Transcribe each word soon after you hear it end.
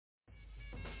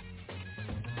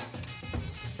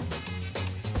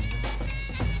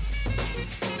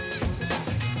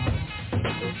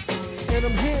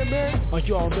man, I'm here, man. Are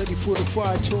y'all ready for the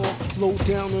fire talk? Low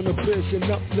down on the biz and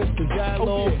uplift and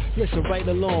dialogue. Listen right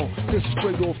along. This is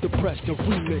straight off the press, the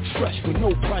remix, fresh with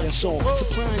no prior song.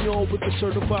 Supplying y'all with the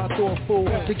certified thoughtful.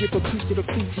 To give a piece to the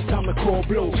feet, it's time to call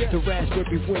blow. The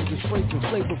raspberry winds is fragrant,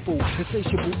 flavorful.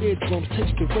 Insatiable eardrums,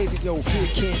 taste the radio. Here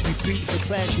can't be beat, the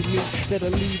class unique.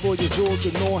 That'll leave all your jaws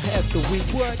and all half the week.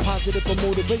 Positive or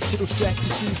motivational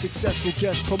strategy. Successful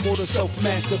guest, promoter,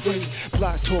 self-mastery.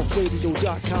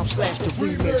 BlogTalkRadio.com/the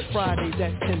remix. Fridays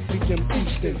at 10 p.m.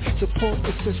 Eastern. Support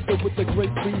the sister with a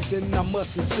great reason. I must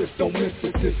insist, don't miss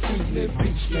it this evening.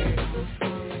 Peace, man.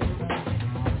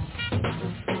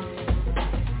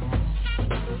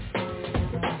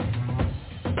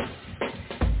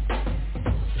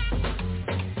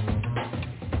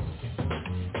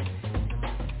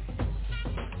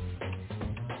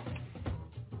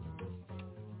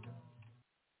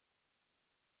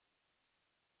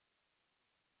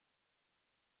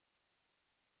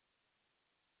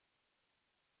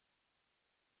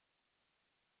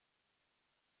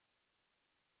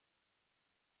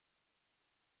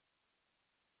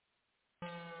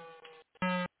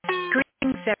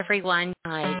 Greetings, everyone.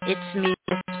 Hi, it's me,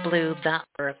 Miss Blue, the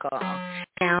Oracle.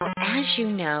 Now, as you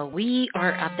know, we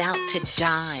are about to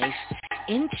dive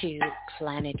into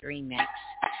Planet Remix.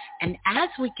 And as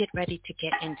we get ready to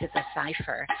get into the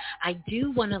cipher, I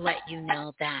do want to let you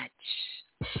know that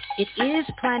it is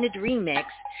Planet Remix,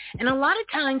 and a lot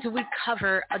of times we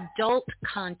cover adult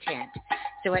content.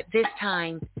 So at this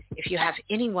time, if you have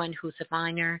anyone who's a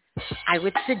minor, I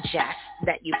would suggest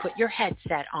that you put your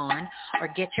headset on or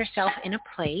get yourself in a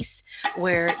place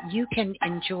where you can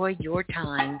enjoy your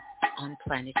time on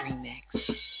Planet Remix.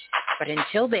 But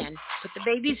until then, put the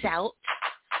babies out,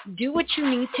 do what you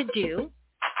need to do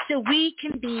so we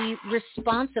can be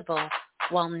responsible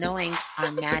while knowing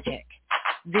our magic.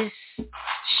 This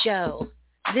show,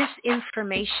 this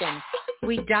information,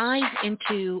 we dive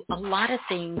into a lot of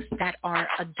things that are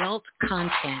adult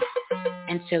content.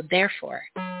 And so therefore,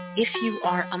 if you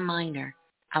are a minor,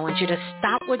 I want you to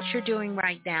stop what you're doing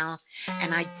right now.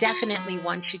 And I definitely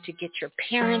want you to get your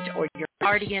parent or your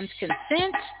guardian's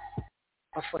consent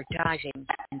before diving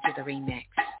into the remix.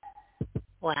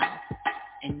 Well,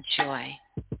 enjoy.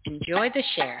 Enjoy the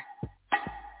share.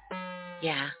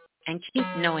 Yeah, and keep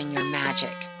knowing your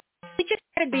magic. We just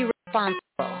got to be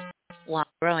responsible while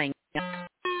growing up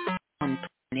on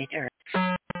planet Earth.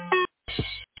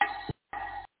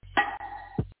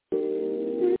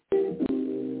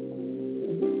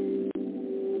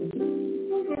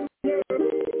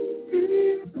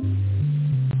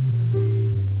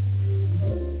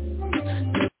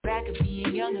 Back of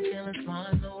being young and feeling small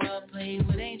in the world, playing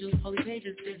with angels, holy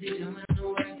pages, busy doing the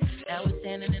work. Now we're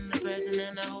standing in the present,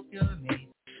 and I hope you're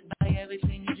amazed by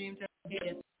everything you dreamed of. Get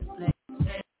to play.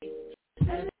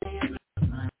 As I am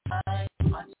my mind,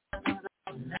 watch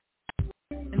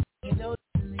and you know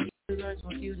in the universe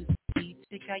want you to see.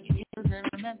 Stick out your heels and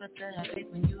remember to have faith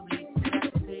when you leave. Sit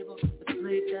at the table, the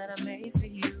place that I made for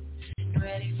you. You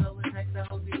ready for what's next? I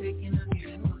hope you're thinking of you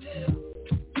too.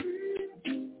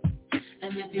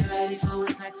 And if you're ready for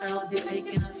what's next, I hope you're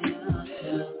thinking of you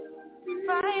too.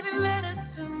 Writing letters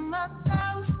to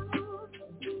myself.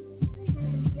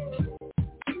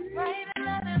 Writing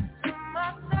letters to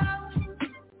myself.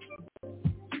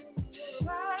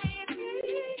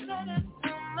 Writing letters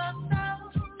to myself.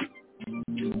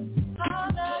 All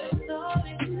of the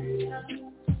stories to tell.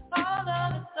 All of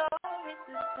the stories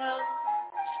to tell.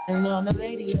 And on the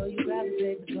radio, you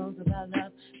gravitate the songs about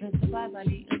love. Mystified by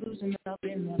the illusion of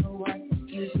it never was.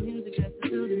 Use music just to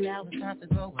soothe, and now it's time to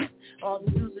grow up. All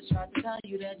the news is trying to tell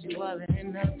you that you weren't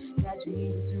enough, that you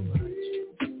needed too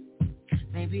much.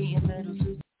 Maybe a little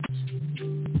too much.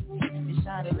 You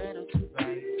shine a little too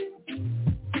bright.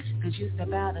 Cause you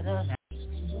step out of the light.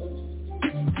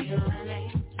 You're an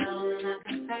angel, and I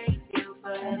can thank you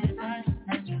for anything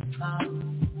that you call.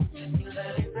 You're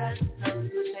very blessed, so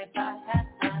if I had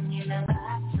done, you never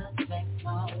had to make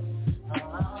more.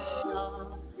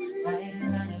 Oh, writing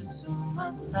letters to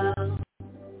myself.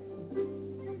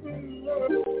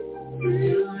 Do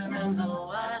you remember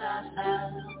what I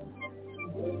felt?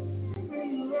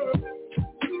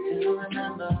 Do you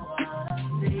remember what I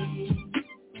see?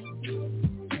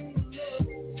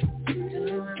 Do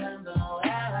you remember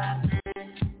where I've been?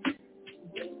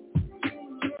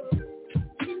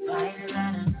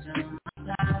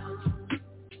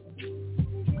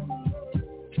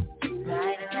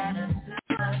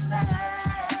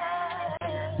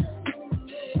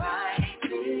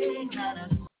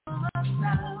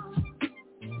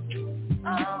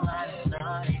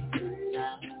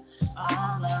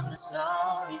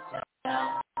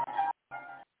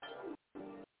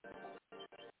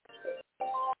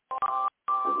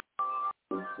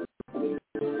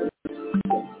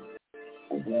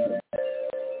 We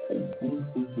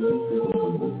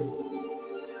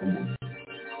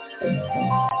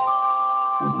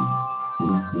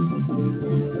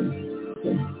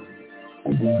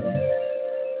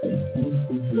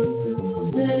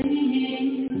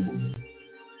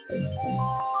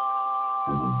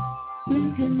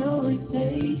can always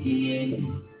stay.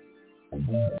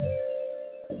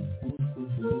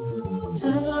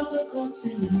 Turn off the clocks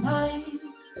in your mind.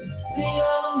 We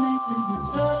are making the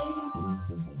time.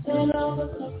 Turn off the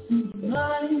clocks in your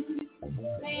mind.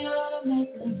 We are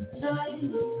making the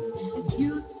time. If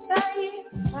you say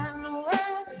I'm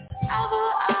aware, ever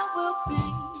I will be.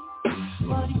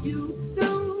 What do you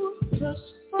do? Just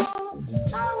fall.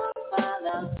 I will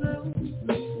follow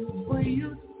through. Will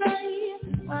you say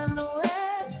I'm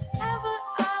aware, ever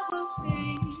I will be.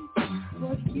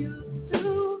 What do you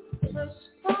do? Just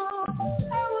fall. I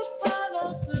will follow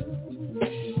through.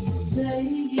 Say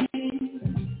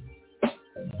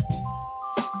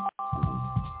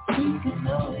we can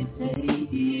always say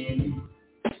it.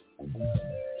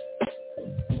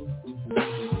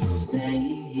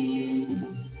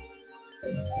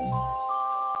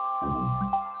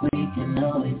 We can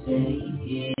always say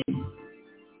it.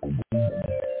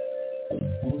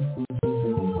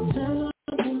 Turn on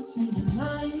your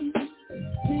mind.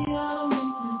 We are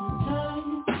making the time.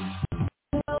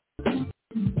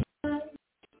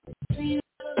 We are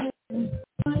making the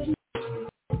time.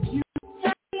 You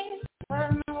say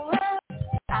I'm aware,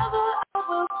 ever I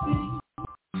will be.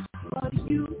 What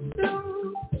you do,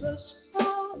 just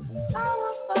fall. I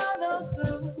will follow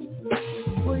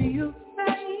through. Will you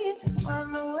say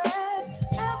I'm aware,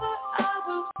 ever I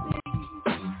will be.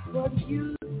 What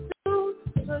you do,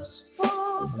 just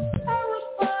fall. I will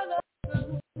follow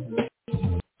through.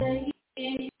 Say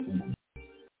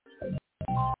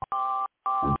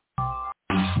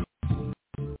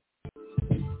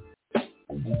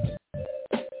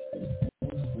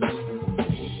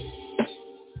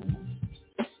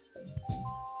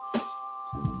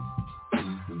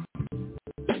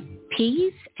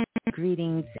Peace and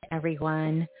greetings,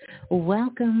 everyone.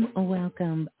 Welcome on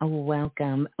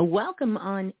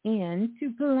in to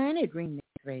Planet Remix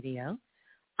Radio.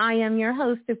 I am your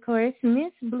host, of course,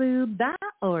 Miss Blue, the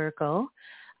Oracle.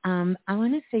 I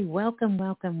want to say welcome,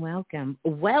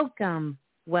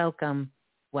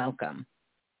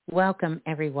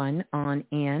 everyone on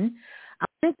in. I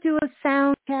want to do a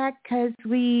sound check because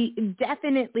we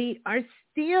definitely are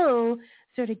still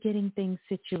sort of getting things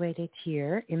situated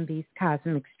here in these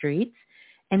cosmic streets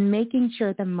and making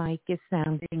sure the mic is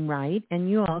sounding right and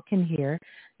you all can hear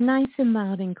nice and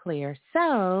loud and clear.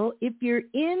 So if you're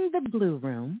in the Blue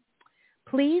Room,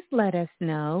 please let us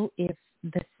know if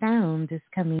the sound is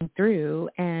coming through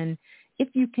and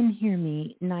if you can hear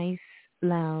me nice,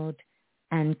 loud,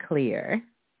 and clear.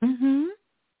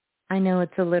 I know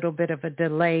it's a little bit of a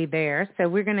delay there, so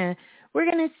we're gonna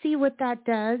see what that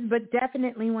does, but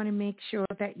definitely want to make sure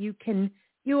that you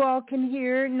all can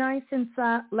hear nice and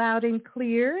loud and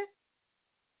clear.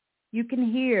 You can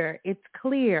hear. It's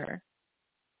clear.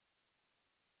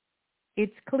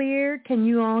 It's clear. Can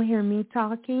you all hear me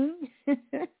talking?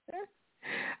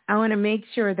 I want to make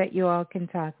sure that you all can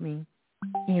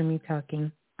hear me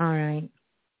talking. All right.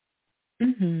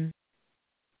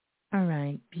 All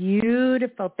right.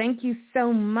 Beautiful. Thank you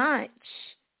so much.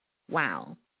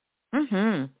 Wow.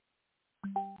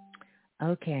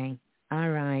 Okay. All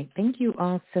right. Thank you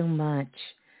all so much.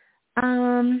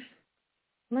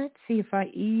 Let's see if I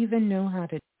even know how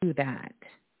to do that.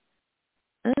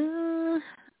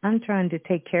 I'm trying to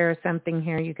take care of something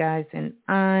here, you guys, and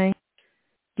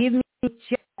give me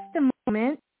just a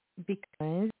moment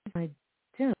because I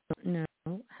don't know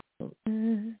how.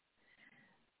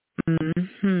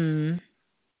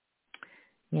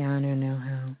 Yeah, I don't know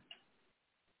how.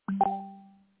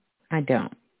 I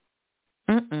don't.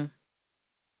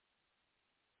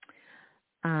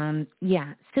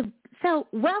 Yeah. So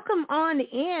welcome on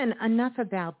in. Enough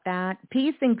about that.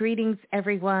 Peace and greetings,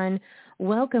 everyone.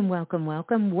 Welcome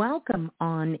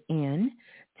on in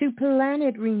to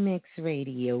Planet Remix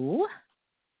Radio.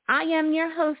 I am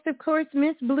your host, of course,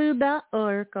 Miss Blue, the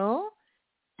Oracle.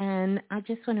 And I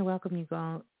just want to welcome you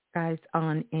all guys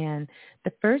on in.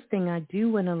 The first thing I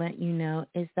do want to let you know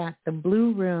is that the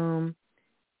Blue Room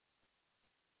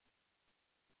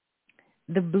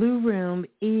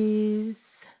is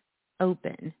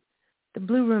open. The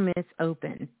Blue Room is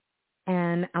open.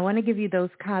 And I want to give you those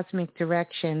cosmic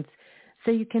directions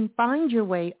so you can find your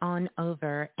way on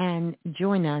over and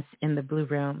join us in the Blue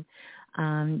Room.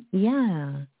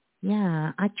 Yeah.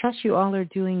 I trust you all are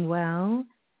doing well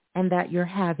and that you're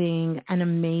having an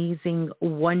amazing,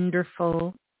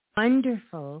 wonderful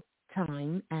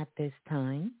time at this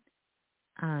time.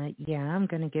 I'm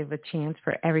going to give a chance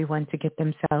for everyone to get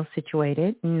themselves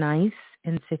situated, nice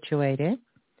and situated.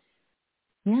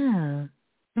 Yeah.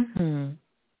 Mm-hmm.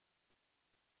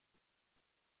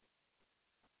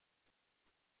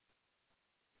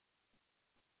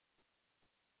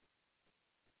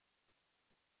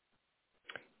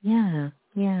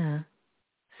 Yeah.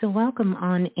 So welcome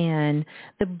on in.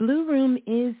 The Blue Room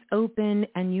is open,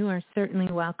 and you are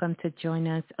certainly welcome to join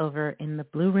us over in the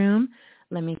Blue Room.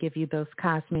 Let me give you those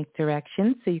cosmic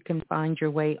directions so you can find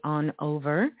your way on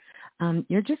over.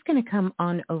 You're just going to come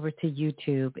on over to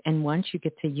YouTube, and once you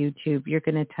get to YouTube, you're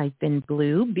going to type in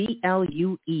Blue,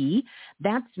 B-L-U-E.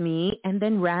 That's me, and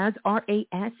then Raz,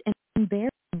 R-A-S, and Bear,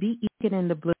 B-E, get in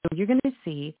the Blue. You're going to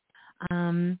see...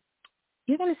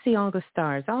 you're going to see all the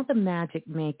stars, all the magic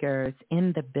makers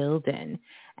in the building.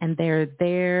 And they're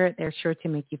there. They're sure to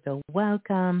make you feel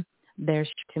welcome. They're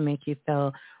sure to make you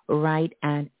feel right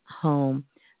at home.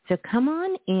 So come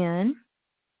on in,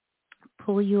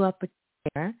 pull you up a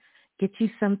chair, get you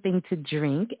something to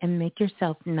drink, and make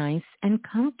yourself nice and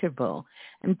comfortable.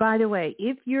 And by the way,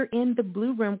 if you're in the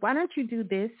Blue Room, why don't you do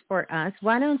this for us?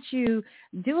 Why don't you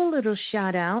do a little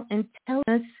shout out and tell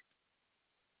us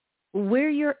where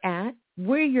you're at,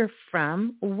 where you're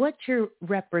from, what you're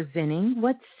representing,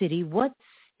 what city, what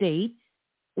state,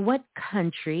 what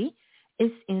country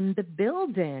is in the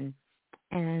building.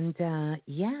 And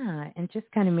and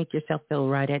just kind of make yourself feel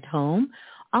right at home.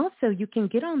 Also, you can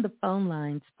get on the phone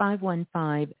lines.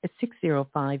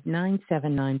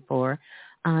 515-605-9794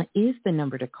 is the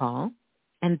number to call.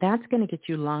 And that's going to get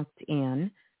you locked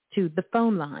in to the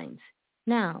phone lines.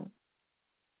 Now,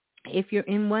 if you're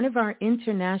in one of our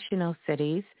international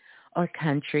cities or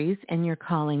countries and you're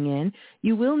calling in,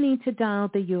 you will need to dial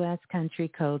the U.S. country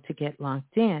code to get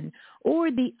locked in.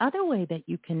 Or the other way that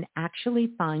you can actually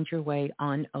find your way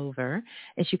on over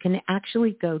is you can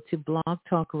actually go to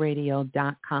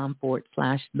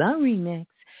blogtalkradio.com/the-remix,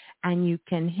 and you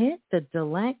can hit the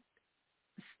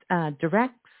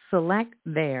direct select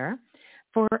there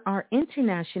for our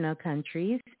international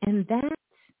countries, and that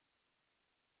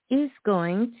is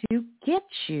going to get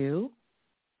you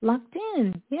locked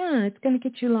in. Yeah, it's going to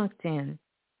get you locked in.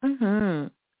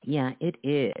 Yeah, it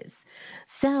is.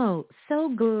 So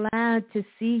glad to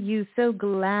see you. So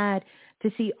glad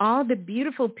to see all the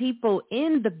beautiful people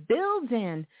in the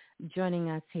building joining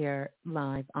us here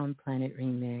live on Planet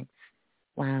Remix.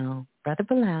 Wow. Brother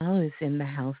Bilal is in the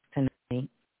house tonight.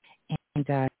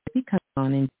 And we come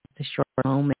on in just a short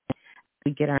moment.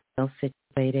 We get ourselves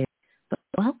situated. But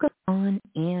welcome on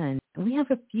in. We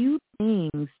have a few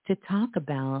things to talk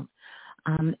about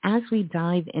as we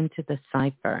dive into the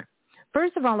cipher.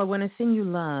 First of all, I want to send you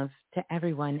love to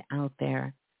everyone out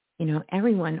there,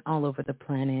 everyone all over the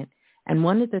planet. And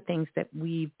one of the things that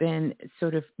we've been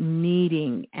sort of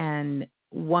needing and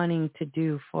wanting to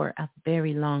do for a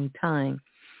very long time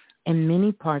in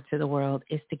many parts of the world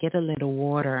is to get a little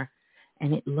water.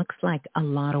 And it looks like a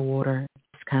lot of water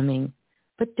is coming.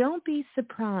 But don't be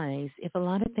surprised if a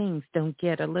lot of things don't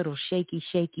get a little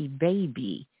shaky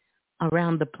baby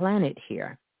around the planet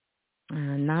here.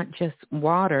 Not just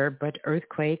water, but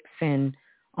earthquakes and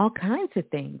all kinds of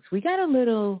things. We got a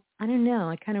little, I don't know,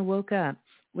 I kind of woke up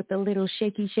with a little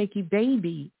shaky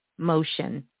baby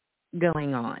motion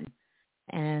going on.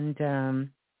 And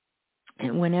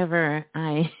whenever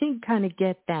I kind of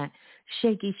get that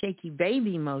shaky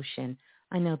baby motion,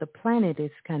 I know the planet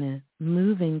is kind of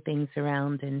moving things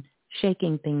around and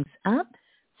shaking things up.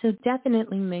 So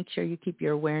definitely make sure you keep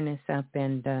your awareness up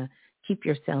and keep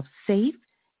yourself safe.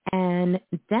 And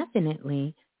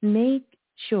definitely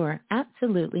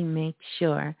absolutely make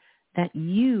sure that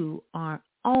you are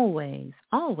always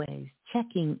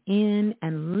checking in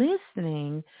and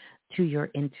listening to your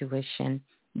intuition.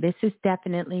 This is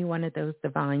definitely one of those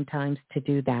divine times to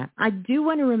do that. I do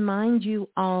want to remind you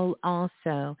all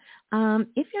also,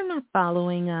 if you're not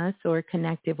following us or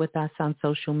connected with us on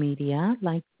social media,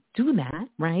 do that,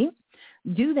 right?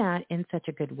 Do that in such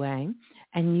a good way.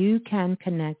 And you can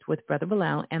connect with Brother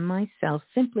Bilal and myself.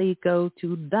 Simply go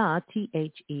to the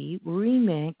THE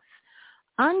Remix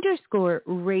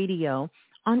 _radio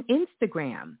on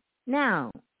Instagram.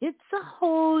 Now, it's a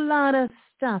whole lot of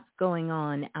stuff going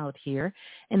on out here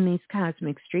in these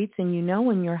cosmic streets. And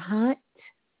when you're hot,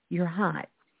 you're hot.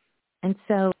 And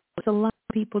so it's a lot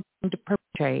of people trying to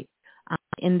perpetrate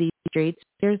in these streets.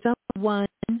 There's only one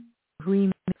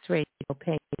Remix radio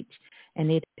page,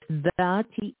 and it is the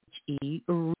THE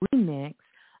Remix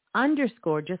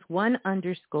just one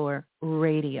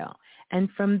 _radio. And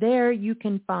from there, you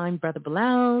can find Brother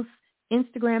Bilal's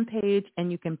Instagram page,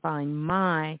 and you can find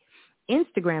my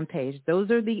Instagram page.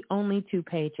 Those are the only 2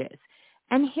 pages.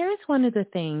 And here's one of the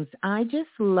things. I just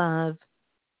love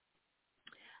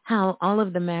how all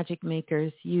of the magic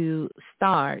makers, you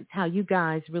stars, how you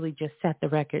guys really just set the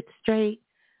record straight.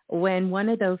 When one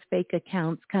of those fake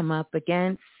accounts come up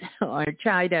against or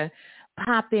try to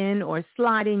pop in or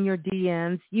slide in your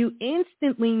DMs, you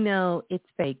instantly know it's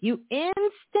fake. You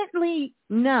instantly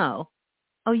know,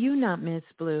 oh, you not Miss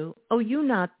Blue. Oh, you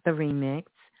not the remix.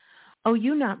 Oh,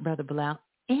 you not Brother Blau.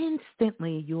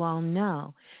 Instantly, you all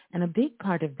know. And a big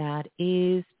part of that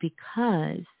is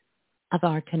because of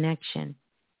our connection.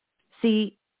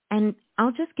 See, and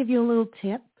I'll just give you a little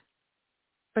tip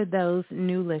for those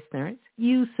new listeners.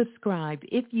 You subscribe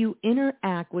if you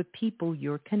interact with people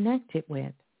you're connected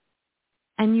with,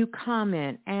 and you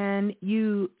comment and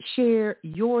you share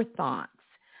your thoughts,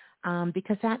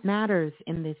 because that matters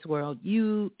in this world.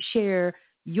 You share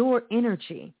your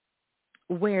energy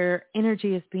where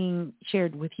energy is being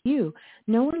shared with you.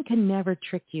 No one can never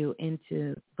trick you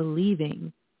into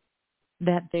believing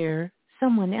that they're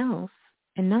someone else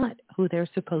and not who they're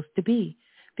supposed to be,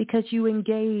 because you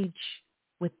engage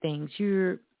with things.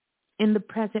 You're in the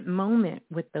present moment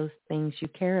with those things you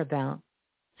care about.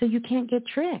 So you can't get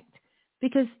tricked,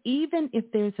 because even if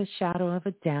there's a shadow of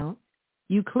a doubt,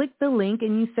 you click the link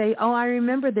and you say, oh, I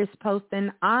remember this post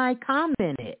and I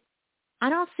commented. I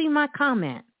don't see my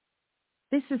comment.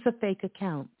 This is a fake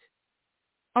account.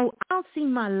 Oh, I don't see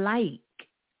my like.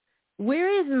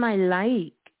 Where is my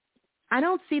like? I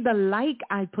don't see the like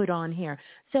I put on here.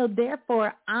 So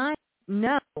therefore, I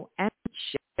know and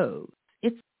it shows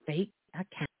it's a fake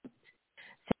account.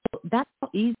 So that's how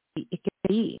easy it can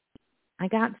be. I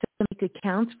got some fake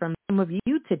accounts from some of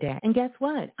you today. And guess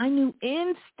what? I knew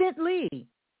instantly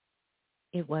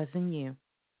it wasn't you.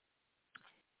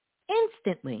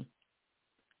 Instantly.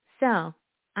 So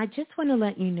I just want to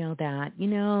let you know that,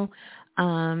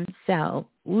 so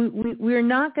we're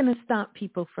not going to stop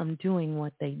people from doing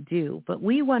what they do, but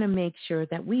we want to make sure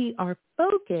that we are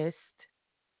focused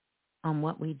on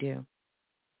what we do.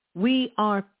 We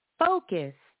are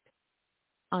focused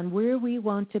on where we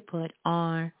want to put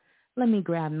our, let me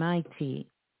grab my tea.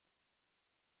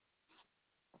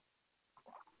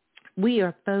 We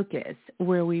are focused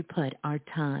where we put our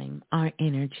time, our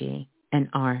energy, and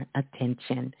our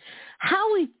attention.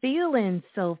 How we feeling,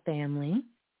 Soul Family?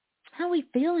 How we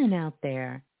feeling out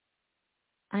there?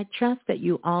 I trust that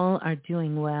you all are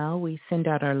doing well. We send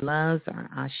out our loves, our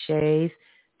ashes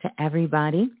to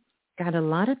everybody. Got a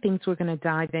lot of things we're going to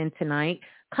dive in tonight.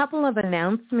 Couple of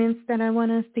announcements that I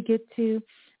want us to get to.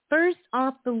 First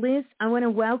off the list, I want to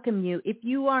welcome you. If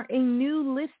you are a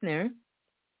new listener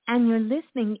and you're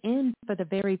listening in for the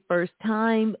very first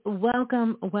time,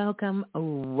 welcome, welcome,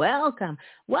 welcome.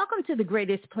 Welcome to the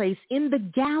greatest place in the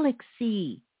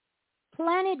galaxy,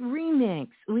 Planet Remix.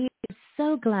 We are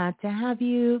so glad to have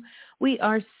you. We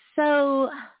are so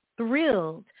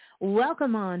thrilled.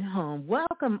 Welcome on home.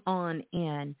 Welcome on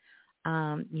in.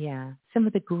 Some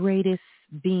of the greatest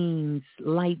beings,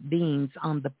 light beings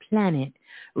on the planet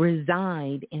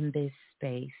reside in this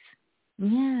space.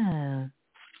 Yeah.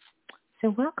 So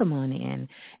welcome on in.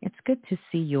 It's good to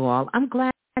see you all. I'm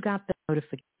glad you got the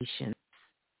notifications.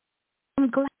 I'm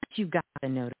glad you got the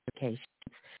notifications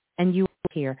and you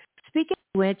are here. Speaking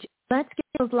of which, let's get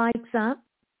those likes up.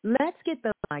 Let's get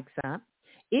those likes up.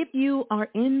 If you are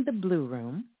in the Blue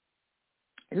Room,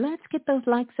 let's get those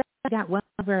likes up. I got well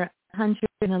over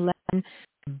 111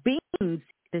 beings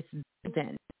this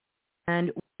building,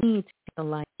 and we need to get the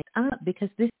likes up because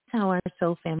this is how our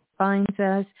soul family finds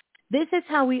us. This is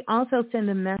how we also send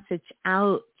a message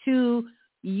out to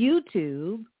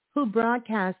YouTube, who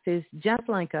broadcasts just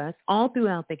like us all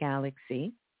throughout the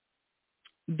galaxy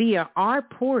via our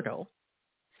portal.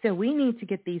 So we need to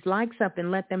get these likes up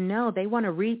and let them know they want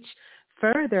to reach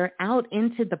further out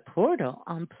into the portal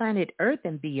on planet Earth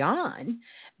and beyond,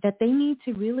 that they need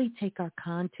to really take our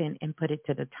content and put it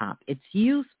to the top. It's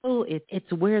useful.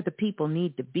 It's where the people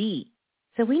need to be.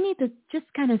 So we need to just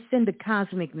kind of send a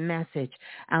cosmic message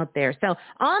out there. So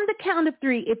on the count of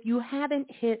 3, if you haven't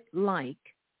hit like,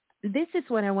 this is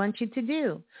what I want you to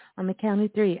do. On the count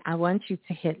of 3, I want you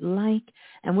to hit like,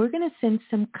 and we're going to send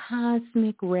some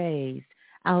cosmic rays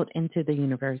out into the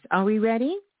universe. Are we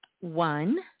ready?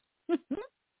 1,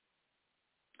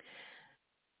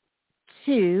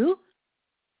 2.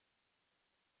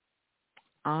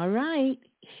 All right,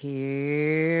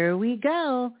 here we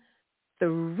go.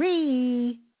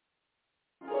 3.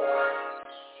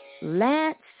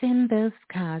 Let's send those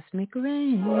cosmic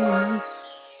rays.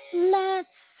 Let's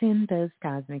send those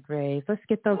cosmic rays. Let's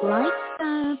get those lights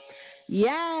up.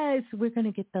 Yes, we're going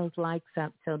to get those likes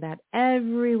up so that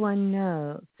everyone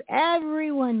knows,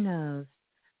 and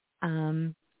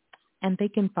they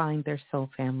can find their soul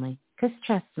family. Because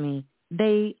trust me,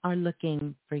 they are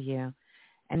looking for you.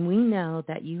 And we know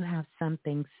that you have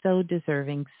something so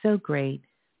deserving, so great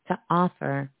to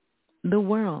offer the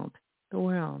world.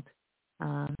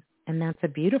 And that's a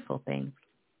beautiful thing.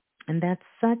 And that's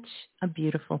such a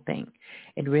beautiful thing.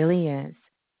 It really is.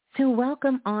 So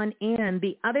welcome on in.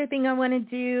 The other thing I want to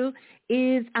do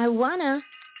is I want to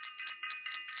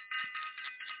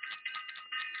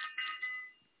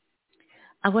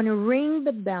ring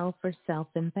the bell for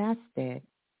Self-Invested.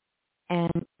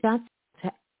 And that's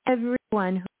to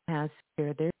everyone who has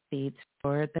secured their seats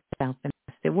for the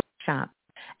Self-Invested workshop.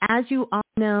 As you all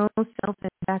know,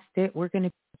 Self-Invested, we're going to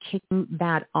be kicking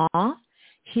that off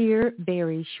here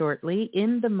very shortly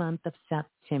in the month of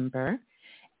September.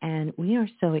 And we are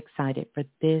so excited for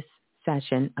this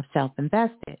session of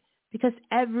Self-Invested because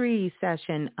every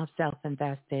session of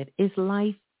Self-Invested is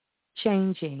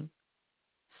life-changing,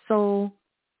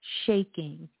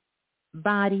 soul-shaking,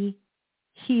 body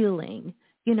healing,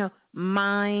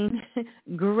 mind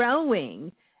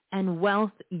growing, and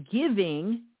wealth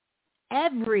giving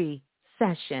every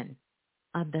session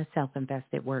of the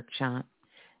Self-Invested workshop.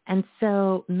 And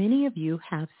so many of you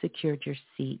have secured your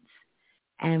seats.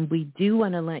 And we do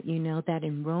want to let you know that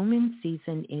enrollment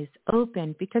season is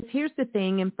open because here's the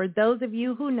thing, and for those of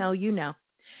you who know, you know,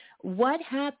 what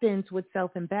happens with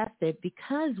Self-Invested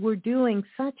because we're doing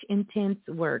such intense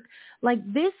work. Like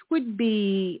this would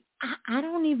be, I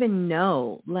don't even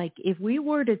know, like if we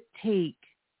were to take,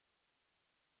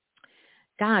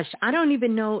 I don't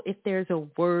even know if there's a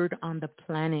word on the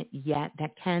planet yet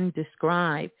that can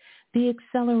describe the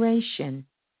acceleration.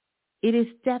 It is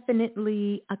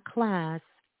definitely a class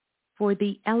for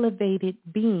the elevated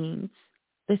beings,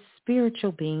 the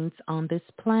spiritual beings on this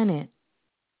planet.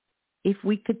 If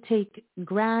we could take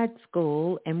grad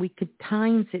school and we could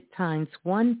times it times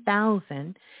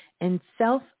 1,000 and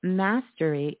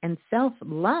self-mastery and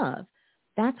self-love,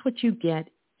 that's what you get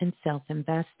in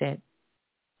Self-Invested.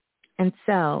 And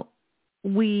so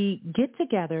we get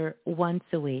together once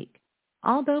a week.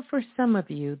 Although for some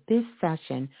of you, this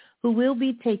session, who will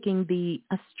be taking the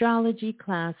astrology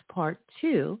class part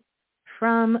 2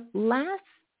 from last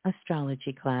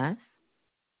astrology class,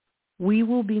 we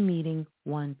will be meeting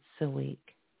once a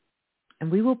week.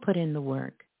 And we will put in the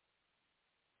work.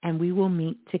 And we will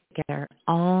meet together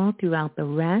all throughout the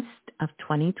rest of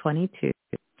 2022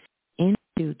 into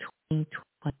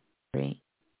 2023.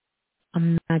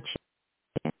 Imagine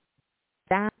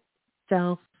that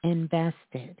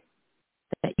self-invested,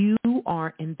 that you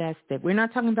are invested. We're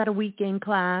not talking about a weekend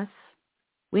class.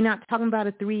 We're not talking about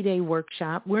a 3-day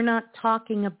workshop. We're not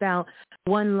talking about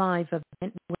one live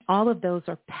event. All of those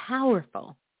are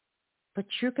powerful. But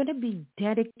you're going to be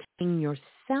dedicating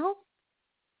yourself,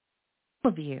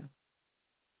 all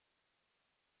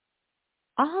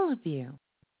of you,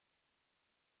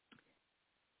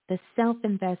 the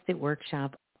Self-Invested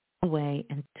workshop all the way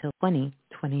until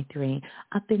 2023,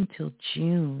 up until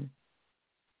June.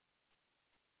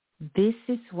 This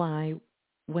is why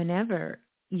whenever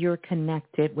you're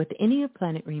connected with any of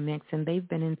Planet Remix and they've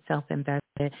been in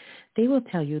Self-Invested, they will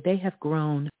tell you they have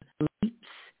grown leaps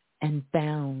and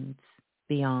bounds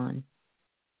beyond.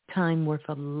 Time worth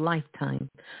a lifetime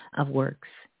of works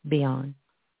beyond.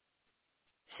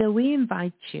 So we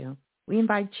invite you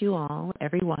all,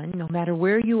 everyone, no matter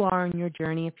where you are on your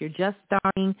journey. If you're just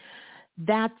starting,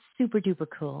 that's super duper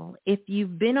cool. If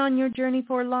you've been on your journey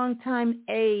for a long time,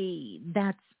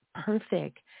 that's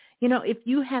perfect. If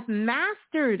you have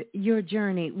mastered your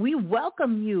journey, we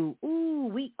welcome you. Ooh,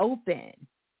 we open,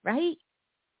 right?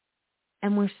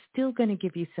 And we're still going to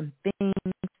give you some things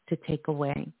to take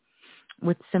away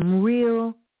with some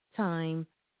real-time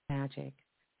magic.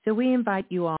 So we invite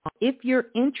you all, if you're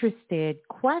interested,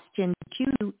 question,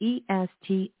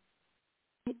 QUESTION,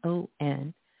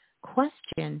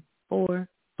 question 4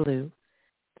 blue,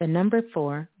 the number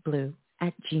 4 blue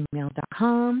at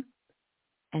gmail.com.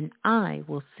 And I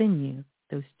will send you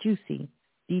those juicy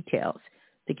details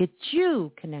to get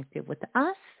you connected with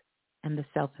us and the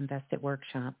Self-Invested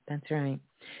workshop. That's right.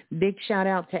 Big shout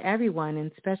out to everyone,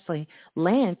 and especially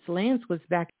Lance. Lance was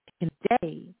back in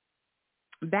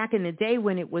the day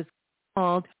when it was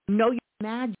called Know Your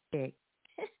Magic,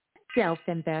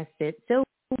 Self-Invested. So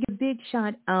a big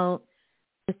shout out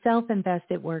to the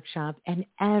Self-Invested workshop and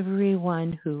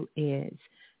everyone who is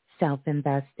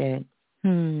self-invested.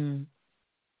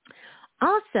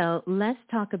 Also, let's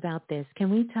talk about this. Can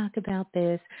we talk about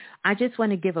this? I just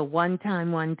want to give a one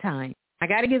time. I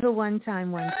got to give a one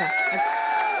time.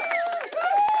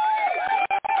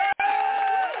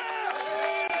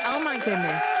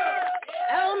 goodness.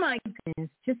 Oh, my goodness.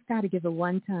 Just got to give a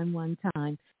one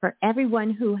time for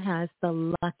everyone who has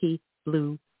the Lucky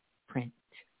Blueprint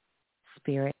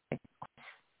Spirit.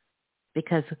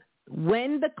 Because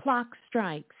when the clock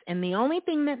strikes, and the only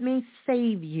thing that may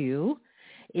save you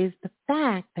is the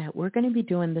fact that we're going to be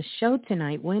doing the show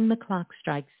tonight when the clock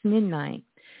strikes midnight.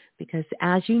 Because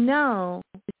as you know,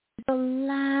 it's the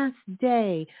last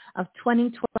day of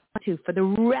 2022 for the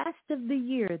rest of the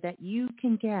year that you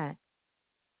can get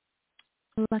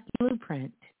a Lucky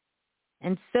Blueprint.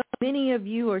 And so many of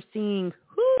you are seeing,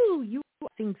 you are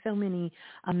seeing so many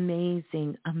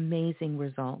amazing, amazing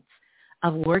results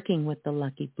of working with the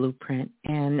Lucky Blueprint.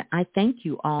 And I thank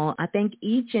you all. I thank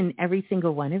each and every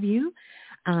single one of you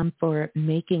for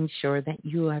making sure that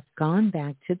you have gone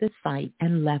back to the site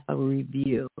and left a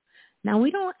review. Now,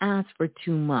 we don't ask for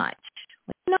too much.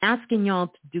 We're not asking y'all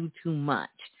to do too much.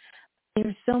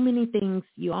 There's so many things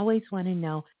you always want to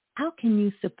know. How can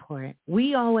you support?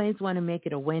 We always want to make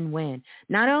it a win-win.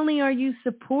 Not only are you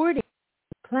supporting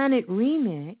Planet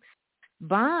Remix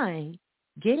by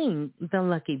getting the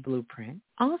Lucky Blueprint,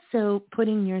 also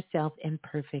putting yourself in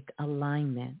perfect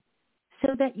alignment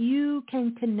so that you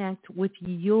can connect with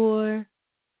your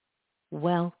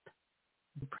wealth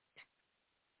blueprint.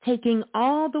 Taking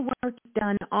all the work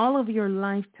done all of your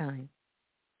lifetime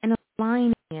and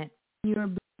aligning it in your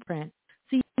blueprint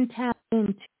so you can tap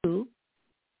into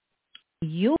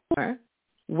your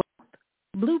wealth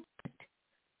blueprint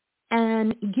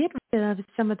and get rid of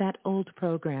some of that old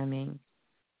programming.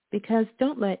 Because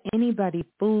don't let anybody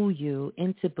fool you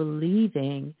into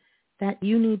believing that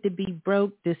you need to be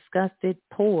broke, disgusted,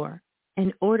 poor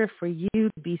in order for you to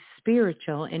be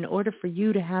spiritual, in order for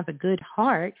you to have a good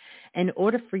heart, in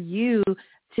order for you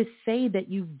to say that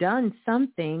you've done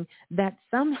something that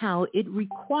somehow it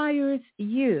requires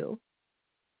you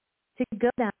to go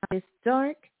down this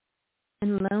dark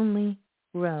and lonely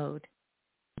road.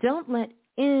 Don't let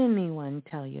anyone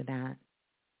tell you that,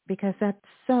 because that's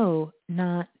so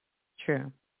not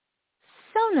true.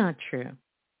 So not true.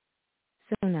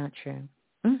 So not true.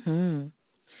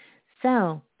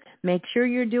 So make sure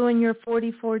you're doing your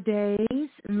 44 days.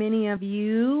 Many of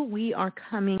you, we are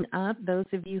coming up. Those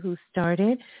of you who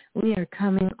started, we are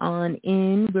coming on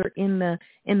in. We're in the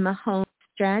home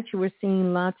stretch. We're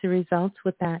seeing lots of results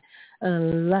with that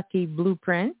Lucky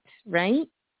Blueprint, right?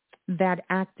 That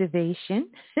activation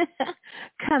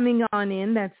coming on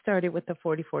in. That started with the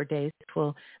 44 days. It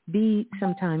will be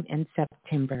sometime in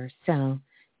September. So,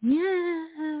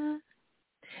 yeah.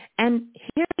 And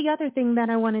here's the other thing that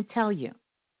I want to tell you.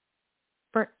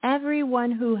 For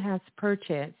everyone who has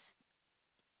purchased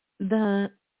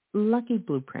the Lucky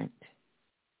Blueprint,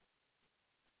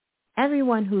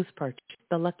 everyone who's purchased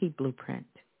the Lucky Blueprint,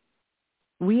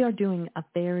 we are doing a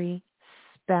very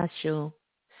special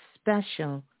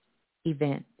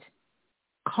event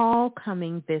call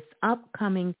coming this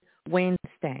upcoming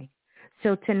Wednesday.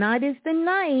 So tonight is the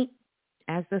night,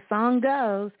 as the song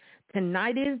goes,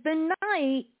 tonight is the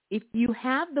night. If you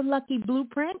have the Lucky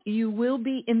Blueprint, you will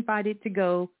be invited to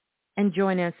go and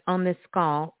join us on this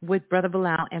call with Brother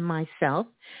Bilal and myself.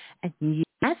 And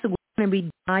yes, we're going to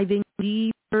be diving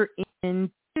deeper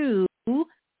into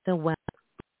the wealth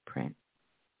blueprint.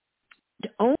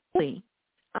 Only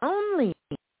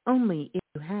if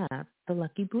you have the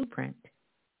Lucky Blueprint.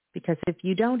 Because if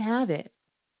you don't have it,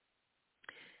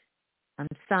 I'm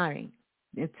sorry.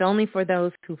 It's only for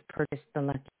those who've purchased the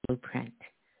Lucky Blueprint.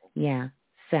 Yeah.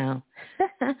 So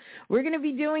we're going to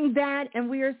be doing that, and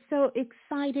we are so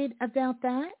excited about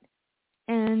that.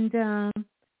 And,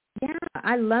 yeah,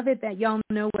 I love it that y'all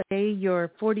know what day your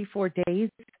 44 days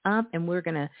is up, and we're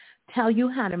going to tell you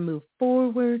how to move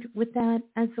forward with that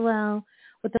as well,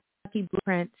 with the Lucky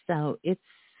Blueprint. So it's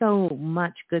so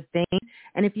much good thing.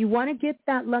 And if you want to get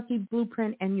that Lucky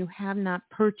Blueprint and you have not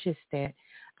purchased it,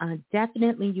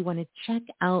 definitely you want to check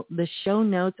out the show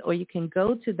notes, or you can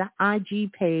go to the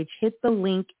IG page, hit the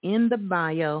link in the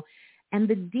bio, and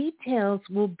the details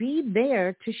will be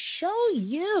there to show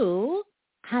you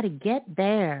how to get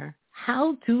there.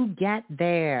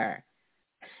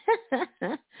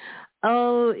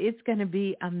 Oh, it's going to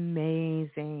be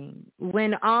amazing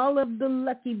when all of the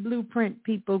Lucky Blueprint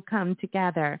people come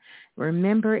together.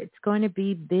 Remember, it's going to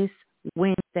be this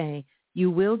Wednesday. You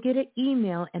will get an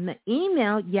email, and the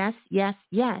email, yes,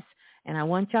 and I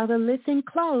want y'all to listen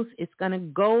close. It's going to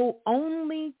go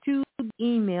only to the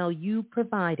email you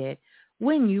provided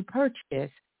when you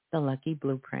purchase the Lucky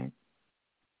Blueprint.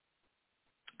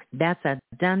 That's a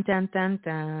dun, dun, dun,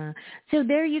 dun. So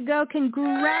there you go.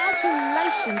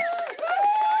 Congratulations.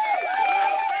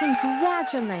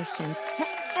 Congratulations to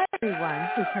everyone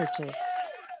who purchased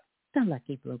The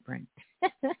Lucky Blueprint.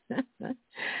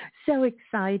 So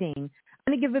exciting. I'm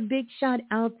going to give a big shout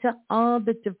out to all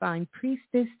the Divine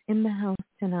Priestess in the house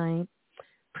tonight.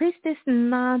 Priestess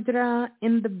Nadra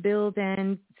in the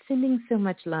building, sending so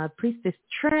much love. Priestess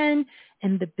Tren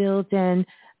in the building.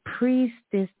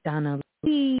 Priestess Donna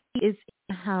Lee is in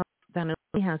the house. Donna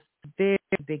Lee has very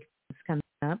big things coming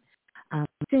up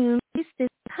soon. Priestess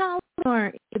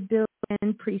Palmer in the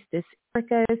building. Priestess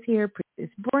Erica is here.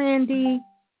 Priestess Brandy.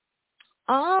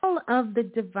 All of the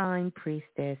Divine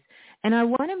Priestess. And I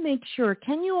want to make sure,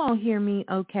 can you all hear me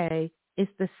okay? Is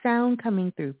the sound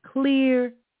coming through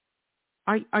clear?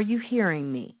 Are you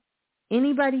hearing me?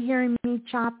 Anybody hearing me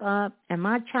chop up? Am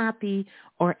I choppy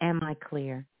or am I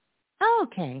clear? Oh,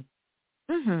 okay.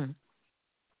 All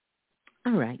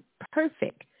right.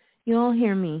 Perfect. You all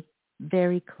hear me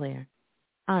very clear.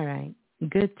 All right.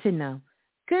 Good to know.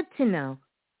 Good to know.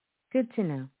 Good to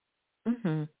know.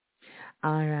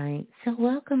 All right. So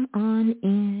welcome on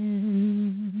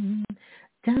in.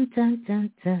 Dun, dun, dun,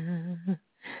 dun.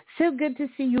 So good to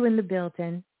see you in the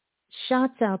building.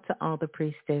 Shouts out to all the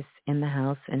priestess in the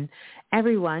house and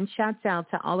everyone. Shouts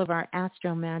out to all of our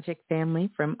Astro Magic family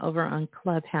from over on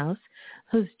Clubhouse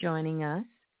who's joining us.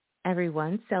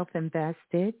 Everyone,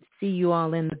 Self-Invested. See you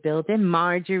all in the building.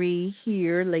 Marjorie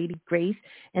here, Lady Grace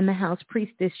in the house.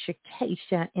 Priestess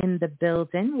Shakesha in the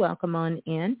building. Welcome on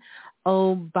in.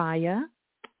 Obaya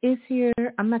is here.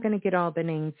 I'm not going to get all the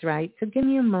names right, so give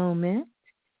me a moment.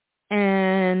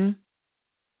 And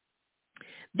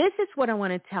this is what I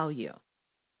want to tell you,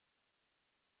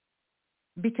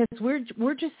 because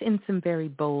we're just in some very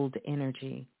bold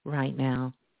energy right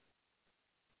now.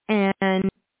 And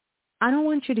I don't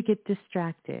want you to get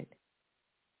distracted.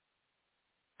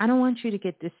 I don't want you to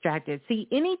get distracted. See,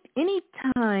 any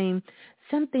time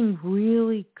something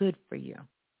really good for you,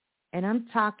 and I'm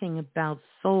talking about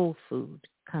soul food,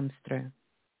 comes through,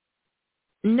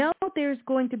 know there's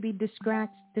going to be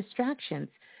distractions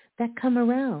that come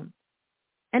around.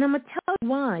 And I'm going to tell you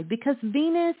why. Because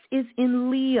Venus is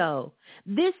in Leo.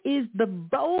 This is the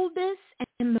boldest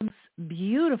and the most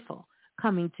beautiful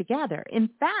coming together. In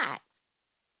fact,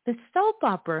 the soap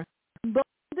opera, Bold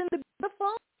and the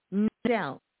Beautiful, no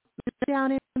doubt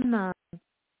in my mind,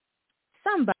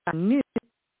 somebody knew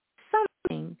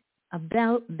something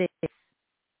about this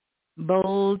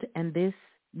bold and this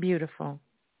beautiful.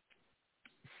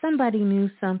 Somebody knew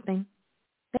something.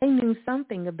 They knew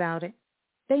something about it.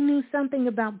 They knew something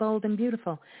about bold and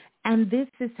beautiful. And this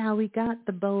is how we got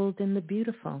the bold and the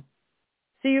beautiful.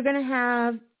 So you're going to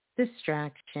have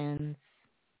distractions.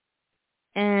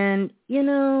 And, you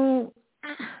know,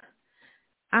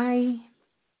 I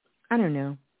don't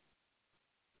know.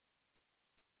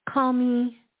 Call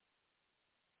me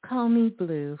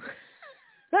blue.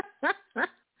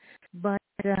 But,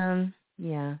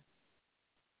 yeah.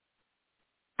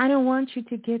 I don't want you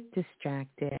to get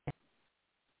distracted.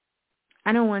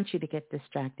 I don't want you to get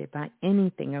distracted by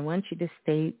anything. I want you to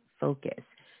stay focused.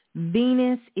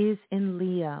 Venus is in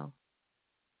Leo.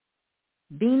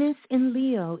 Venus in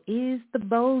Leo is the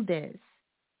boldest.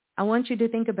 I want you to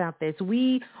think about this.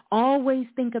 We always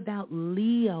think about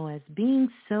Leo as being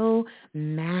so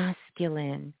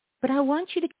masculine. But I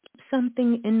want you to keep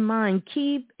something in mind.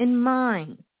 Keep in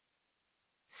mind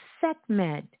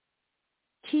Sekhmet.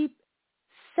 Keep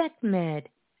Sekhmet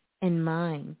in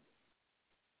mind.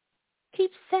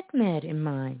 Keep Sekhmet in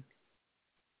mind.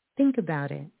 Think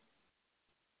about it.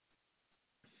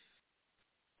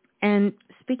 And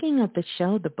speaking of the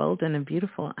show, The Bold and the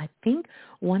Beautiful, I think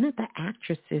one of the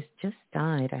actresses just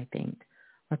died,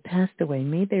 or passed away,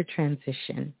 made their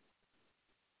transition.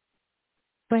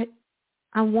 But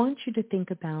I want you to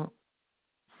think about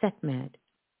Sekhmet.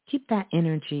 Keep that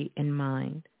energy in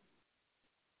mind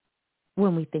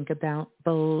when we think about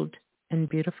bold and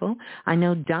beautiful. I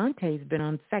know Dante's been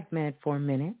on Sekhmet for a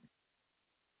minute.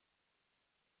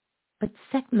 But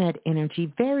Sekhmet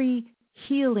energy, very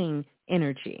healing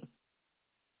energy.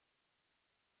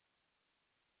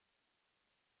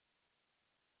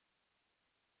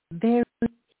 Very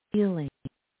healing.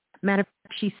 Matter of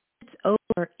fact, she sits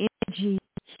over energy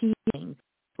healing,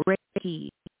 Reiki.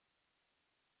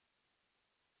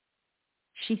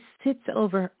 She sits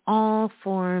over all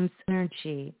forms of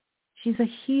energy. She's a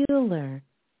healer.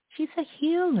 She's a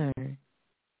healer.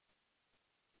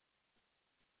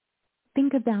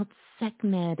 Think about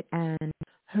Sekhmet and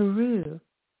Heru.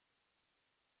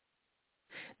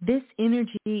 This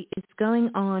energy is going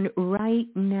on right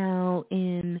now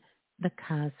in the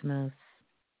cosmos.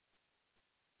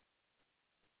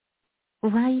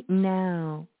 Right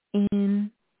now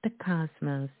in the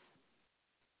cosmos.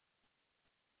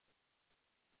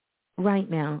 Right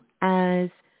now, as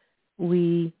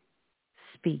we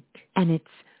speak, and it's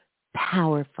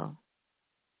powerful.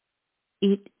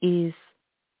 It is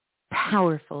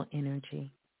powerful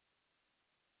energy.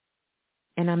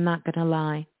 And I'm not going to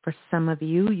lie, for some of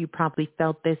you, you probably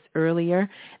felt this earlier.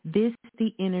 This is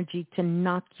the energy to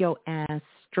knock your ass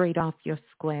straight off your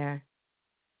square,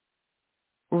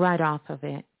 right off of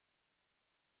it.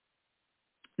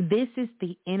 This is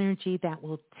the energy that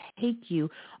will take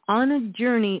you on a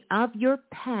journey of your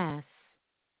past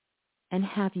and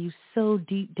have you so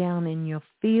deep down in your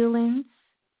feelings,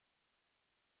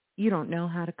 you don't know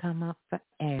how to come up for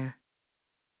air.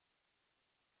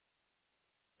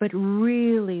 But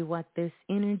really what this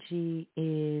energy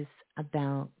is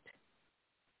about,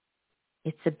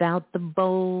 it's about the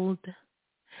bold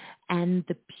and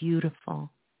the beautiful.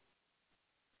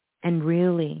 And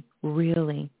really,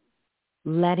 really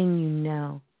letting you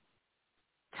know,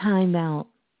 time out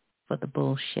for the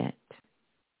bullshit.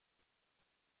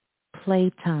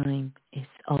 Playtime is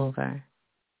over.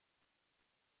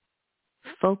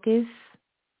 Focus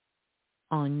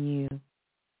on you.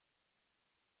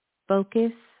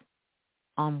 Focus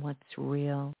on what's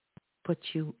real. Put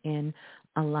you in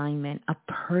alignment, a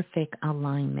perfect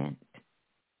alignment.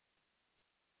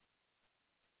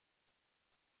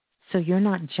 So you're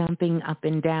not jumping up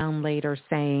and down later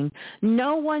saying,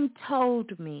 no one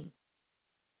told me.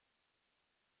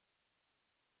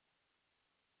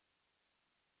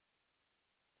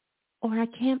 Or I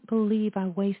can't believe I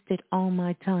wasted all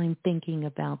my time thinking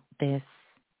about this.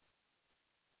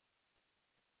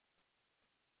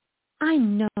 I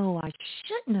know I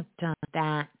shouldn't have done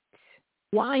that.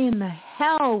 Why in the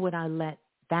hell would I let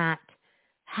that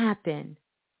happen?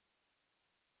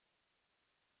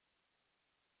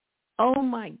 Oh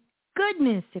my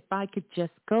goodness, if I could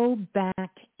just go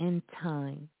back in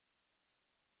time,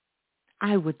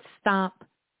 I would stop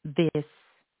this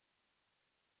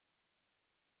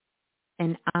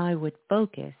and I would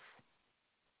focus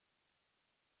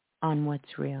on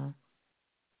what's real,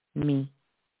 me.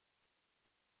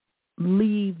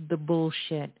 Leave the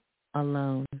bullshit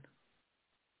alone.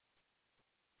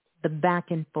 The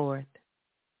back and forth,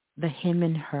 the him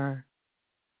and her,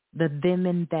 the them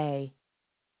and they,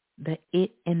 the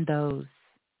it and those.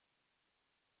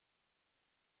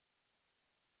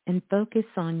 And focus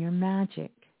on your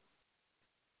magic.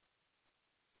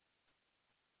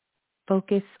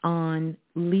 Focus on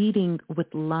leading with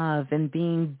love and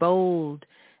being bold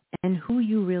and who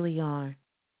you really are.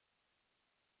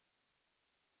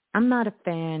 I'm not a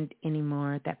fan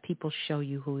anymore that people show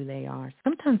you who they are.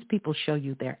 Sometimes people show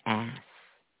you their ass.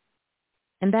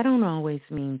 And that don't always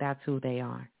mean that's who they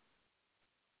are.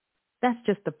 That's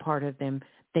just a part of them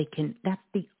that's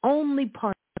the only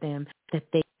part of them that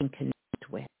they can connect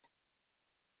with.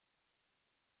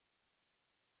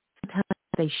 Sometimes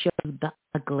they show you the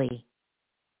ugly,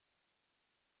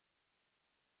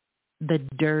 the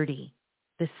dirty,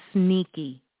 the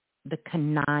sneaky, the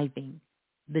conniving,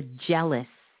 the jealous,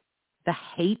 the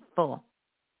hateful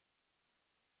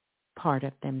part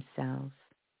of themselves.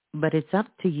 But it's up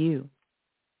to you.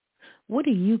 What are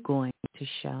you going to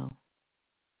show?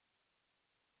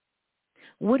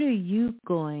 What are you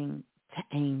going to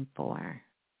aim for?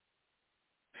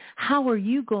 How are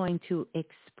you going to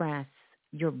express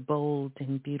your bold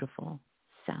and beautiful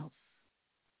self?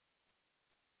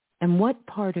 And what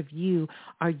part of you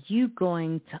are you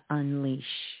going to unleash?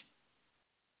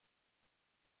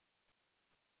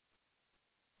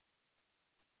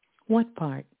 What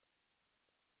part?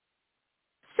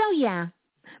 So yeah,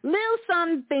 little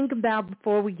something to think about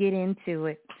before we get into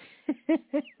it.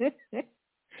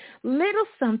 Little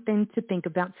something to think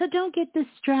about. So don't get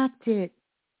distracted.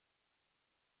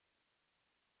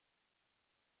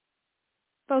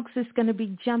 Folks, it's going to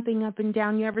be jumping up and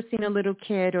down. You ever seen a little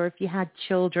kid, or if you had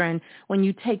children, when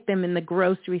you take them in the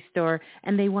grocery store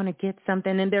and they want to get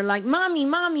something and they're like, mommy,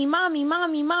 mommy, mommy,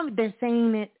 mommy, mommy. They're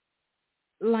saying it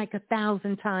like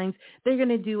 1,000 times. They're going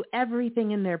to do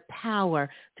everything in their power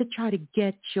to try to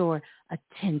get your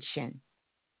attention,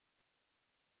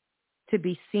 to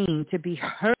be seen, to be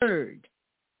heard.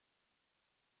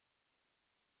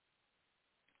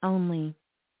 Only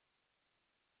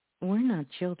we're not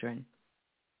children.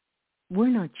 We're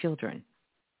not children.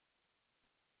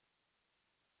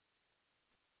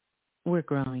 We're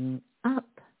growing up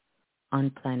on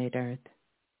planet Earth.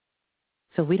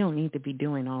 So we don't need to be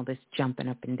doing all this jumping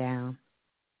up and down.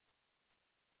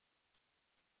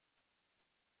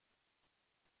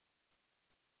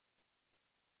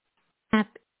 Tap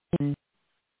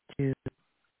into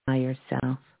higher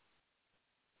self.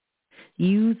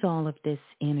 Use all of this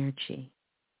energy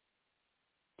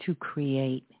to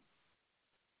create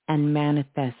and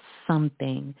manifest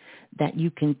something that you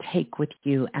can take with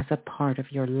you as a part of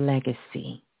your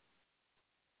legacy.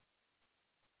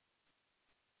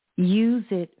 Use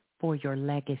it for your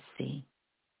legacy.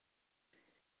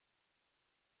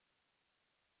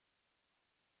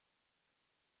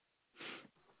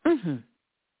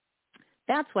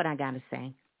 That's what I got to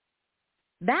say.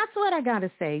 That's what I got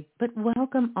to say. But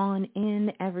welcome on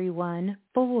in, everyone,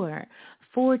 for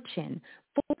fortune.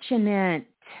 Fortunate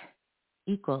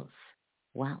equals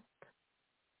wealth.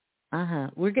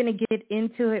 We're going to get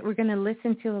into it. We're going to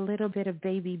listen to a little bit of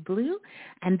Baby Blue,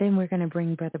 and then we're going to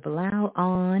bring Brother Bilal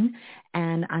on.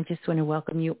 And I just want to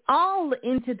welcome you all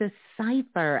into the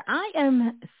cipher. I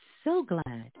am so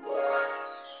glad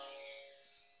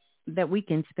that we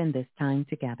can spend this time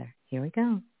together. Here we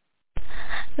go.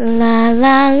 La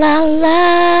la la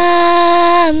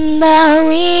la, the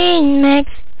remix.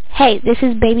 Hey, this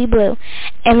is Baby Blue.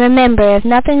 And remember, if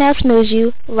nothing else moves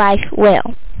you, life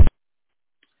will.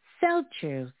 So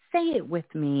true. Say it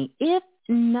with me. If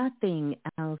nothing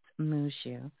else moves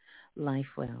you,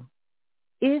 life will.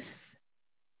 If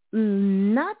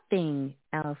nothing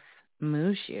else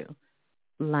moves you,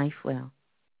 life will.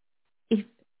 If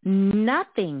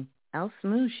nothing else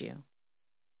moves you,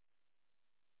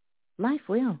 life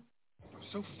will.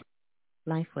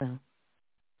 Life will.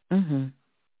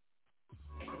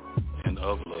 And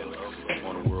of love,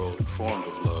 on a world formed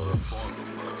of love,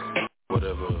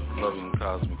 whatever loving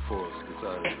cosmic force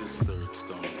besides this third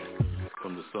stone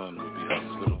from the sun would be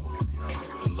hospitable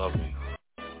and loving.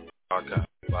 Our kind of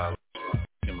violence,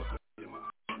 chemical.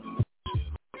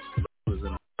 Love is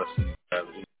in the blessing,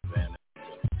 gravity, vanity.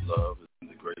 Love is in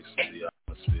the grace of the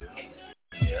atmosphere,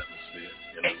 in the atmosphere,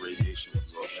 and the radiation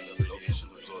absorption of the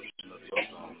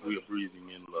ozone. We are breathing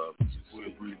in love. We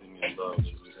are breathing in love as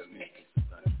we speak.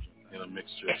 In a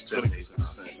mixture of 78%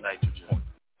 nitrogen,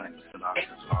 9%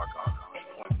 oxygen, argon.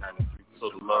 So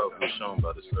the love we're shown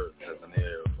by this earth has an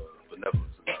air of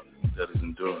benevolence about it that is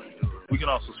enduring. We can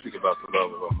also speak about the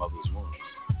love of our mother's wombs,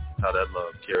 how that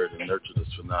love carried and nurtured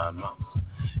us for 9 months,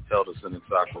 held us in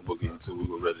its aqua boogie until we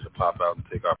were ready to pop out and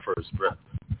take our first breath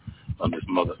on this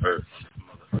Mother Earth.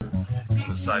 In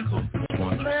the cycle of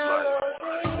wondrous life.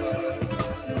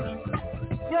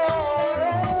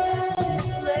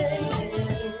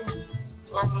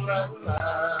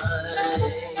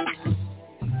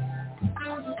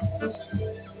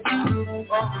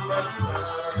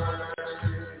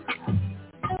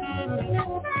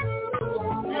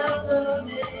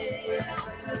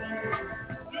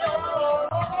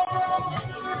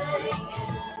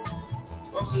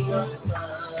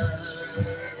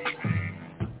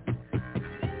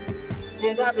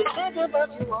 Did I be thinking about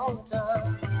you all the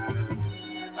time?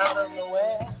 Out of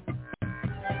nowhere.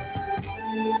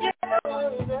 You never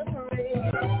memory.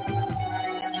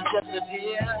 You just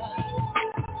appear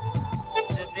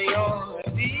to be on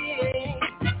repeat.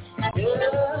 Yeah.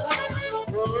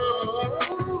 Oh,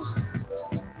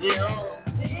 yeah.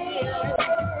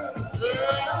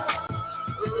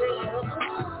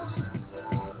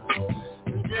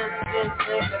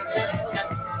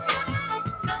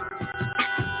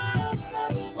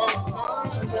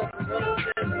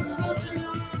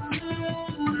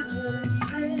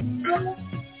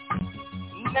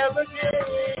 Never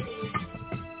did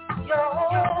your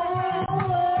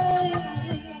way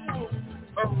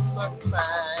on my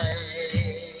mind.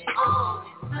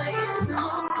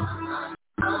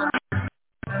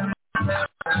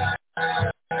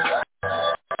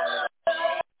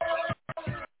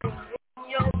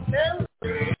 Your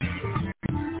memory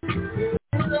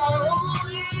is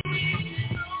always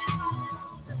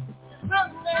from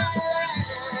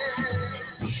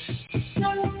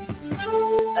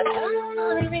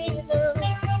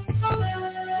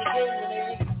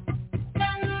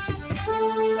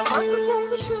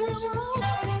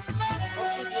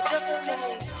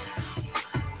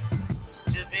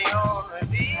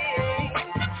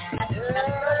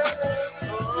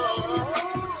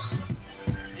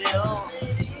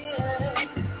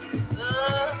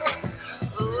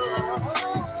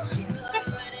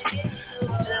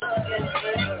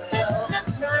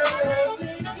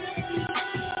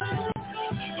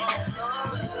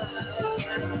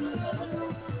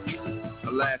I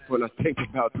laugh when I think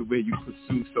about the way you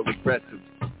pursue so aggressive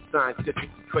scientific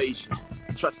equations.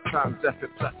 Trust times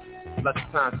effort plus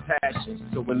times passion.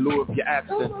 So in lieu of your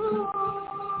absence,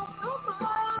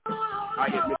 I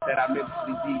admit that I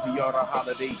mentally DVR our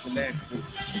holidays and actions.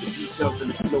 The details in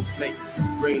the snowflake,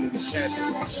 rain in the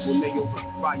shadows. When they over the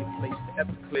fireplace, the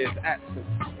Everclear's absence.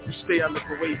 Each day I look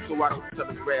away so I don't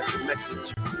telegraph the message.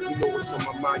 You know what's on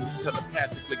my mind, you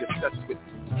telepathically obsessed with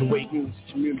the way humans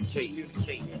communicate.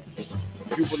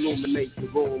 You illuminate the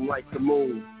room like the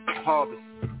moon. Harvest,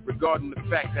 regarding the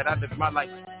fact that I live my life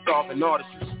as a starving artist.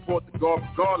 You support the God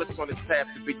regardless on his path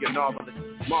to be a novelist.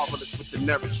 Marvelous with the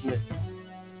nourishment.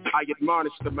 I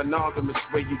admonish the monogamous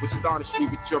way you astonish me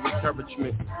with your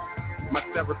encouragement. My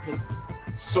therapist,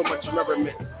 so much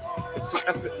merriment. It's so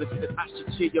effortless that I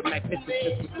should share your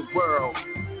magnificence with the world.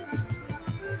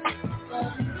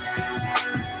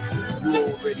 You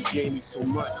already gave me so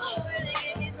much,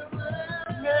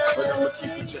 but I'm gonna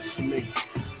keep it just for me.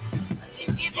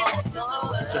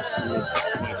 Just for me.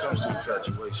 When it comes to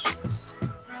infatuation,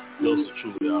 those are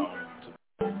truly our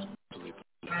own to leave.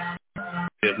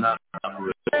 They have not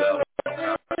operated out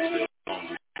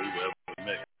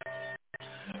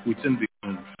we tend to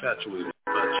become infatuated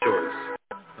by choice,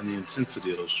 and the intensity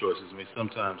of those choices may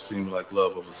sometimes seem like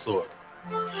love of a sort.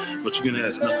 But you can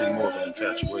ask nothing more than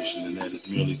infatuation, and that is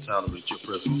merely tolerate your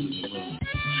presence in the room.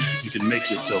 You can make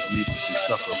yourself needlessly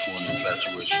suffer for an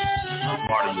infatuation,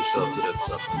 martyr yourself to that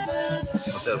suffering,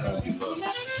 but that won't be love,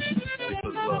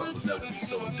 because love will never be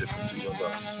so indifferent to your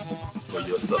love or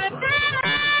your suffering.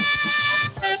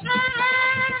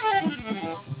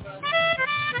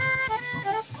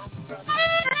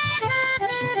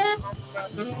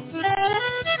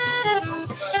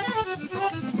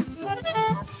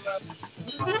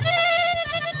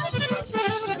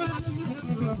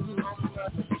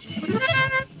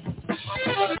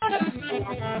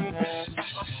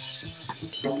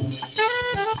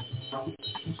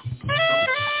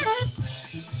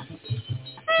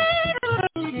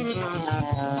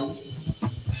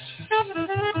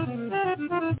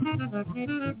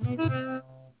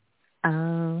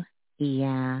 Oh,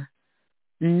 yeah.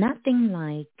 Nothing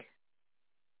like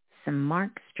some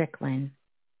Mark Strickland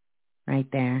right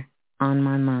there on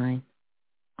my mind.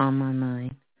 On my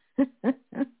mind.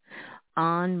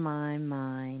 On my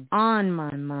mind. On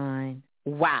my mind.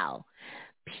 Wow.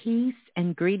 Peace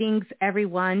and greetings,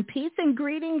 everyone. Peace and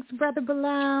greetings, Brother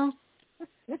Bilal.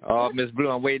 Oh, Miss Blue,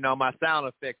 I'm waiting on my sound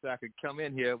effects so I could come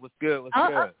in here. What's good? What's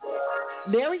good?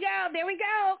 There we go. There we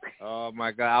go. Oh,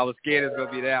 my God. I was scared it's going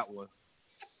to be that one.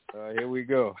 Here we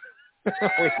go. It's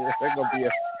going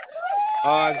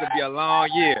to be a long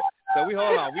year. So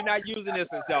hold on. We're not using this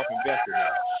in self-invested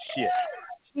now.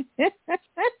 Shit.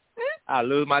 I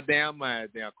lose my damn mind.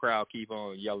 Damn crowd keep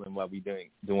on yelling while we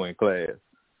doing class.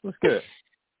 What's good?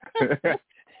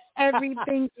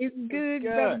 Everything is good,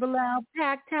 Brother Bilal.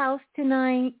 Packed house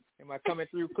tonight. Am I coming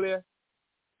through clear?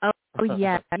 Oh,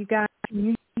 yeah. You got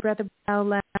you, Brother Bilal,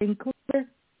 loud and clear.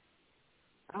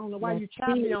 I don't know why you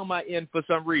chime me on my end for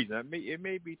some reason. It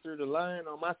may be through the line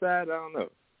on my side. I don't know.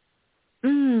 As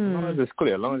long as it's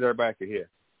clear, as long as everybody can hear.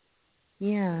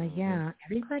 Yeah, yeah.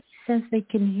 Everybody says they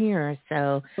can hear.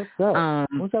 So what's up?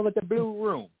 What's up with the blue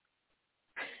room?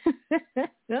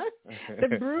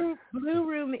 The blue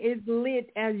room is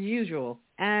lit as usual.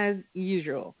 As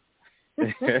usual.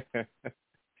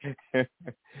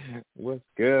 What's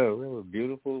good? We have a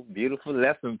beautiful, beautiful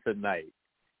lesson tonight.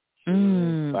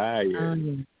 Fire.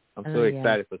 I'm so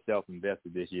excited for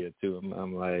Self-Invested this year, too.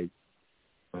 I'm like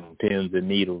pins and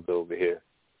needles over here,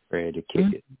 ready to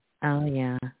kick it. Oh,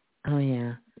 yeah. Oh,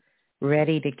 yeah.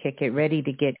 Ready to kick it, ready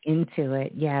to get into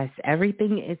it. Yes,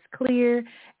 everything is clear.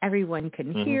 Everyone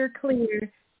can hear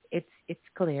clear. It's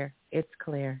clear. It's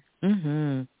clear.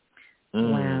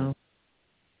 Wow.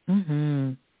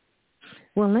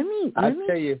 Well, let me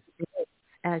tell you,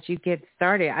 as you get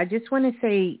started, I just want to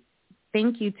say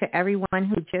thank you to everyone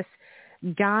who just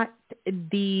got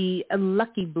the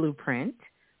Lucky Blueprint,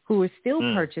 who are still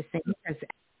purchasing, because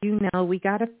you know we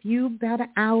got about an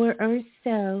hour or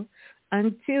so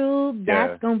until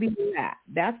that's going to be a wrap.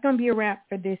 That's going to be a wrap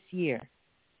for this year.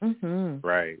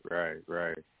 Right.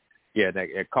 Yeah,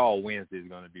 that Call Wednesday is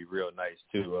going to be real nice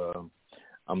too.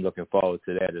 I'm looking forward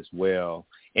to that as well.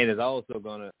 And this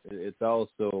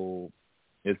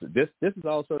is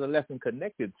also the lesson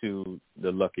connected to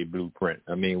the Lucky Blueprint.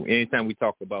 I mean, anytime we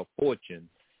talk about fortune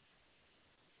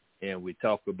and we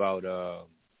talk about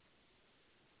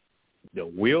the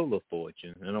wheel of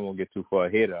fortune, and I don't want to get too far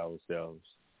ahead of ourselves,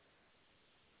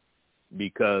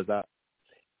 because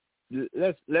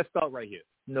let's start right here.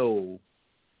 No,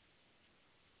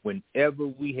 whenever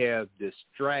we have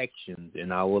distractions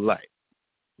in our life,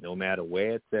 no matter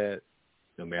where it's at,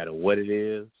 no matter what it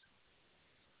is,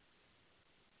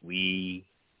 we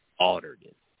ordered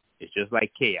it. It's just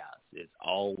like chaos. It's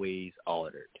always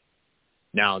ordered.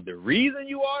 Now, the reason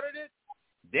you ordered it,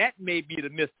 that may be the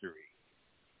mystery.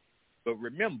 But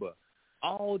remember,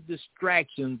 all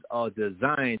distractions are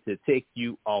designed to take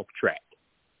you off track.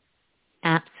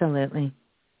 Absolutely.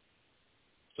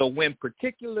 So when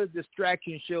particular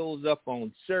distraction shows up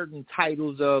on certain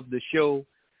titles of the show,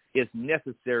 it's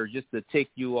necessary just to take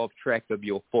you off track of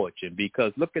your fortune.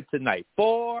 Because look at tonight.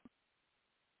 For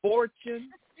fortune,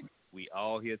 we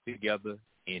all here together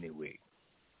anyway.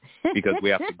 Because we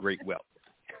have the great wealth.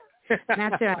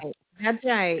 That's right. That's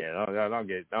right. Yeah,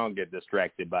 don't get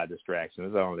distracted by distractions.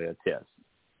 It's only a test.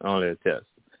 Only a test.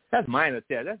 That's minor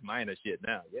test. That's minor shit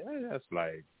now. Yeah, that's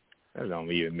like, that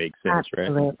don't even make sense,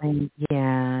 Absolutely. right?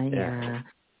 Yeah.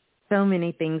 So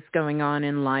many things going on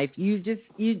in life. You just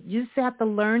have to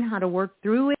learn how to work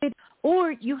through it,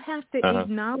 or you have to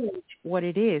acknowledge what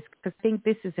it is, because I think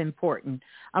this is important.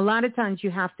 A lot of times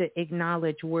you have to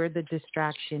acknowledge where the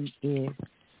distraction is.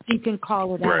 You can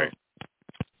call it out.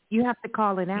 You have to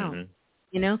call it out. Mm-hmm.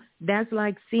 You know, that's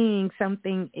like seeing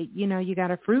something, you know, you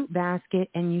got a fruit basket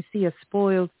and you see a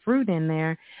spoiled fruit in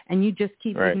there and you just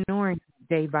keep ignoring it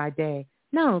day by day.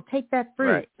 No, take that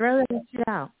fruit, throw that shit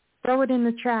out, throw it in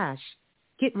the trash,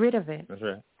 get rid of it. That's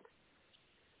right.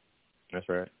 That's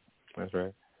right. That's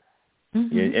right.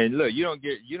 Mm-hmm. Yeah, and look, you don't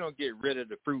get rid of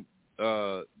the fruit,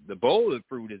 the bowl of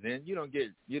fruit is in. You don't get,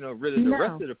 rid of the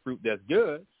rest of the fruit that's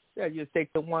good. Yeah, you just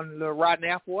take the one little rotten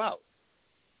apple out.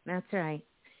 That's right.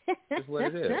 That's what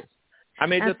it is. I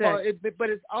mean, but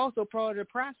it's also part of the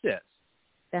process.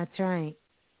 That's right.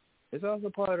 It's also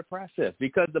part of the process,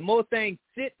 because the more things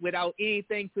sit without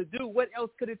anything to do, what else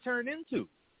could it turn into?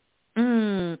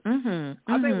 I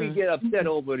think we get upset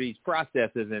over these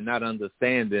processes and not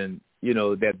understanding,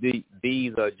 that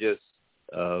these are just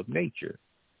nature.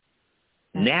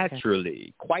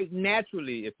 Naturally, quite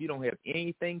naturally, if you don't have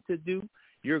anything to do,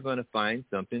 you're going to find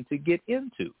something to get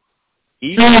into,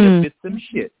 even if it's some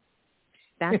shit.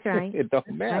 That's right. It don't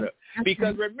matter. That's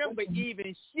because right. remember,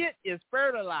 even shit is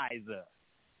fertilizer.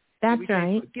 That's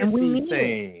right. And we need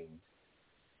things. it.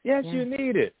 Yes, you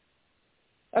need it.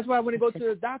 That's why when they go to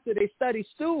the doctor, they study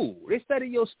stool. They study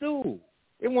your stool.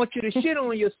 They want you to shit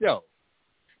on yourself,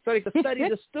 so they can study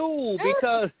the stool,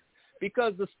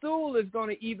 because the stool is going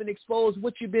to even expose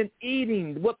what you've been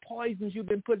eating, what poisons you've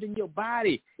been putting in your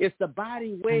body. It's the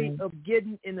body way of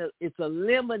getting it's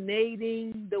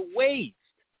eliminating the waste.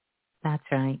 That's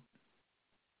right.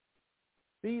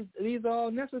 These are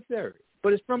all necessary,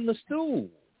 but it's from the stool.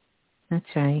 That's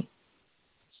right.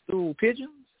 Stool pigeons.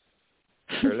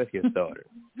 Sure, let's get started.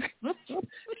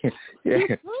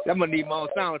 Yeah, I'm gonna need my own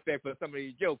sound effect for some of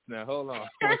these jokes now. Hold on.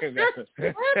 I got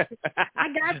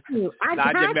you.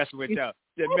 Just messing with y'all.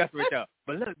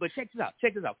 But check this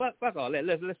out. Fuck all that.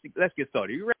 Let's get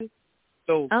started. You ready?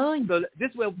 So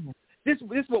this is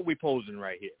what we're posing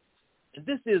right here. And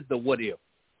this is the what if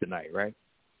tonight, right?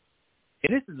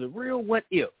 And this is a real what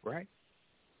if, right?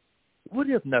 What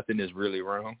if nothing is really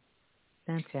wrong?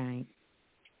 That's right.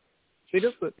 See,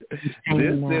 this is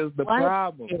the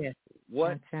problem. If?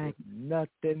 What if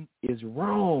nothing is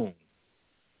wrong?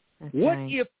 That's What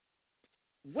right.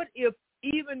 if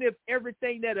even if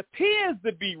everything that appears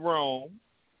to be wrong,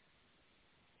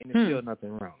 and there's still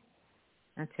nothing wrong?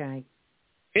 That's right.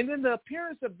 And then the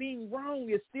appearance of being wrong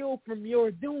is still from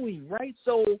your doing, right?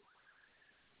 So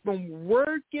from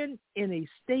working in a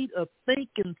state of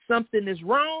thinking something is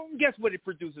wrong, guess what it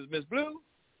produces, Miss Blue?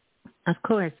 Of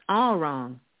course, all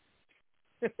wrong.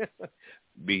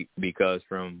 Because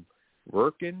from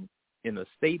working in a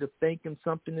state of thinking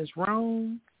something is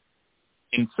wrong,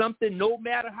 and something, no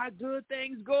matter how good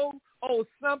things go,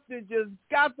 something just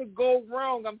got to go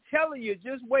wrong. I'm telling you,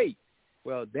 just wait.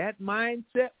 Well, that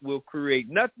mindset will create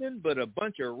nothing but a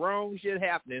bunch of wrong shit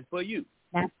happening for you.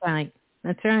 That's right.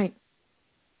 That's right.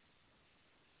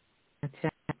 That's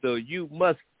right. So you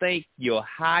must thank your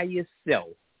highest self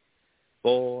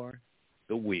for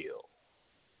the will.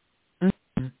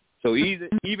 So even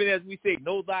as we say,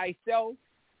 know thyself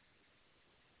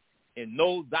and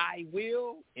know thy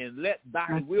will and let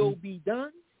thy will be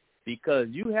done, because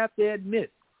you have to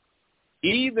admit,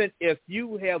 even if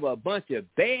you have a bunch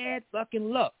of bad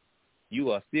fucking luck, you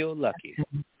are still lucky.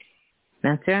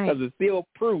 That's right. Because it's still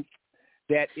proof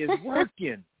that it's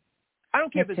working. I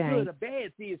don't care if it's good or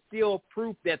bad. See, it's still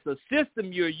proof that the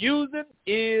system you're using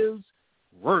is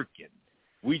working.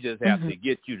 We just have to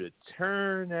get you to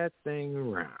turn that thing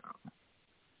around.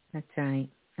 That's right.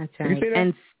 That's You right. see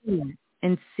that?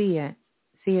 And see it.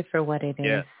 See it for what it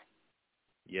is.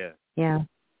 Yeah. Yeah.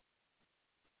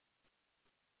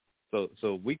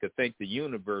 So we could thank the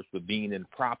universe for being in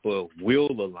proper will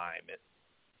alignment,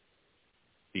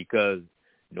 because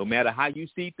no matter how you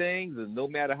see things and no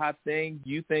matter how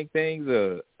you think things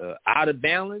are out of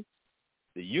balance,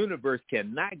 the universe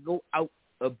cannot go out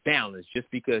of balance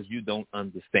just because you don't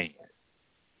understand.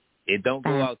 It don't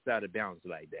go outside of balance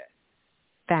like that.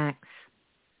 Facts.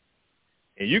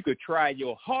 And you could try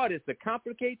your hardest to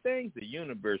complicate things, the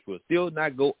universe will still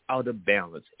not go out of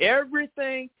balance.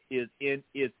 Everything is in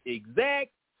its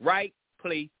exact right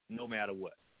place no matter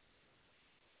what.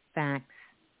 Facts.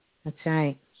 That's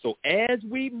right. So as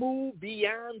we move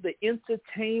beyond the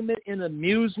entertainment and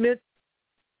amusement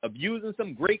of using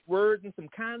some great words and some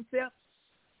concepts,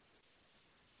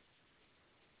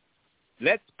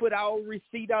 let's put our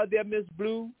receipt out there, Miss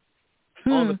Blue.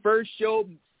 On the first show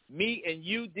me and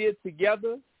you did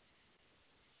together,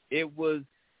 it was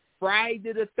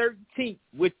Friday the 13th,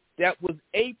 which that was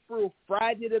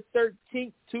Friday the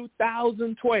 13th,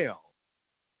 2012.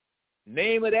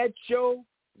 Name of that show,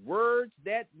 Words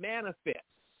That Manifest.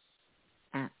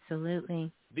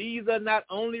 Absolutely. These are not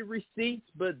only receipts,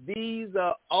 but these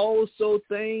are also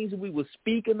things we were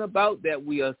speaking about that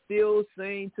we are still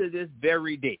saying to this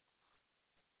very day.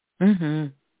 Mm-hmm.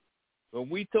 When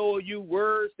we told you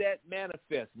words that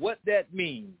manifest, what that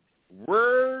means,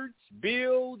 words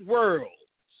build worlds.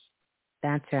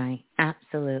 That's right.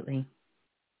 Absolutely.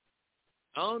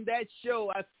 On that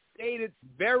show, I stated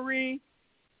very,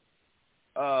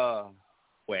 absolutely,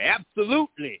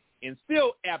 and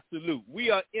still absolute.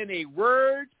 We are in a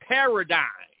word paradigm.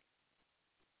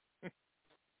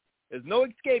 There's no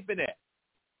escaping that.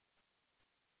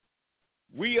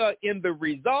 We are in the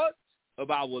result of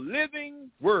our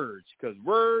living words, because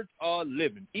words are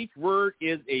living. Each word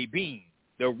is a being.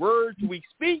 The words we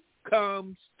speak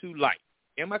comes to life.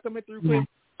 Am I coming through clear? Yes.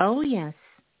 Oh, yes.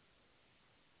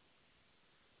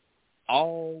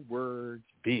 All words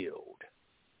build.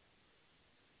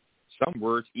 Some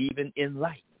words even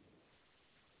enlighten.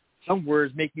 Some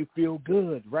words make you feel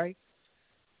good, right?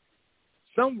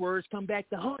 Some words come back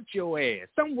to haunt your ass.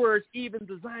 Some words even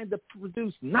designed to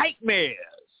produce nightmares.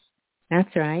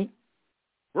 That's right.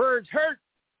 Words hurt.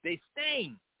 They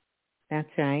sting. That's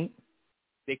right.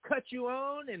 They cut you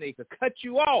on and they could cut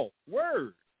you off.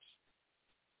 Words.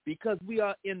 Because we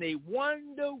are in a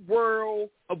wonder world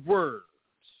of words.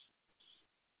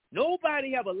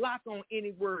 Nobody have a lock on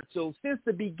any word. So since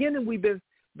the beginning, we've been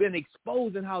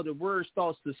exposing how the word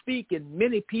starts to speak, and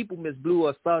many people, Miss Blue,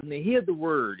 are starting to hear the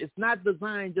word. It's not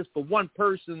designed just for one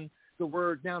person, the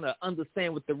word, now to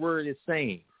understand what the word is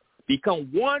saying. Become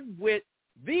one with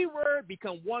the word,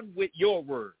 become one with your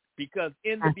word. Because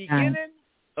in the beginning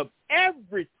of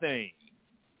everything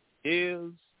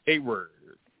is a word.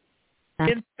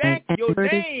 In fact, your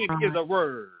name is a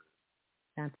word.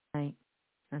 That's right.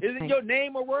 Isn't your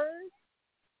name a word?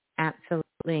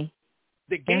 Absolutely.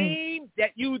 The game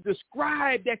that you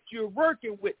describe that you're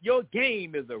working with, your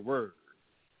game is a word.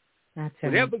 That's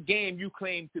right. Whatever game you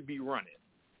claim to be running.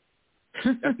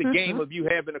 That's the game of you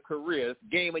having a career. It's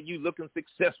the game of you looking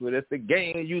successful. That's the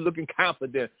game of you looking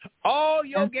confident. All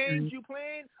your games you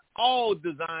playing, all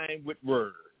designed with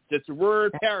words. It's a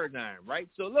word paradigm, right?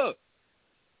 So look,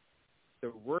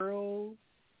 the world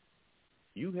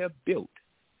you have built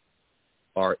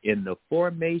are in the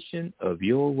formation of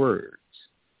your words.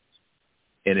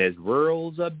 And as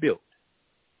worlds are built,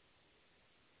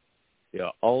 there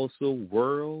are also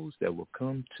worlds that will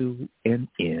come to an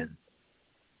end.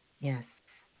 Yes.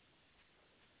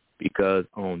 Because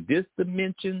on this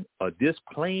dimension, or this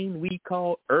plane we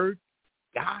call Earth,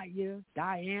 Gaia,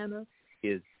 Diana,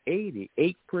 is 88%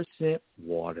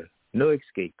 water. No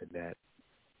escaping that.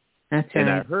 That's right.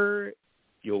 And I heard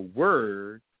your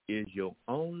word is your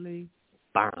only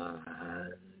bond.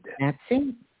 That's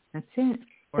it. That's it.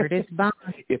 Word is bond.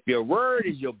 If your word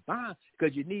is your bond,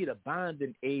 because you need a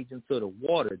bonding agent so the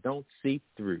water don't seep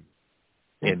through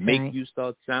and make you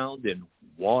start sounding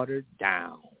watered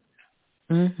down.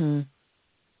 Mm-hmm.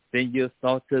 Then you'll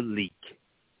start to leak.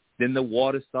 Then the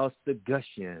water starts to gush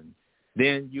in.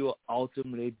 Then you'll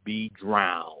ultimately be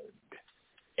drowned,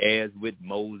 as with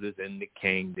Moses and the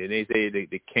king. Then they say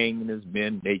the king and his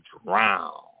men, they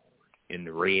drowned in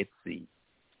the Red Sea.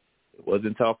 It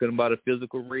wasn't talking about a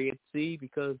physical Red Sea,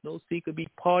 because no sea could be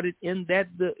parted in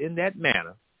that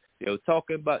manner. They were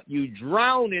talking about you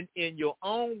drowning in your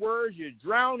own words. You're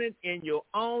drowning in your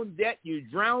own debt. You're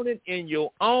drowning in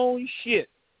your own shit.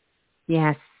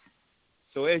 Yes.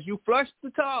 So as you flush the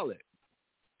toilet,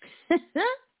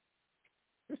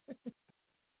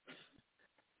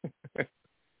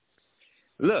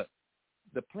 look,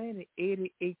 the planet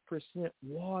 88%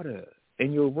 water,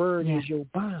 and your word is your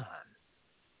bond.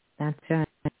 That's right.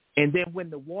 And then when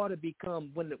the water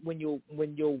becomes when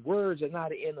your words are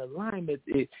not in alignment,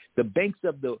 the banks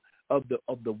of the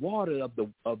water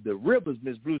of the rivers,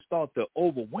 Ms. Blue, start to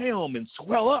overwhelm and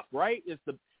swell up, right?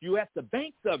 You at the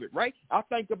banks of it, right? I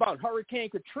think about Hurricane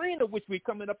Katrina, which we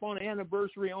coming up on the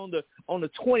anniversary on the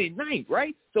 29th,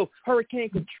 right? So Hurricane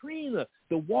Katrina,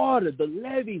 the water, the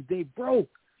levees, they broke,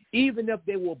 even if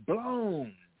they were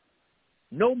blown.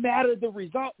 No matter the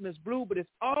result, Ms. Blue, but it's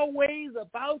always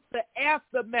about the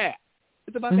aftermath.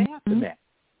 It's about the aftermath.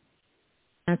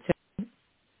 That's it.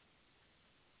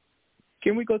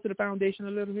 Can we go to the foundation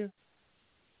a little here?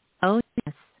 Oh,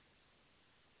 yes.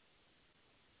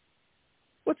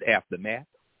 What's aftermath?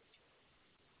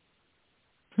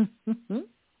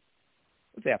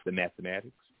 What's after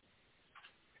mathematics?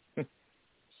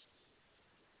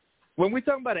 When we're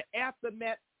talking about an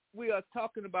aftermath, we are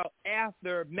talking about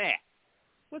aftermath.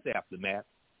 What's aftermath?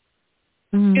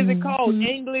 Is it called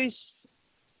English?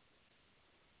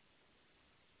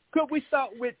 Could we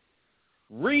start with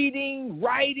reading,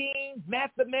 writing,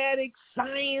 mathematics,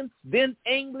 science, then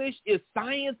English? Is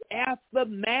science after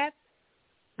math?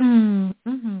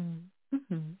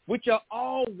 Which are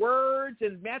all words,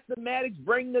 and mathematics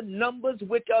bring the numbers,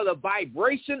 which are the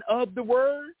vibration of the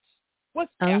words.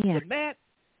 What's after math?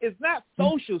 It's not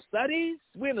social studies.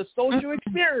 We're in a social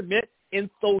experiment in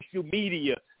social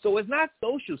media. So it's not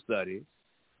social studies.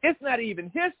 It's not even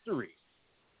history.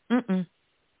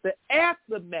 The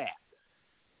aftermath.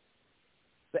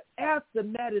 The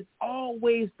aftermath is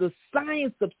always the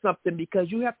science of something,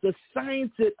 because you have to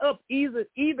science it up,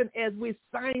 even as we're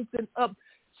sciencing up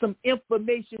some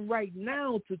information right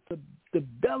now to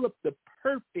develop the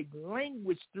perfect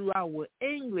language through our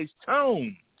English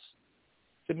tones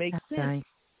to make sense. Right.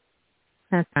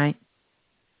 That's right.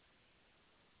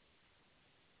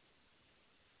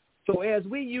 So as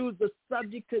we use the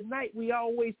subject tonight, we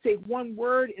always take one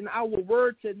word, and our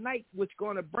word tonight, which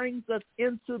going to bring us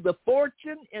into the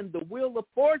fortune and the wheel of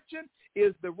fortune,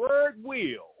 is the word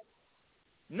will.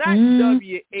 Not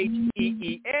W-H-E-E-L,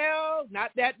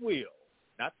 not that will.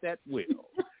 Not that will.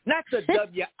 Not the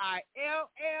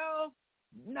W-I-L-L,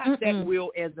 not that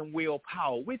will as in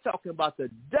willpower. We're talking about the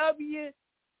W-E-A-L,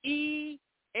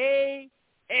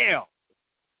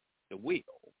 the will.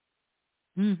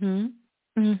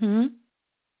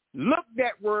 Look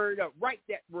that word up. Write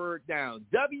that word down.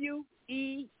 W-E-A-L.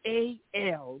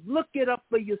 Look it up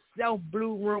for yourself,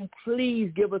 Blue Room.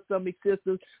 Please give us some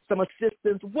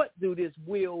assistance. What do this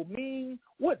will mean?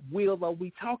 What will are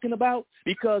we talking about?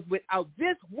 Because without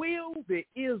this will, there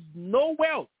is no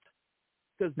wealth.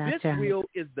 Because this will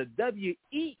is the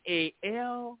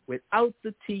W-E-A-L without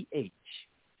the T-H.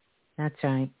 That's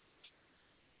right.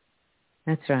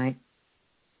 That's right.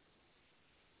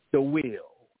 The will.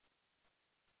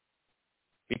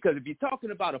 Because if you're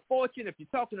talking about a fortune, if you're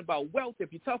talking about wealth,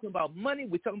 if you're talking about money,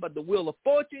 we're talking about the wheel of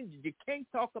fortune. You can't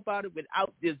talk about it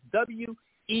without this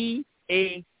W-E-A-L.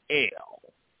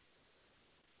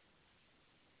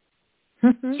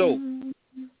 So,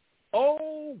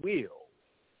 oh will,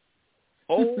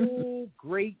 oh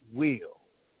great will,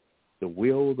 the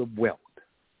will of wealth,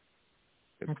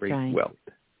 the great wealth.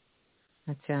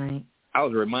 That's right. I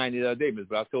was reminded the other day,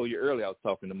 but I told you earlier, I was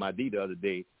talking to my D the other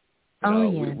day.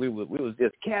 We was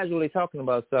just casually talking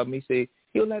about something. He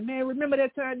was like, man, remember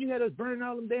that time you had us burning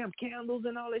all them damn candles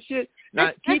and all that shit?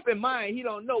 Now, keep in mind, he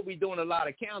don't know we doing a lot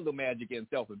of candle magic and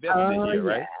self-investment here,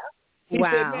 right? He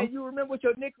said, man, you remember what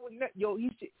your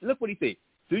look what he said.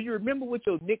 Do you remember what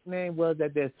your nickname was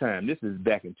at that time? This is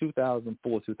back in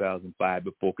 2004, 2005,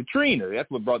 before Katrina. That's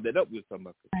what brought that up. We were talking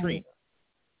about Katrina.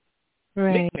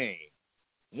 Right. Nickname.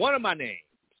 One of my names,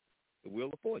 the Wheel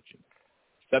of Fortune.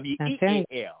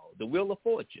 W-E-A-L, the Wheel of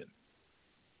Fortune.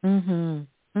 The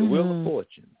Wheel of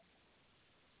Fortune.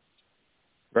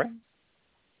 Right?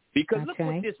 Because look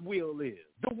what this wheel is.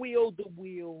 The wheel,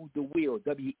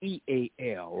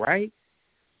 W-E-A-L, right?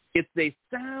 It's a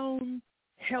sound,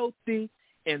 healthy,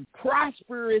 and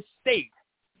prosperous state.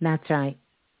 That's right.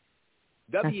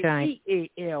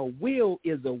 W-E-A-L, will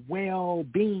is a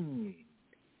well-being.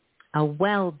 A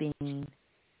well-being.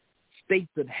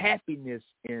 States of happiness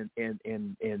and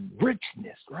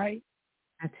richness, right?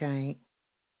 That's right.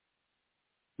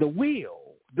 The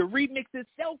will, the remix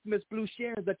itself, Miss Blue,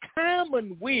 shares a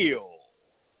common will.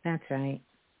 That's right.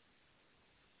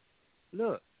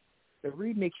 Look, the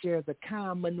remix shares a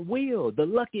common will. The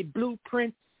lucky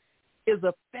blueprint is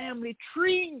a family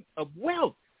tree of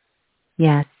wealth.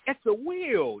 Yes. That's a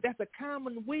will. That's a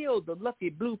common will. The lucky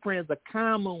blueprint is a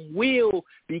common will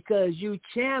because you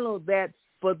channel that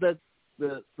for the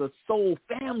the soul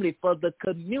family, for the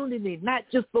community, not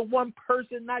just for one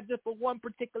person, not just for one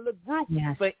particular group,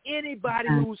 for anybody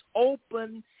who's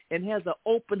open and has an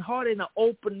open heart and an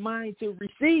open mind to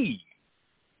receive.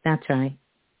 That's right.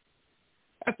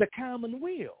 That's a common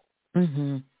will.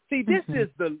 Mm-hmm. See, this is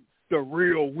the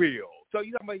real will. So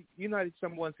you know,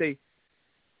 someone say,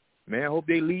 man, I hope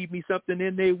they leave me something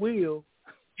in their will.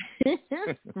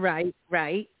 Right.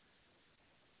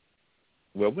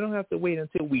 Well, we don't have to wait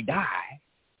until we die.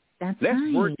 Let's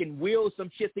work and will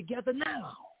some shit together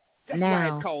now. That's why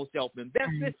it's called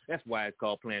self-investment. That's why it's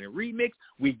called Planet Remix.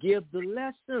 We give the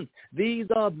lessons. These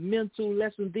are mental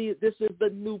lessons. This is the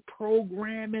new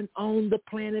programming on the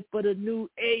planet for the new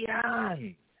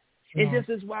AI. And this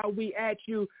is why we ask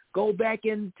you, go back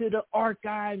into the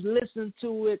archives, listen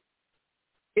to it.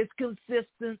 It's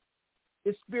consistent.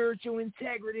 It's spiritual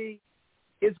integrity.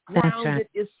 It's grounded.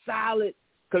 It's solid.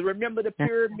 Because remember, the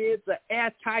pyramids are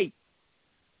airtight.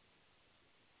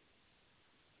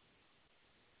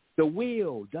 The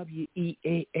will,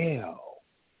 W-E-A-L.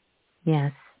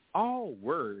 Yes. All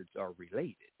words are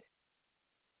related.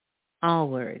 All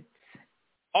words.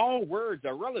 All words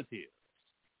are relative.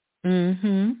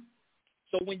 Mm-hmm.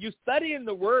 So when you study in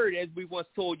the word, as we once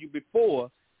told you before,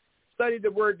 study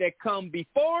the word that comes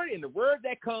before it and the word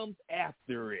that comes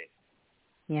after it.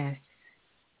 Yes.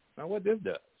 Now what this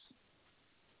does.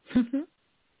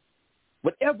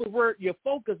 Whatever word you're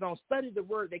focused on, study the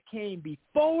word that came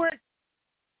before it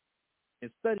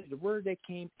and study the word that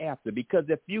came after. Because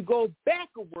if you go back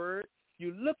a word,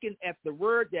 you're looking at the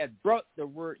word that brought the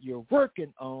word you're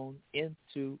working on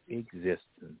into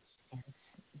existence. Yes.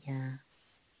 Yeah.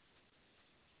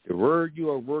 The word you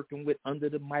are working with under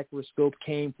the microscope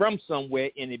came from somewhere,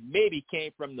 and it maybe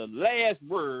came from the last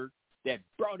word that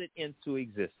brought it into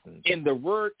existence. And the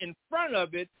word in front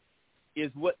of it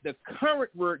is what the current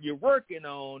word you're working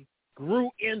on grew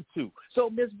into.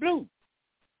 So, Ms. Blue,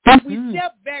 if we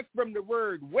step back from the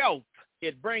word wealth,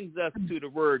 it brings us to the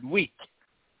word weak.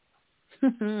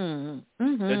 The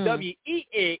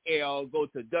W-E-A-L goes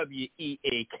to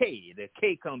W-E-A-K. The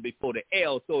K comes before the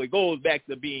L, so it goes back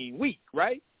to being weak,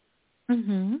 right?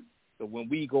 Mm-hmm. So when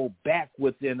we go back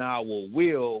within our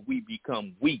will, we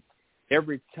become weak.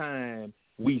 Every time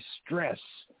we stress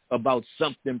about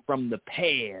something from the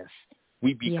past,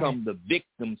 we become the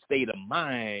victim state of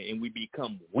mind, and we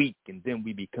become weak, and then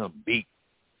we become beat.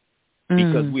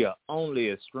 Because we are only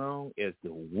as strong as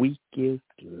the weakest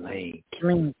link.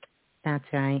 That's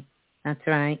right. That's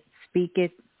right. Speak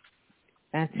it.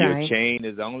 That's Your right. chain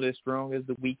is only as strong as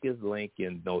the weakest link,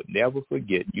 and don't never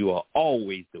forget, you are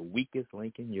always the weakest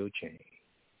link in your chain.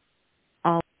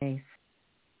 Always.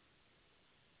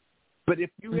 But if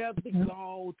you have the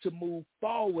goal to move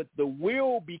forward, the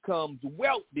will becomes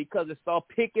wealth because it starts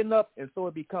picking up, and so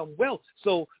it becomes wealth.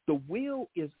 So the will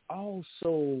is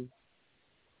also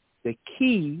the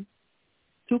key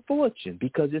to fortune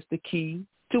because it's the key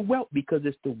to wealth because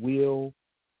it's the will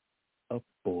of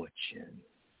fortune.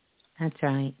 That's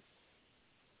right.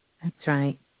 That's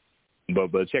right.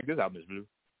 But check this out, Ms. Blue.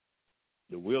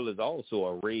 The will is also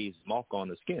a raised mark on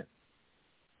the skin.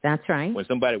 That's right. When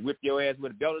somebody whip your ass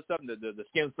with a belt or something, the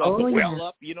skin starts to well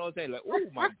up. You know what I'm saying? Like, oh,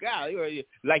 my God.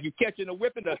 Like you catching a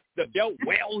whipping, the belt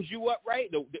wells you up, right?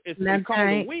 It's called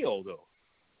a will, though.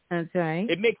 That's right.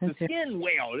 It makes the skin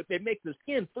well. It makes the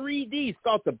skin 3D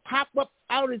start to pop up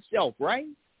out itself, right?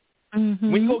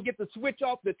 Mm-hmm. When you go get the switch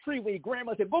off the tree, when your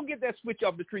grandma said, go get that switch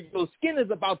off the tree, your skin is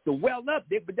about to well up,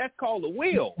 but that's called a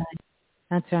will.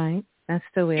 That's right. That's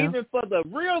the will. Even for the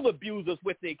real abusers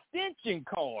with the extension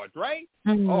cords, right?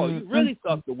 Mm-hmm. Oh, you really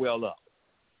start to well up.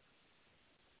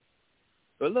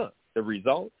 But look, the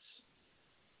results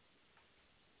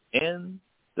and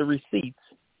the receipts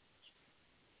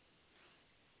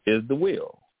is the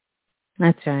will.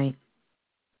 That's right.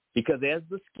 Because as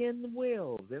the skin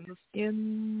wills and the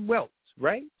skin welts,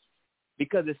 right?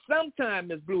 Because it's sometimes,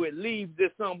 Ms. Blue, it leaves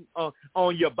this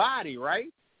on your body, right?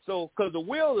 So, because the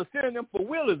will, the synonym for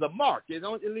will is a mark. It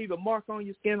leaves a mark on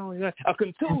your skin, a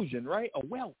contusion, right? A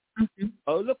welt. Mm-hmm.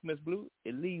 Oh, look, Ms. Blue,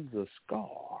 it leaves a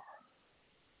scar.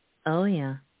 Oh,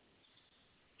 yeah.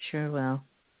 Sure will.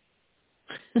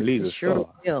 It leaves a sure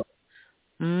scar. Will.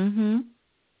 Mm-hmm.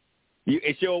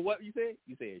 It sure what you say?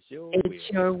 You say it sure will. It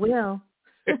sure will.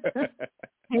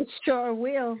 It sure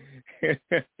will.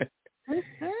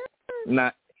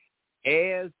 Now,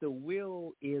 as the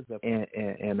will is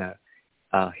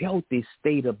a healthy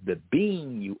state of the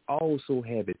being, you also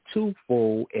have it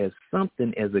twofold as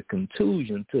something as a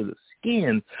contusion to the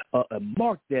skin, a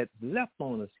mark that's left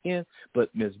on the skin.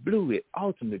 But Ms. Blue, it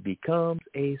ultimately becomes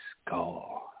a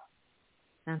scar.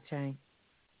 That's right.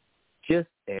 just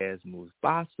as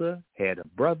Mufasa had a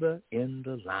brother in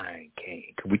the Lion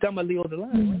King. We talking about Leo the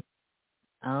Lion, right?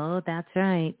 Oh, that's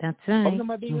right. That's right. I'm talking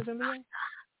about Venus and Leo?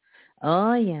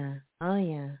 Oh, yeah. Oh,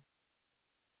 yeah.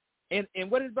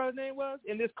 And what his brother's name was?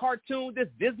 In this cartoon, this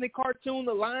Disney cartoon,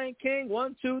 The Lion King,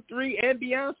 1, 2, 3, and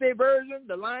Beyonce version,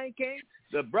 The Lion King,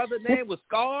 the brother's name was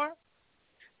Scar.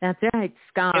 That's right,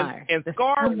 Scar. And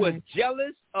Scar was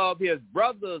jealous of his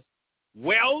brother's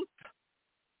wealth.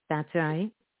 That's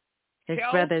right. His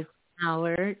health, brother's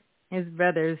power, his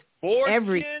brother's fortune.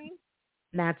 everything.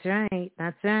 That's right.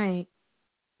 That's right.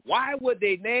 Why would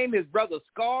they name his brother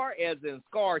Scar as in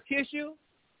scar tissue?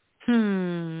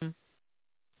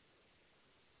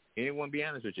 Anyone be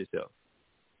honest with yourself?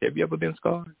 Have you ever been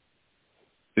scarred?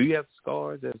 Do you have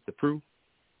scars as the proof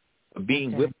of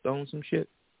being whipped on some shit?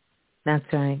 That's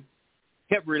right.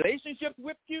 Have relationships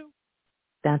whipped you?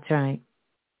 That's right.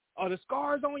 Are the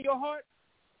scars on your heart?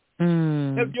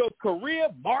 Have your career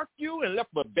marked you and left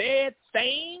a bad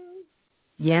stain?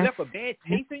 Yes. Left a bad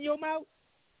taste in your mouth?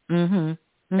 Mm-hmm.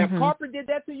 Have Harper did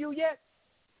that to you yet?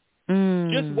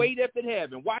 Just wait if it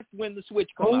happens. Watch when the switch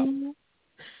comes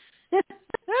out.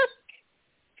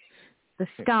 The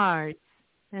scars.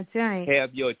 That's right.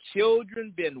 Have your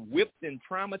children been whipped and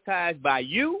traumatized by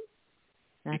you?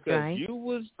 That's because right. you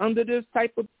was under this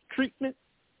type of treatment?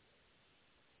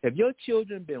 Have your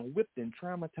children been whipped and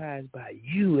traumatized by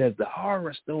you as the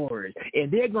horror stories?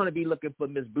 And they're going to be looking for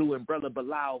Miss Blue and Brother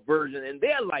Bilal version in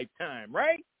their lifetime,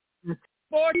 right?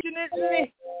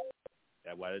 Fortunately.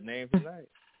 That's why the name's tonight.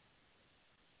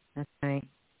 That's right.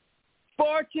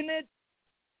 Fortunate,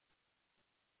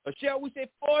 or shall we say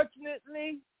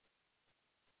fortunately,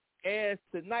 as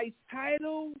tonight's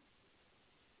title,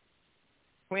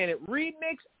 Planet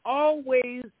Remix,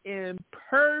 always in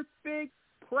perfect,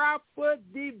 proper,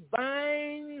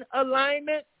 divine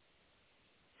alignment.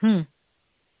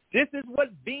 This is what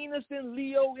Venus and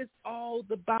Leo is all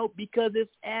about, because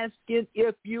it's asking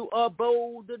if you are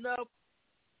bold enough,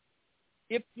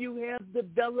 if you have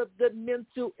developed the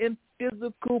mental and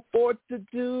physical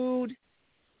fortitude.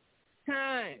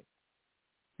 Time.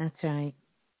 That's right.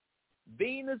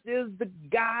 Venus is the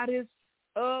goddess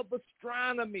of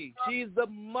astronomy. She's the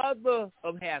mother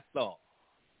of Hathor.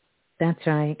 That's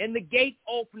right. And the gate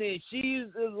opening, she's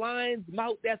the lion's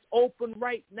mouth that's open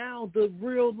right now. The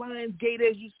real lion's gate,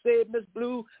 as you said, Miss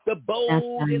Blue, the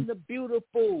bold and the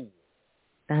beautiful.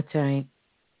 That's right.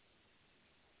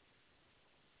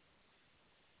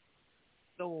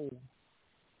 So,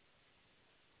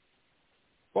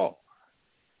 4.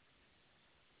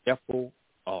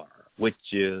 F-O-R, which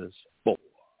is 4.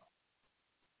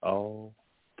 All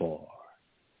 4.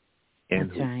 And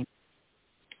that's right.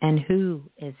 And who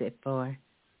is it for?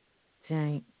 That's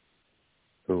right.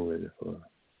 Who is it for?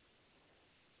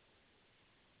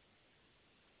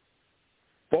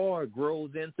 4 grows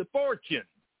into fortune.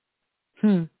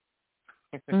 And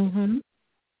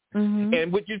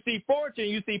when you see fortune,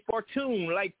 you see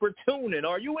fortune, like fortuning.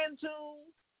 Are you in tune?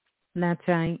 That's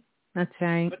right. That's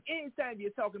right. But anytime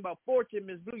you're talking about fortune,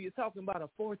 Miss Blue, you're talking about a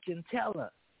fortune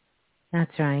teller.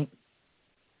 That's right.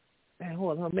 Man,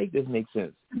 hold on, make this make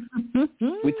sense.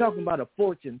 We're talking about a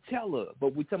fortune teller,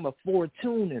 but we're talking about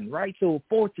fortuning, right? So a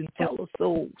fortune teller,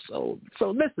 so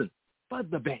listen, for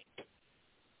the bank.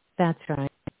 That's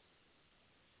right.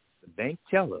 The bank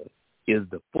teller is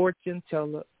the fortune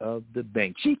teller of the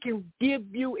bank. She can give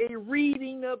you a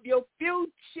reading of your future.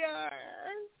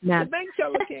 The bank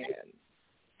teller can.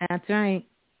 That's right.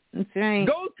 That's right.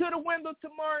 Go to the window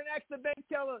tomorrow and ask the bank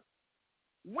teller,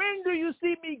 when do you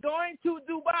see me going to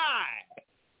Dubai?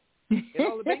 And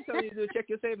all the bank teller needs to do is check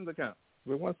your savings account.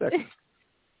 Wait 1 second.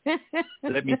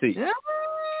 Let me see.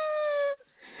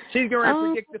 She's going to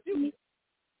predict the future.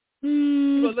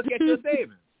 She's going to look at your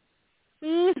savings.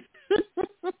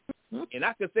 And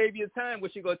I could save you time,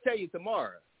 what she's going to tell you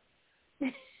tomorrow.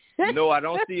 No, I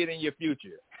don't see it in your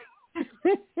future.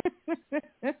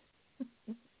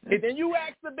 And then you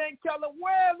ask the bank teller,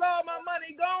 where's all my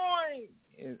money going?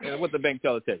 And what the bank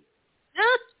teller tell you?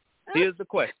 Here's the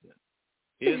question.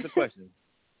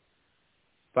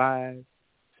 5,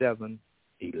 7,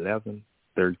 11,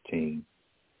 13.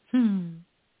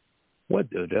 What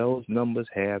do those numbers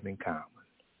have in common?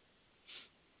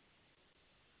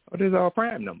 Oh, these are all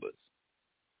prime numbers.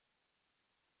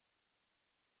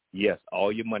 Yes,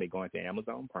 all your money going to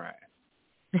Amazon Prime.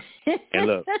 And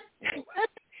look.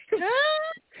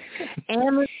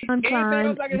 Amazon Prime. Anything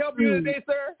else I can help you with today,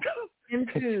 sir?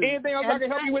 Anything else I can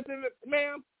help you with,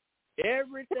 ma'am?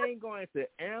 Everything going to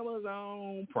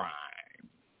Amazon Prime.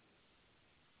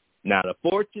 Now, the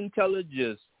fortune teller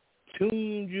just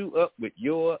tuned you up with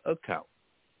your account.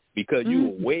 because you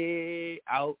were way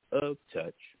out of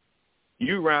touch.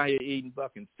 You around here eating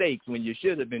fucking steaks when you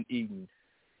should have been eating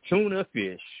tuna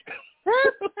fish.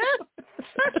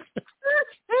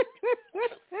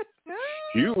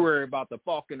 You worry about the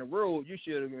fork in the road. You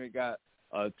should have got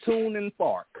a tune and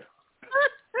fork.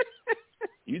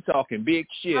 You talking big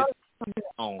shit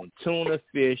on tuna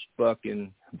fish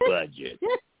fucking budget.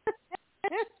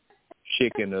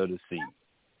 Chicken of the sea.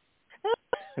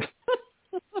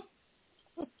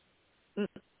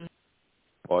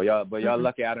 But y'all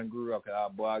lucky I done grew up,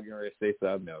 because boy, I was going to say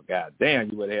something else. God damn,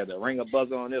 you would have had the ringer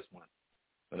buzzer on this one.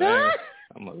 But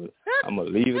I'm gonna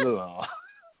leave it alone.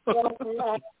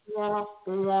 Oh,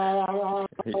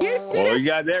 you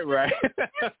got that right.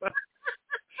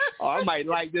 Oh, I might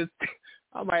like this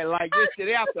shit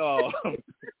after all.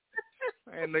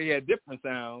 I didn't know you had different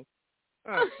sounds.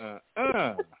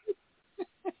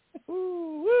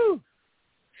 Woo.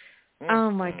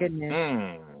 Oh my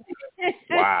goodness.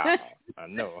 Wow. I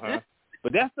know, huh?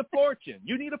 But that's the fortune.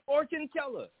 You need a fortune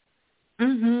teller.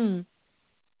 Mhm.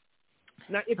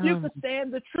 Now, if you could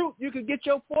stand the truth, you could get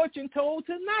your fortune told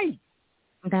tonight.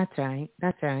 That's right.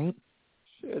 That's right.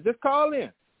 Sure, just call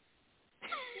in.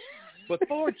 But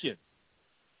fortune.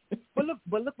 But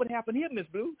look what happened here, Miss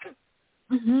Blue.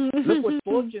 Look what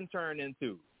fortune turned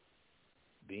into.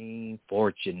 Being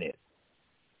fortunate.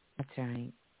 That's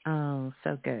right. Oh,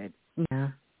 so good.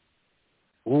 Yeah.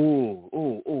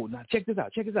 Ooh. Now check this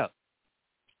out.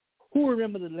 Who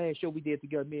remember the last show we did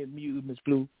together, me and you, Miss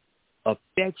Blue?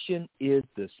 Affection is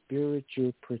the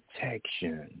spiritual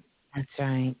protection. That's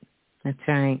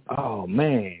right. Oh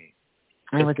man,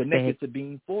 it's connected to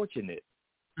being fortunate.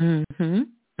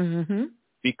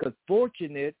 Because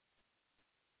fortunate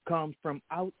comes from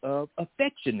out of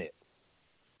affectionate.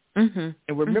 And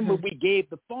remember, we gave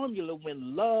the formula: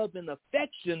 when love and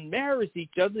affection marries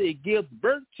each other, it gives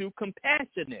birth to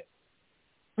compassionate.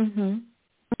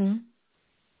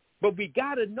 But we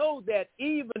got to know that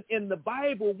even in the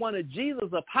Bible, one of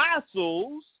Jesus'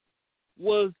 apostles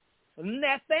was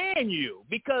Nathaniel,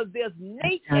 because there's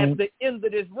Nate at the end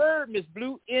of this word, Miss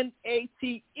Blue,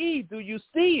 N-A-T-E. Do you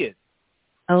see it?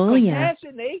 Oh, yeah.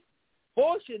 Compassionate,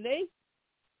 fortunate,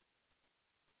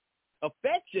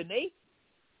 affectionate.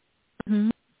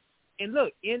 And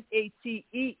look,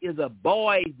 N-A-T-E is a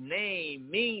boy's name,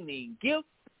 meaning gift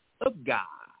of God.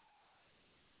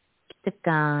 Gift of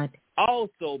God.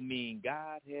 Also mean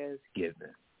God has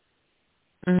given.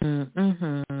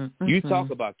 You talk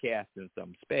about casting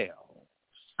some spells.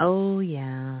 Oh,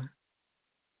 yeah.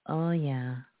 Oh,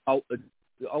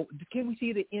 can we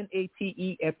see the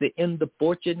N-A-T-E at the end of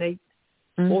fortunate?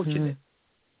 Fortunate.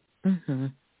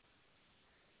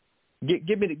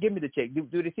 Give me the check.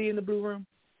 Do they see it in the blue room?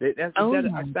 That's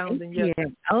astounding. Yes.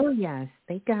 Oh, yes,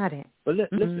 they got it. But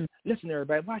listen,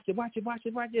 everybody. Watch it,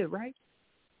 right?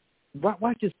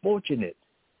 Watch this fortunate.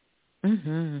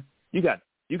 You got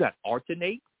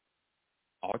alternate.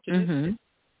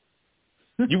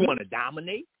 You want to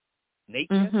dominate,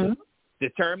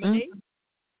 determinate,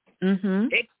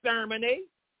 exterminate.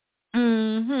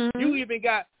 You even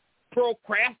got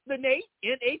procrastinate,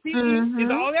 N-A-T-E.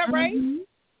 Is all that right?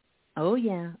 Oh,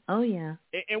 yeah.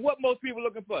 And what most people are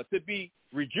looking for? To be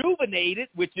rejuvenated,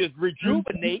 which is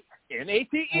rejuvenate,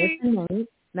 N-A-T-E.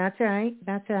 That's right.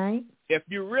 If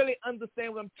you really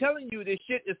understand what I'm telling you, this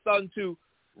shit is starting to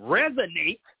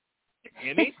resonate,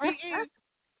 N-A-T-E.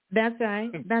 That's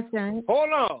right.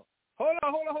 Hold on.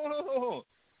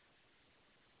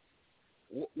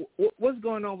 What's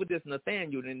going on with this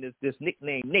Nathaniel and this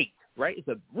nickname Nate, right? It's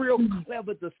a real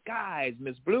clever disguise,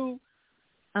 Miss Blue.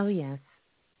 Oh, yes.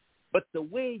 But the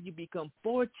way you become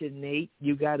fortunate,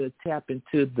 you got to tap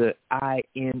into the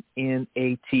I-N-N-A-T-E,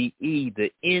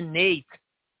 the innate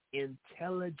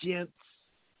intelligence.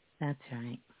 That's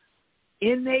right.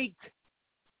 Innate.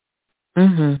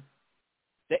 The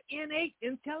innate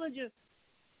intelligence.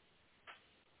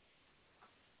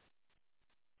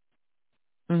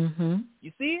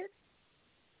 You see it?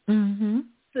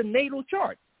 It's a natal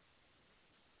chart.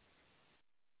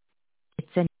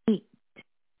 It's innate.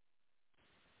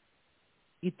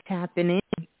 You tapping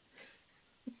in.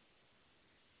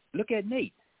 Look at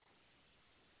Nate.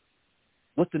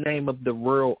 What's the name of the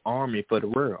Royal Army for the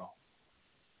world?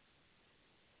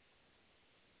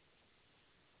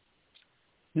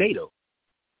 NATO.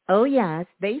 Oh, yes.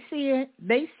 They see it.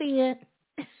 They see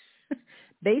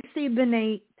the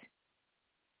Nate.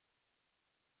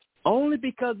 Only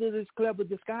because of this clever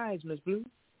disguise, Miss Blue.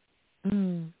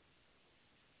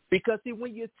 Because, see,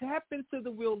 when you tap into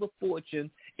the wheel of fortune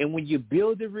and when you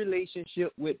build a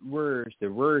relationship with words,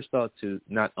 the words start to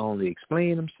not only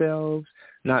explain themselves,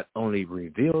 not only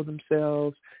reveal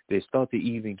themselves, they start to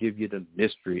even give you the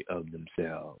mystery of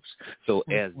themselves. So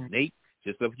as Nate,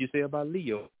 just like what you say about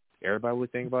Leo, everybody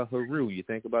would think about Haru. You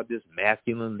think about this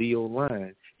masculine Leo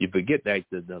line. You forget that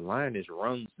the line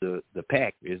runs the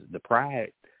pack, is the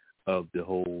pride of the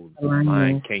whole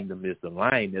lion kingdom is the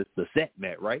lion, is the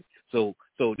Setmat, right? So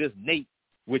this Nate,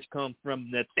 which comes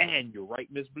from Nathaniel, right,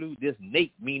 Miss Blue? This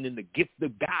Nate meaning the gift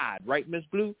of God, right, Miss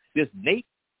Blue? This Nate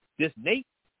is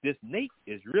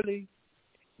really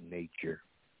nature.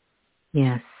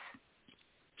 Yes.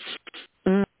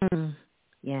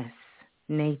 Yes,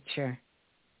 nature.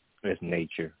 It's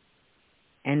nature.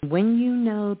 And when you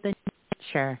know the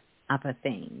nature of a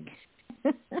thing,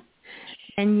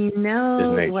 and you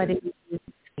know what it is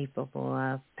capable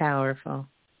of, powerful.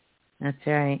 That's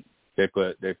right. They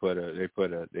put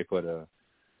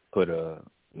a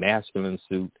masculine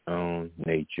suit on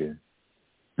nature,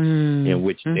 in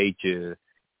which nature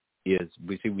is.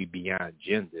 We beyond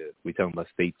gender. We talking about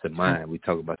states of mind. We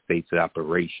talk about states of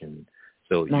operation.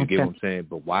 So you get what I'm saying?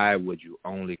 But why would you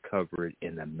only cover it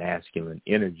in the masculine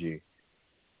energy?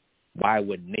 Why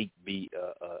would Nate be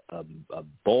a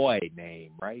boy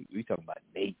name, right? We talking about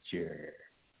nature,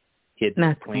 hidden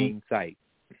in plain sight.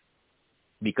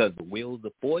 Because the wheels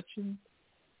of fortune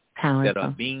that are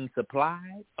being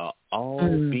supplied are all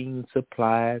being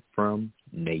supplied from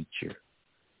nature.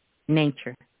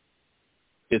 Nature.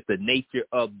 It's the nature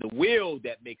of the wheel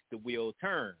that makes the wheel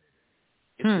turn.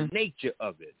 It's the nature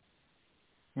of it.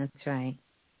 That's right.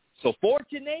 So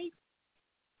fortunate,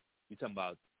 you're talking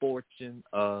about fortune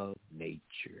of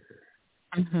nature.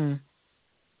 Mm-hmm.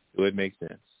 So it makes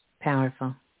sense.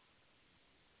 Powerful.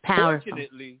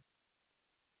 Fortunately,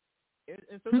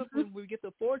 and so look, when we get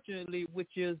to fortunately,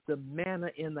 which is the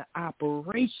manner in the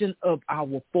operation of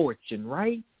our fortune,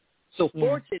 right? So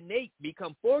fortunate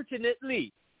become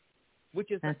fortunately,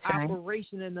 which is the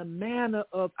operation and the manner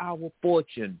of our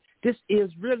fortune. This is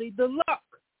really the luck.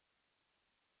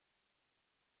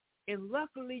 And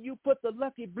luckily, you put the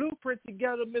lucky blueprint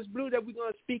together, Miss Blue, that we're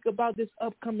going to speak about this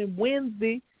upcoming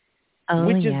Wednesday,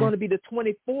 which is going to be the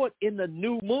 24th in the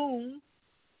new moon.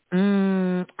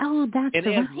 That's and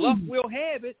right. as luck will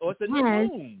have it, or it's a new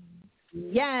moon.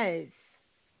 Yes.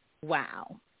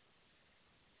 Wow.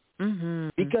 Mm-hmm.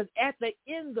 Because at the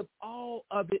end of all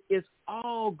of it, it's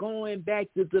all going back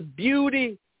to the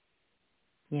beauty.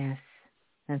 Yes,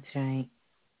 that's right.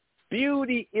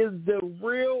 Beauty is the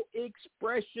real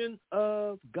expression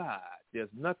of God. There's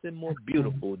nothing more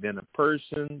beautiful than a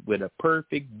person with a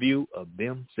perfect view of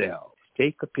themselves.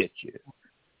 Take a picture.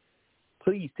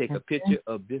 Please take a picture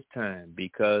of this time,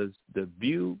 because the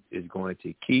view is going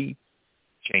to keep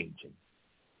changing.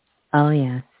 Oh,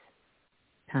 yes.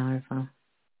 Powerful.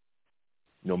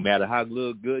 No matter how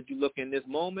good you look in this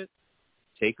moment,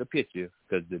 take a picture,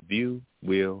 because the view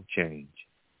will change.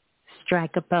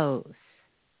 Strike a pose.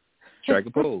 Strike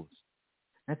a pose.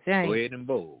 That's right. Go ahead and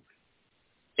vogue.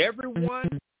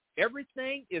 Everyone,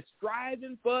 everything is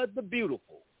striving for the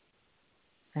beautiful.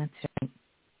 That's right.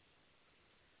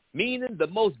 Meaning the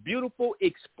most beautiful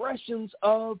expressions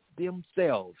of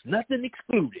themselves. Nothing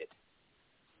excluded.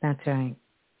 That's right.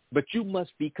 But you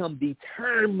must become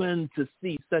determined to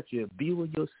see such a view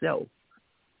of yourself.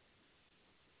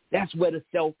 That's where the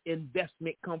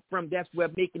self-investment comes from. That's where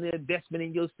making an investment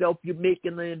in yourself, you're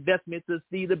making an investment to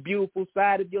see the beautiful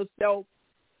side of yourself.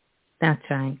 That's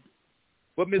right.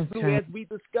 But Ms. Blue, as we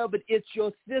discovered, it's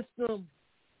your system.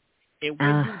 And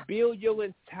when you build your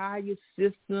entire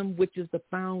system, which is the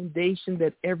foundation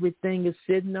that everything is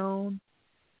sitting on,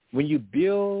 when you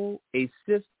build a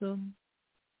system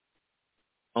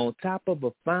on top of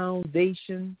a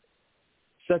foundation,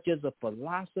 such as a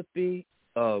philosophy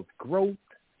of growth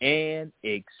and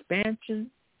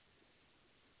expansion,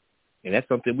 and that's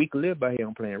something we can live by here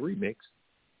on Playing Remix.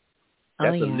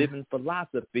 That's a living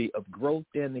philosophy of growth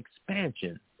and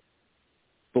expansion.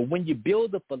 But when you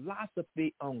build a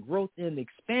philosophy on growth and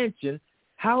expansion,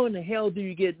 how in the hell do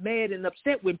you get mad and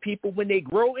upset with people when they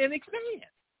grow and expand?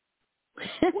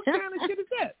 What kind of shit is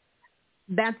that?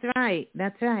 That's right.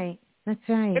 That's right. That's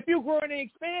right. If you grow and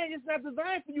expand, it's not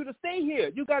designed for you to stay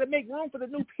here. You got to make room for the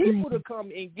new people to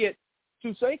come and get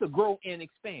to, so they could grow and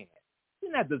expand.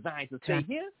 You're not designed to stay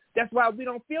here. That's why we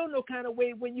don't feel no kind of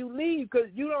way when you leave, because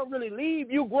you don't really leave.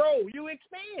 You grow. You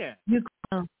expand. You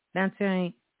grow. That's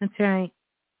right. That's right.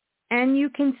 And you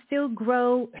can still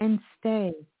grow and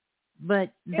stay.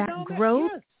 But that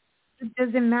growth, it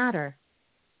doesn't matter.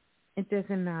 It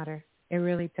doesn't matter. It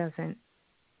really doesn't.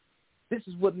 This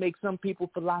is what makes some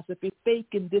people's philosophy fake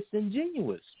and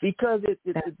disingenuous, because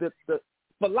the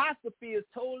philosophy is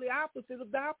totally opposite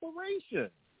of the operation.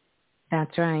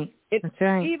 That's right. That's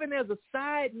right. Even as a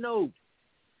side note,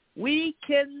 we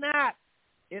cannot,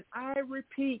 and I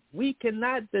repeat, we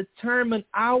cannot determine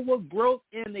our growth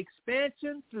and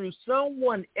expansion through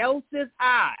someone else's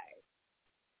eyes.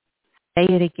 Say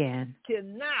it again.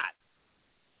 Cannot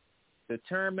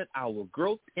determine our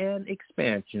growth and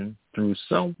expansion through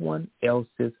someone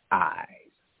else's eyes.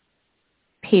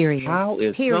 Period. How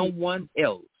is Period. someone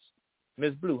else,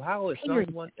 Ms. Blue, how is Period.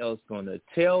 someone else going to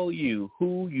tell you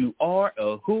who you are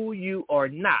or who you are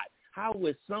not? How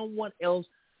is someone else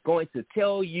going to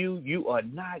tell you you are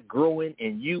not growing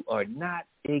and you are not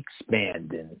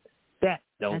expanding? That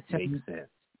don't make sense.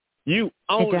 You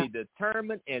only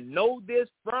determine and know this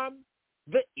from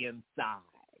the inside.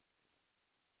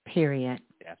 Period.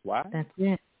 That's why. That's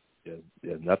it.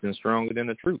 There's nothing stronger than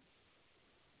the truth.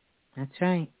 That's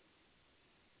right.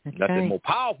 That's nothing right. more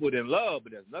powerful than love,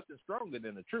 but there's nothing stronger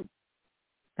than the truth.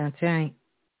 That's right.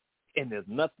 And there's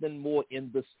nothing more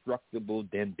indestructible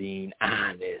than being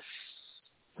honest.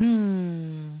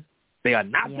 They are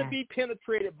not to be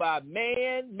penetrated by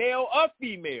man, male, or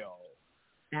female.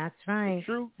 That's right. The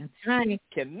truth That's right.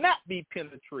 cannot be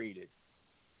penetrated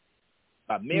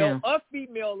by male or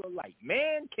female alike.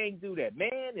 Man can't do that.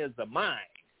 Man is the mind.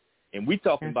 And we're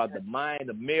talking about the mind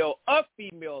of male or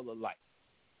female alike.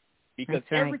 Because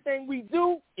everything we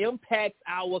do impacts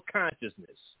our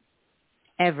consciousness.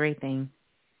 Everything.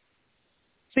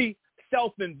 See,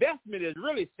 self-investment is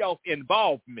really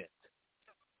self-involvement.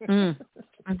 Oh,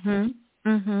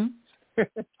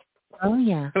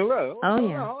 yeah. Hello.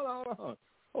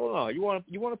 Hold on. You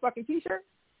want a fucking T-shirt?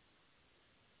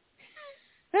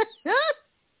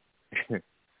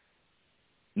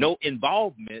 No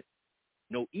involvement,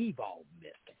 no evolvement.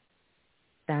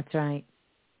 That's right.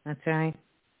 That's right.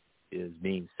 Is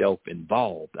being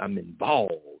self-involved. I'm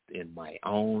involved in my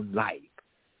own life.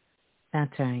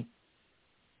 That's right.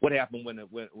 What happened when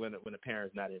a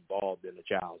parent's not involved in the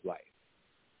child's life?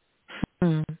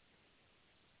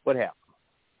 What happened?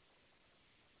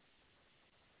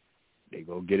 They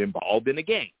go get involved in a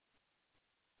game.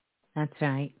 That's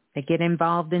right. They get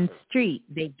involved in street.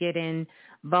 They get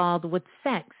involved with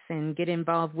sex and get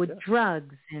involved with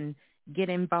drugs and get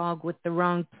involved with the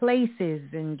wrong places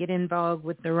and get involved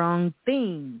with the wrong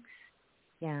things.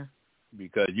 Yeah.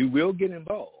 Because you will get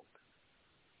involved.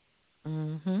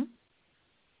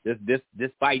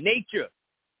 This by nature.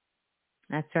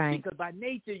 That's right. Because by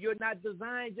nature, you're not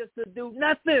designed just to do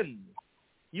nothing.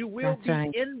 You will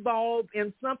be involved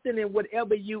in something, and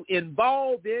whatever you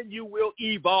involve in, you will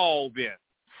evolve in.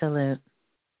 Salute.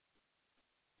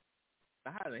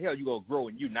 Now, how the hell you going to grow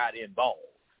and you're not involved?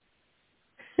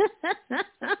 And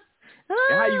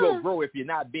how you going to grow if you're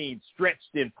not being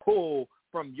stretched and pulled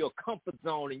from your comfort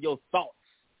zone and your thoughts?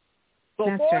 So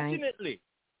That's fortunately.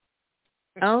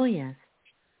 Right. Oh, yes.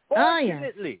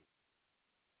 Fortunately.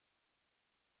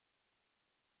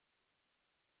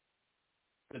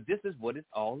 Because this is what it's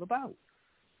all about.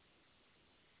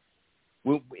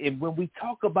 When we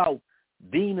talk about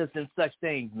Venus and such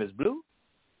things, Ms. Blue,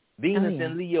 Venus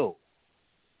and Leo.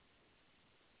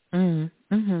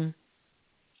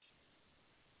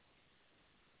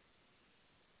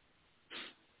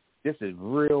 This is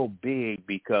real big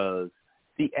because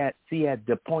see at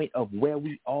the point of where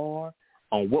we are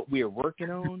on what we're working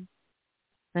on.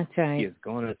 That's right. It's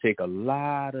going to take a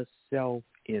lot of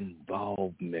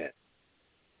self-involvement.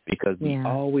 Because we're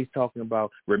always talking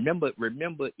about, remember,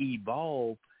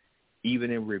 evolve,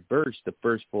 even in reverse, the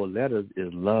first 4 letters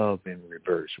is love in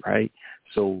reverse, right?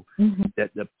 So that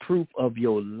the proof of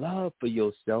your love for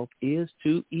yourself is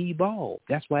to evolve.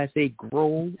 That's why I say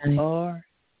grow or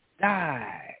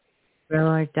die. Grow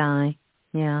or die,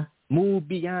 yeah. Move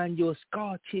beyond your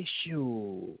scar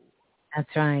tissue.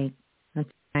 That's right. That's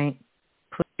right.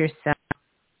 Put yourself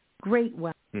great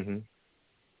well.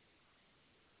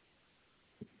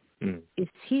 It's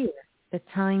here. The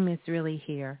time is really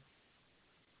here.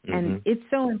 And it's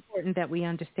so important that we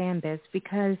understand this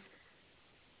because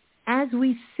as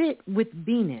we sit with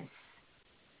Venus,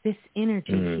 this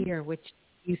energy here, which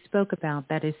you spoke about,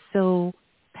 that is so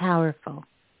powerful.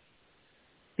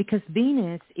 Because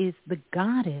Venus is the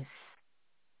goddess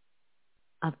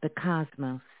of the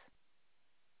cosmos.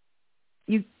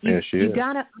 You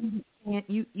gotta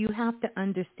understand. You have to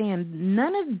understand.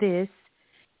 None of this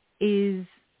is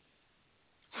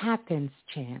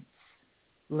happenstance,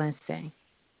 let's say.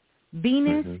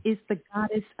 Venus is the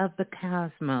goddess of the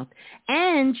cosmos,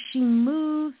 and she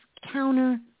moves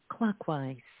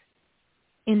counterclockwise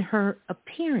in her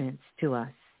appearance to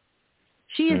us.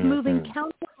 She is moving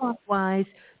counterclockwise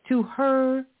to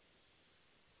her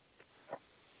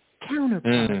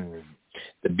counterpart.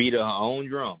 The beat of her own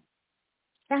drum.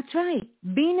 That's right.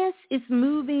 Venus is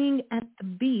moving at the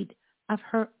beat of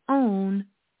her own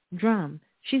drum.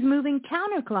 She's moving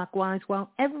counterclockwise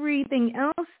while everything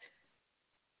else,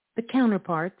 the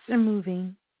counterparts, are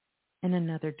moving in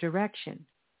another direction.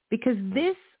 Because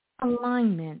this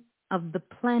alignment of the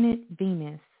planet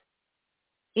Venus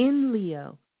in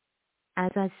Leo,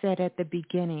 as I said at the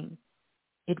beginning,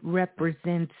 it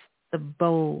represents the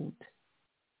bold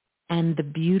and the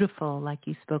beautiful, like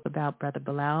you spoke about, Brother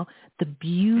Bilal, the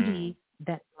beauty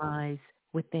that lies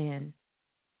within.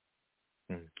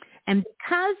 And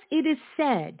because it is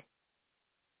said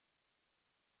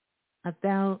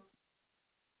about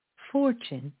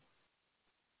fortune,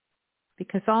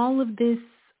 because all of this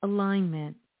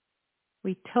alignment,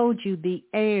 we told you the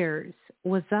heirs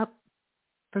was up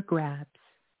for grabs.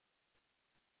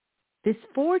 This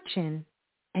fortune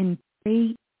and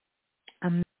great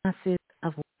masses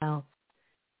of wealth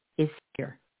is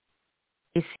here.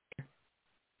 Think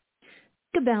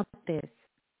about this.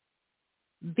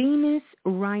 Venus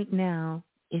right now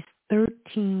is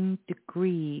 13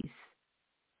 degrees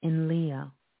in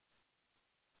Leo.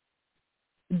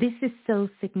 This is so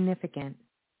significant.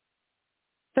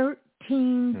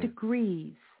 13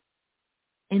 degrees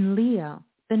in Leo,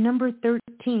 the number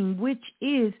 13, which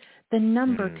is the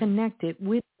number connected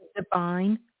with the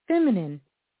divine feminine,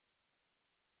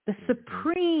 the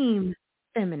supreme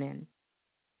feminine.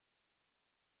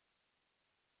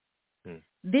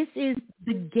 This is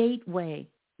the gateway.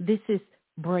 This is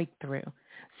breakthrough.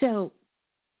 So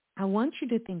I want you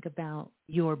to think about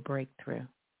your breakthrough.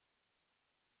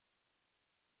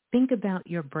 Think about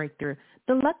your breakthrough.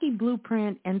 The Lucky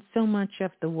Blueprint and so much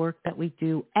of the work that we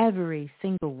do every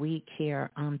single week here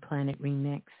on Planet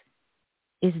Remix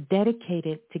is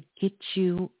dedicated to get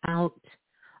you out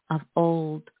of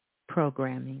old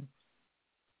programming.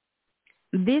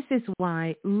 This is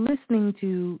why listening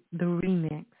to the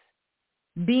remix,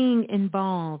 being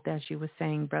involved, as you were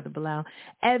saying, Brother Bilal,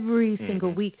 every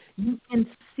single week, you can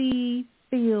see,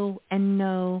 feel, and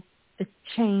know the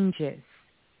changes.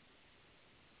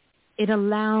 It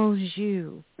allows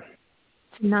you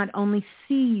to not only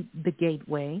see the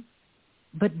gateway,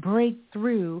 but break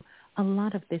through a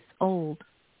lot of this old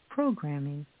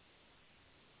programming.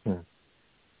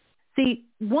 See,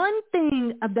 one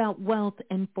thing about wealth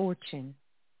and fortune,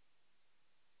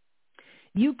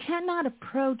 you cannot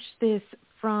approach this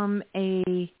from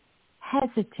a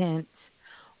hesitant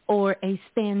or a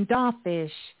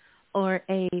standoffish or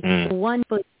a 1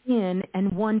 foot in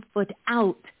and 1 foot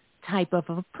out type of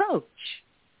approach.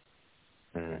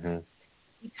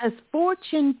 Because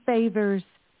fortune favors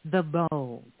the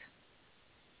bold.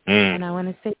 And I want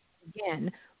to say it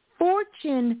again.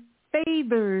 Fortune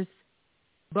favors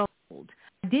bold.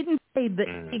 I didn't say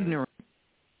the ignorant.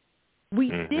 We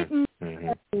didn't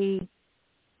say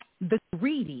the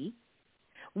greedy.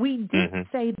 We didn't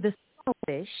say the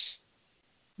selfish.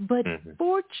 But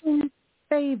fortune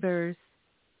favors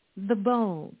the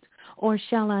bold. Or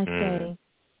shall I say,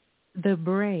 the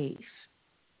brave.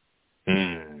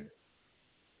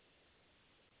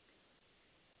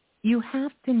 You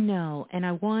have to know, and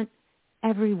I want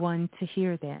everyone to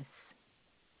hear this,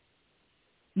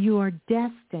 you are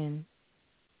destined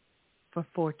for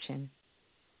fortune.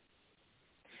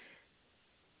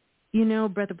 You know,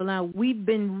 Brother Bilal, we've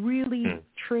been really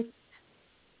tricked,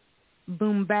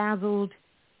 bombarded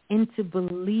into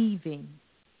believing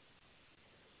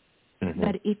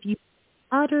that if you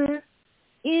utter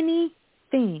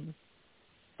anything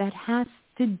that has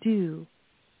to do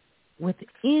with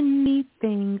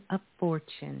anything of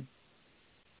fortune,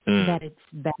 that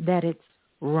it's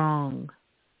wrong,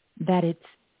 that it's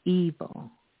evil,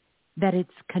 that it's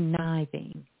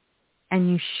conniving, and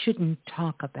you shouldn't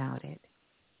talk about it.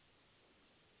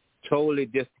 Totally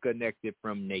disconnected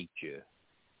from nature.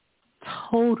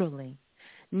 Totally.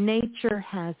 Nature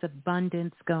has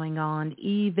abundance going on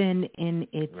even in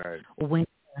its winter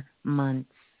months.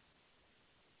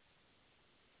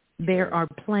 There are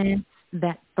plants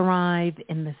that thrive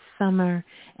in the summer,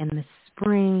 in the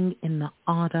spring, in the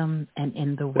autumn, and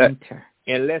in the winter.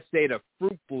 And let's say the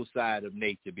fruitful side of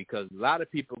nature, because a lot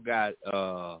of people got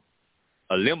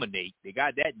eliminate. They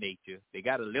got that nature. They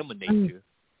got eliminate nature.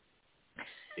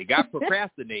 They got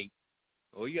procrastinate.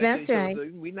 That's right. So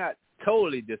we're not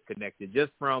totally disconnected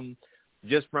just from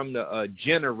the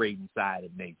generating side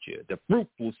of nature, the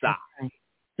fruitful side. Right.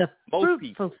 The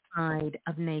fruitful side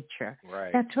of nature.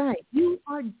 Right. That's right. You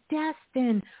are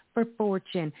destined for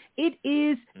fortune. It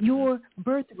is your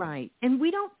birthright. And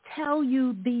we don't tell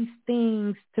you these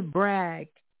things to brag.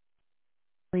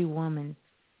 Every woman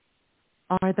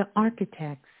are the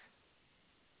architects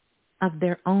of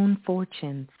their own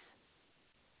fortunes.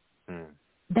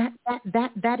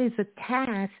 That is a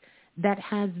task that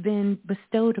has been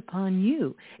bestowed upon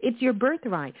you. It's your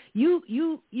birthright. You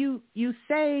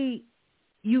say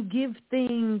you give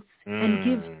things and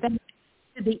give thanks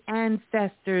to the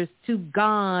ancestors, to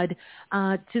God,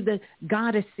 to the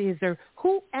goddesses, or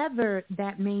whoever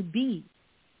that may be.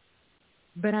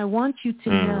 But I want you to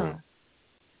know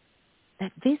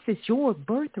that this is your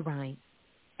birthright,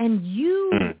 and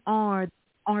you are the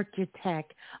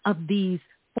architect of these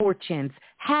fortunes,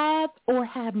 have or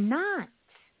have not.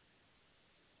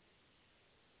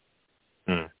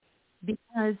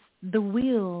 Because the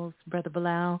wheels, Brother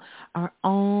Bilal, are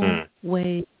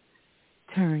always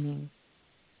turning.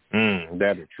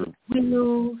 That is true.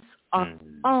 Wheels are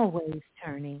always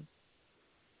turning.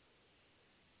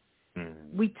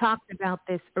 We talked about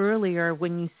this earlier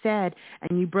when you said,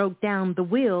 and you broke down the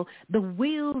wheel. The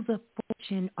wheels of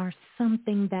fortune are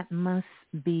something that must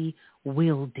be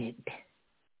wielded.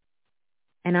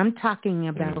 And I'm talking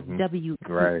about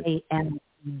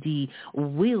W-A-L-D,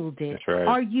 wielded. Right.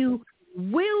 Are you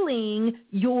willing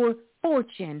your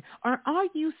fortune, or are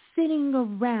you sitting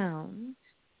around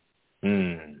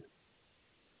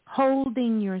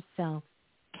holding yourself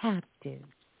captive?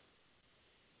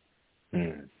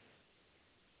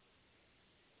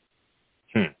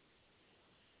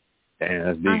 Damn,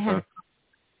 that's deep, huh?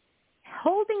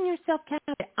 Holding yourself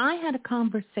captive. I had a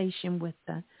conversation with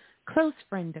a close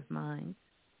friend of mine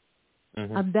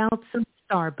about some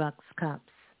Starbucks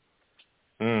cups.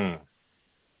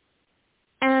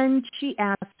 And she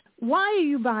asked, why do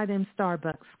you buy them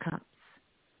Starbucks cups?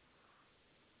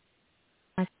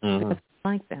 I said, I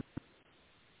like them.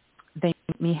 They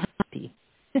make me happy.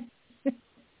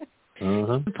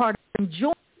 Part of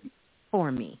enjoyment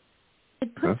for me.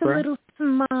 It puts a little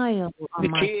smile on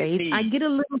my face. I get a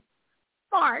little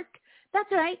spark.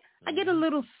 That's right. I get a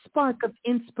little spark of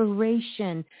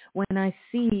inspiration when I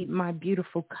see my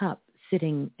beautiful cup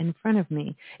sitting in front of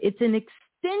me. It's an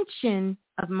extension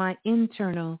of my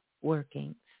internal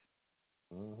workings.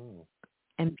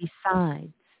 And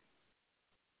besides,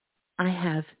 I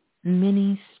have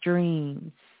many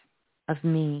streams of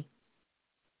me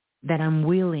that I'm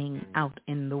wheeling out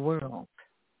in the world.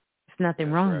 There's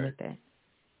nothing wrong with it.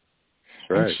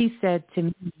 And she said to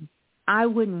me, I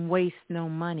wouldn't waste no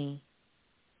money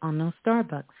on no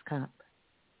Starbucks cup.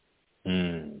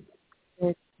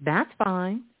 That's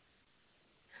fine.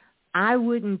 I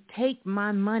wouldn't take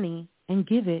my money and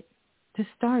give it to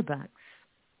Starbucks.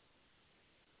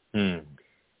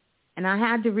 And I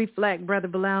had to reflect, Brother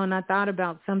Bilal, and I thought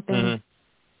about something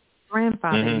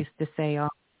grandfather used to say all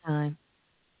the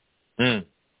time.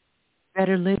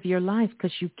 Better live your life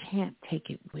because you can't take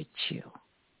it with you.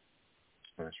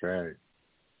 That's right.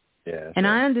 Yeah. And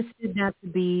I understood that to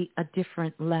be a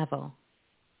different level.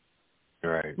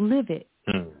 Right. Live it.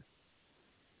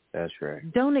 That's right.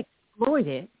 Don't exploit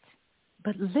it,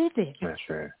 but live it. That's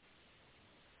right.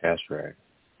 That's right.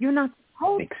 You're not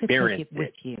supposed to take it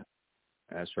with you.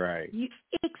 That's right.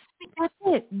 That's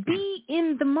it. Be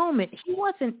in the moment. He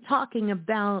wasn't talking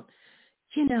about,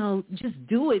 just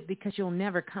do it because you'll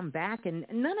never come back and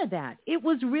none of that. It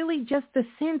was really just a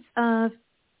sense of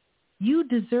you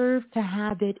deserve to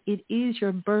have it. It is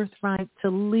your birthright to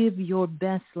live your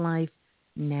best life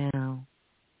now.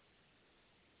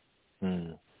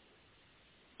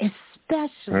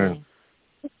 Especially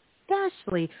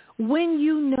when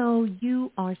you know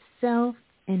you are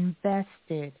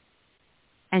self-invested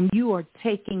and you are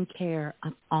taking care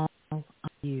of all of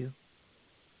you.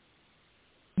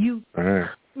 You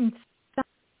couldn't stop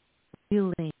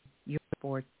wheeling your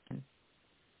fortune.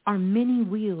 Are many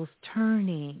wheels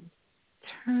turning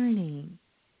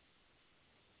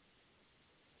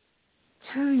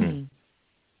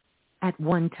at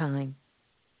one time.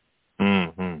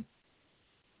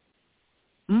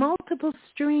 Multiple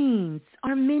streams.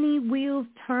 Are many wheels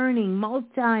turning,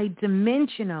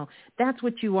 multi-dimensional. That's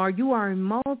what you are. You are a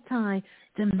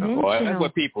multi-dimensional. Well, that's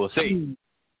what people say.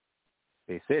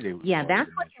 They said it was. Yeah, that's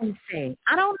what they say.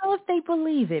 I don't know if they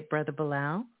believe it, Brother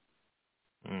Bilal.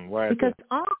 Why? Because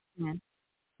often,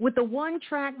 with a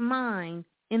one-track mind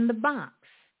in the box,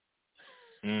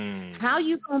 how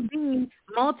you going to be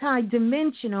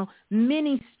multi-dimensional,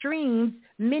 many streams,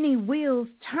 many wheels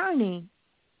turning,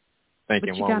 but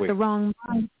you got the wrong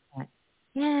mindset.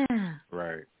 Yeah.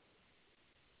 Right.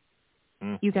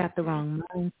 You got the wrong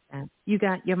mindset. You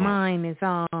got your mind is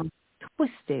all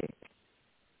twisted.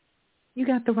 You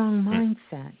got the wrong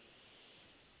mindset.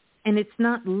 And it's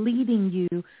not leading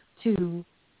you to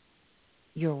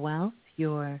your wealth,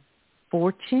 your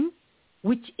fortune,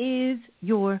 which is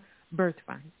your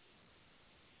birthright.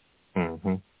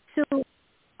 Mm-hmm. So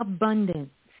abundance.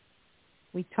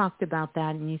 We talked about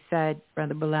that, and you said,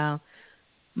 Brother Bilal,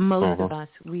 most of us,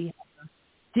 we have a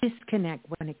disconnect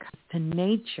when it comes to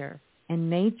nature and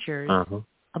nature's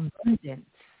abundance.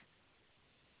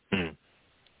 Mm.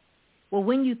 Well,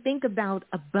 when you think about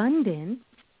abundance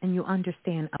and you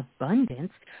understand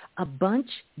abundance, a bunch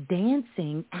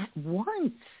dancing at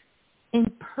once in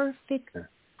perfect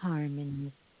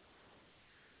harmony.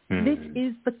 This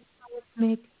is the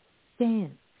cosmic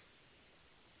dance.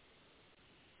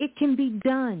 It can be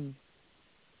done.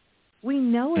 We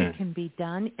know it can be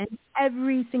done, and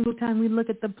every single time we look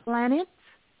at the planets,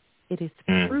 it is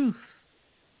proof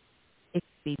it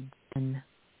can be done.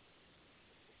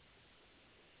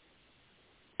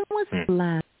 When was the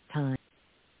last time?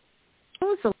 When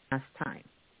was the last time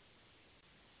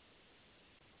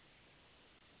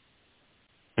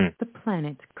the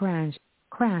planets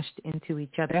crashed into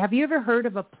each other? Have you ever heard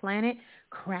of a planet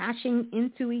crashing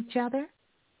into each other?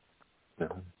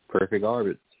 Perfect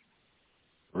orbits.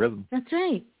 Rhythm. That's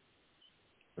right.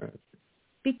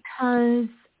 Because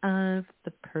of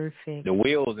the perfect... The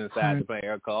wheels inside the planet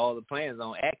are called the planets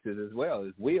on axis as well.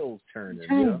 It's wheels turning.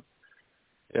 That's right.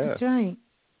 Yeah. That's right.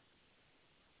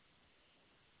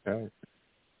 Right.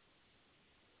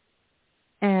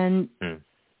 And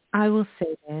I will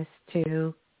say this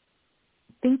too.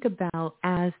 Think about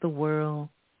as the world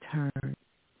turns,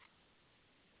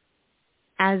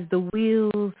 as the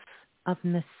wheels of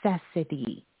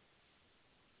necessity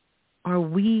are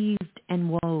weaved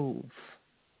and wove.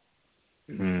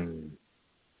 The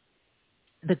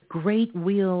great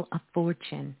wheel of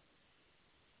fortune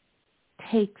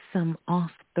takes some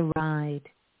off the ride,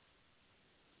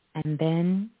 and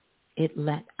then it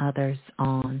let others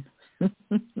on.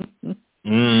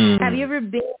 Have you ever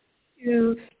been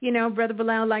to, Brother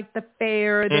Bilal, like the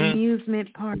fair or the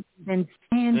amusement park, and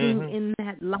standing in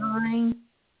that line?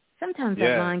 Sometimes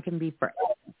that line can be forever,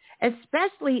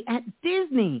 especially at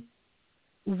Disney,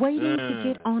 waiting to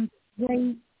get on the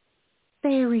great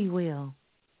Ferry wheel.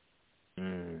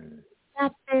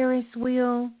 That Ferris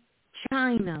wheel,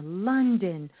 China,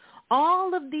 London,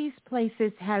 all of these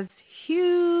places has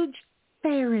huge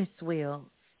Ferris wheels.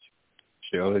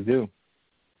 Sure they do.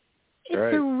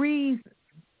 It's a reason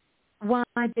why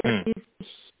there is a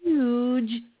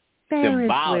huge Ferris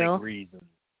wheel. Reason.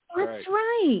 That's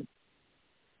right.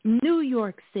 New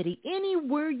York City,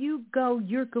 anywhere you go,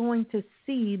 you're going to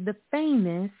see the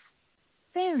famous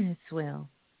Ferris wheel.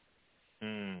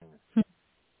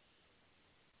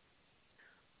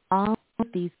 All of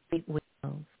these great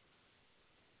wheels.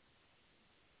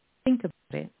 Think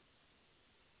about it.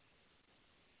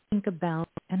 Think about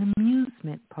an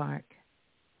amusement park.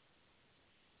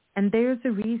 And there's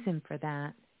a reason for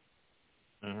that.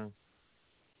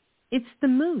 It's the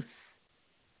moose.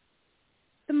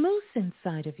 The moose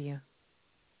inside of you.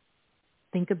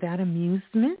 Think about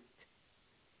amusement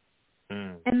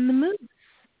and the moose.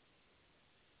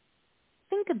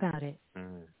 Think about it.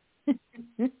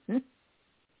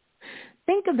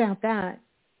 Think about that.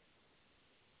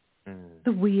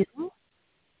 The wheel,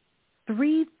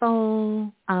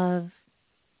 threefold of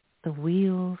the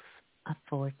wheels of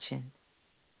fortune.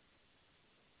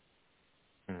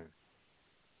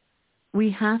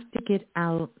 We have to get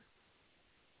out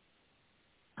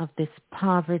of this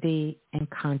poverty and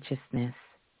consciousness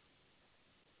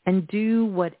and do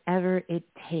whatever it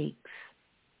takes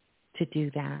to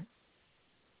do that.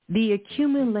 The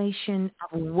accumulation of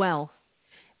wealth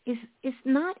is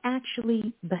not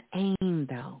actually the aim,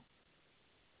 though.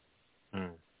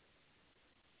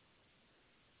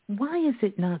 Why is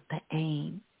it not the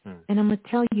aim? And I'm going to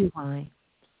tell you why.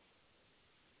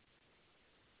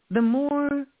 The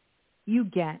more you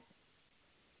get,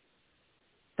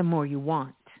 the more you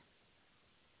want.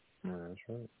 That's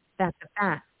right. That's a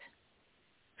fact.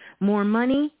 More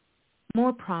money,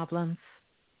 more problems.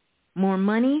 More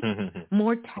money,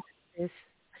 more taxes.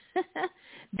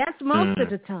 That's most of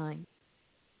the time.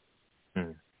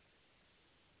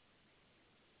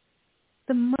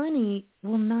 The money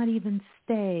will not even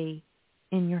stay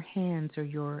in your hands or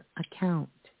your account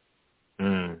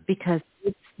because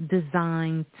it's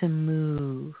designed to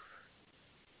move.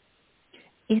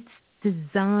 It's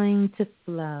designed to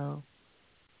flow.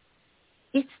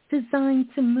 It's designed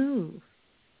to move.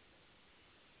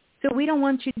 So we don't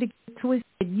want you to get twisted.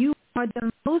 You are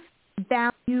the most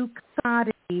valued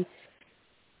commodity.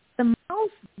 The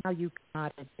most valued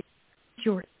commodity is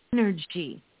your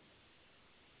energy,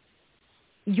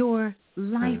 your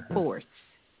life force,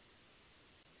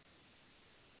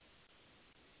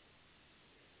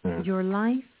 your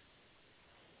life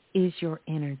is your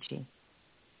energy.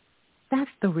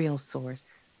 That's the real source.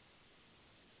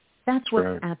 That's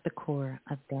what's at the core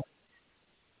of this.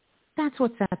 That's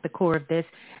what's at the core of this.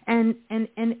 And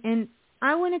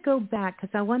I want to go back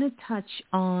because I want to touch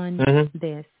on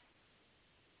this.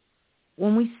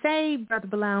 When we say, Brother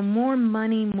Bilal, more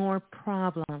money, more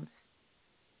problems,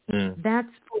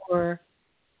 that's for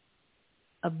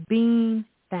a being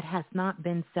that has not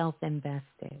been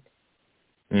self-invested.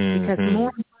 Because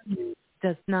more money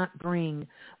does not bring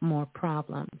more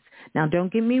problems. Now,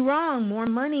 don't get me wrong. More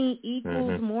money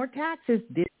equals more taxes.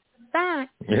 This is a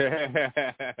fact.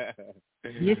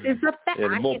 This is a fact.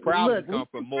 And more problems come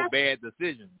from more bad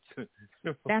decisions.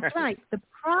 That's right. The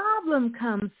problem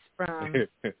comes from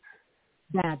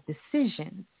bad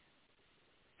decisions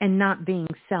and not being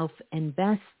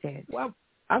self-invested. Well,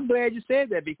 I'm glad you said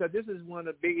that because this is one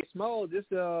of Biggie Smalls. This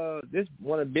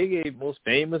one of Biggie's most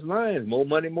famous lines: "More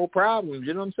money, more problems."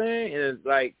 You know what I'm saying? And it's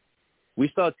like we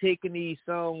start taking these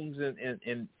songs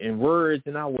and words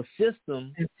in our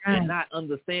system and not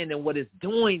understanding what it's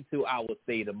doing to our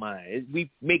state of mind.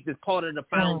 We make this part of the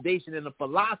foundation and the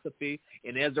philosophy,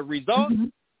 and as a result,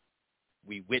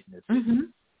 we witness it.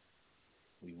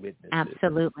 We witness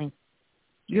Absolutely. it.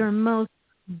 Your most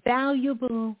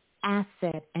valuable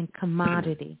asset and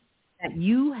commodity that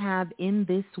you have in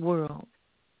this world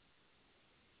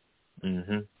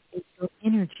is your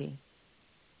energy.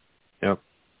 Yep.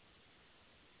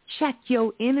 Check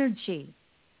your energy.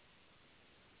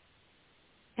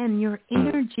 And your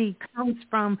energy comes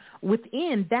from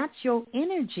within. That's your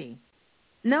energy.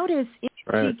 Notice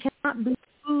energy cannot be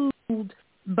fooled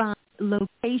by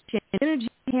location. Energy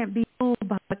can't be fooled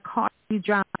by the car you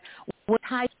drive, what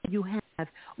type you have,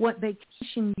 what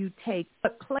vacation you take,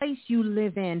 what place you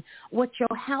live in, what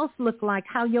your house look like,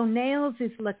 how your nails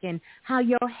is looking, how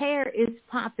your hair is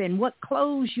popping, what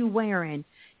clothes you wearing,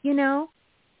 you know,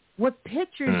 what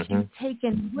pictures you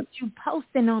taking, what you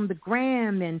posting on the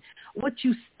gram and what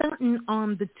you stunting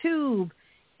on the tube.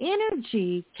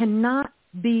 Energy cannot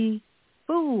be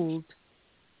fooled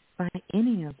by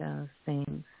any of those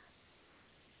things.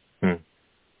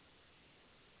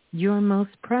 Your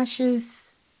most precious,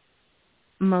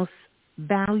 most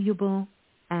valuable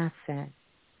asset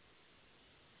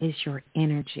is your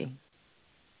energy.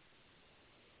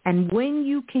 And when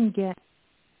you can get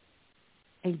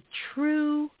a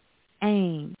true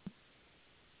aim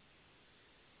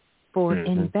for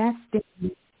investing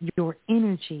your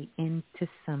energy into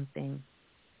something,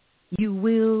 you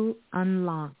will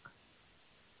unlock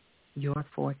your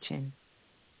fortune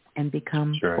and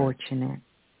become fortunate.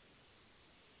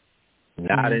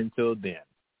 Not until then.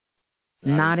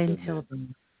 Not until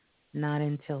then. Not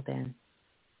until then.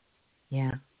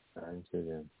 Yeah. Not until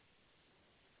then.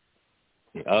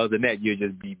 Yeah, other than that, you'll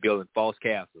just be building false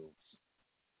castles.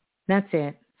 That's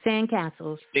it. Sand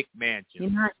castles. Stick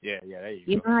mansions. There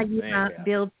you know how you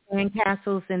build sand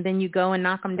castles and then you go and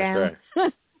knock them down?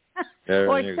 Right.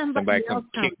 Or somebody come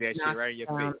kick that shit right in your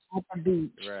face. At the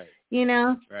beach. Right. You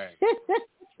know? Right.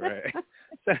 Right.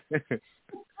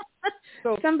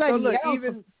 So look,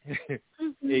 even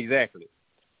exactly.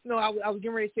 No, I was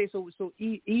getting ready to say so.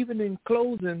 Even in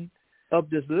closing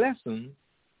of this lesson,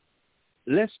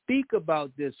 let's speak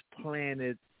about this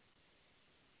planet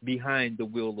behind the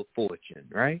wheel of fortune,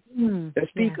 right? Let's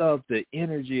speak of the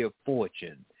energy of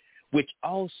fortune, which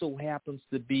also happens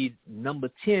to be number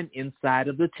 10 inside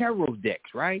of the tarot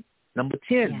decks, right? Number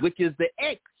 10, which is the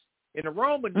X in the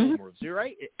Roman numerals,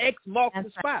 right? X marks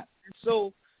the spot.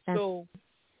 So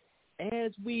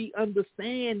as we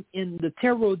understand in the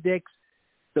tarot decks,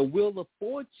 the wheel of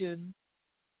fortune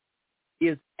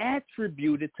is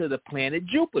attributed to the planet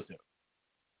Jupiter.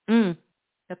 The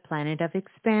planet of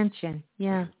expansion,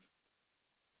 yeah.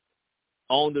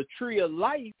 On the tree of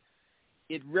life,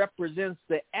 it represents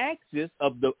the axis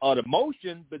of the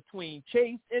motion between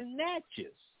Chase and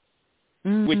Natchez,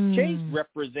 which Chase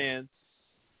represents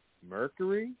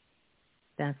Mercury.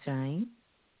 That's right.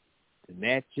 The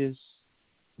Natchez,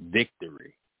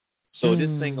 victory. So this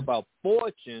thing about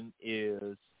fortune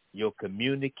is your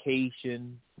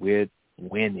communication with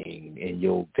winning and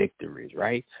your victories,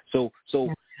 right? So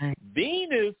right.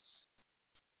 Venus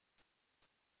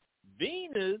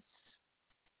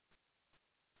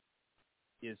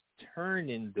is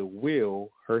turning the wheel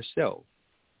herself.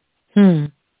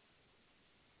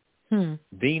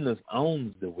 Venus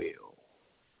owns the wheel.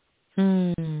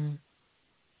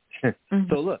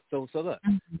 So look,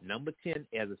 number 10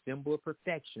 as a symbol of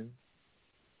perfection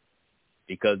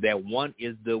because that 1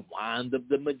 is the wand of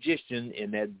the magician,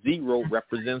 and that 0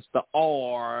 represents the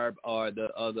orb or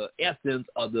the essence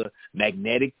of the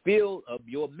magnetic field of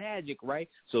your magic, right?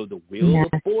 So the Wheel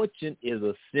of Fortune is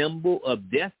a symbol of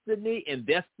destiny and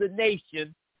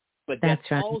destination, but that's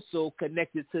also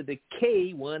connected to the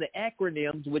K, one of the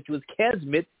acronyms, which was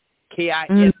Kismet,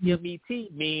 Kismet,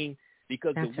 meaning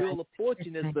because the Wheel of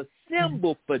Fortune is the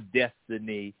symbol for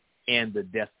destiny and the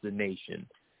destination.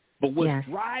 But what's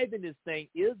driving this thing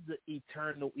is the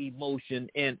eternal emotion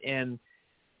and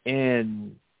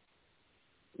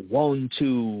wanting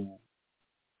to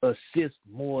assist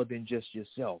more than just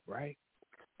yourself, right?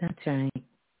 That's right.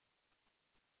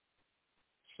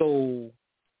 So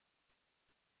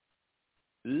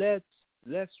let's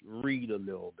read a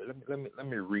little bit. Let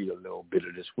me read a little bit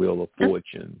of this Wheel of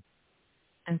Fortune.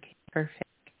 Okay, perfect.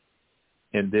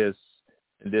 And this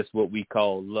what we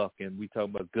call luck, and we talk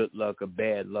about good luck or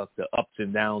bad luck, the ups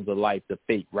and downs of life, the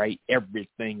fate, right?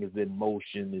 Everything is in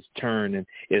motion, it's turning,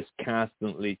 it's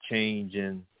constantly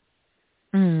changing.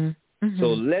 Mm-hmm.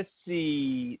 So let's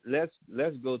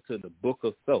go to the Book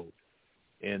of Thoth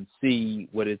and see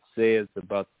what it says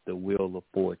about the Wheel of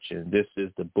Fortune. This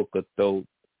is the Book of Thoth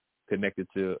connected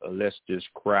to Aleister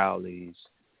Crowley's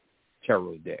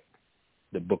tarot deck,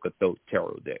 the Book of Thoth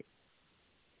tarot deck.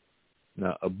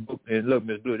 Now, a book, and look,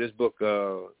 Ms. Blue, this book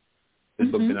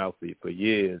been out for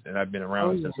years, and I've been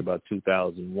around since about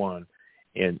 2001,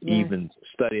 and even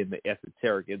studying the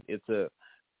esoteric. The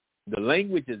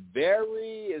language is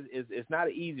it's not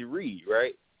an easy read,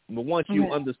 right? But once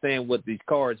you understand what these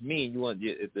cards mean,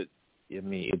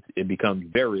 it becomes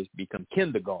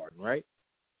kindergarten, right?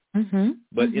 Mm-hmm.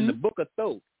 But in the Book of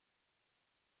Thoth,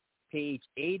 page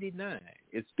 89,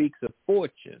 it speaks of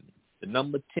fortune, the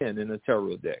number 10 in the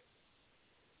tarot deck.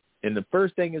 And the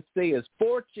first thing it says,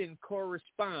 fortune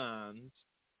corresponds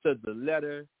to the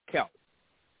letter Kelp,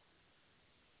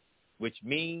 which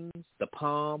means the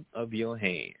palm of your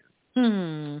hand.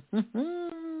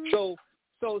 Mm-hmm. So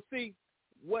see,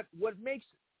 what makes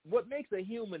a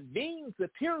human being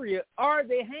superior are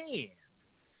their hands.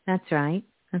 That's right.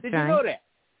 Did you know that?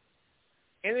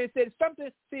 And it said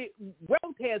something. See,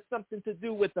 wealth has something to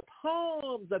do with the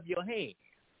palms of your hand.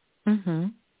 Mm-hmm.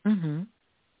 Mm-hmm.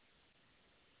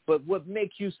 But what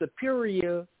makes you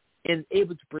superior and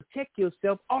able to protect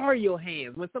yourself are your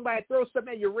hands. When somebody throws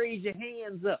something at you, raise your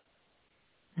hands up.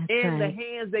 That's and right. the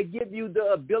hands that give you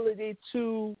the ability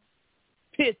to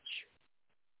pitch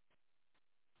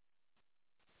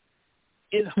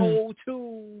and hold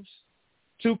tools,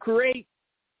 to create,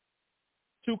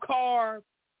 to carve,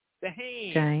 the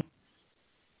hands. Right.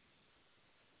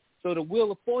 So the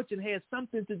Wheel of Fortune has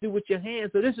something to do with your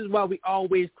hands. So this is why we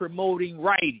always promoting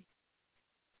writing.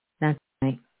 That's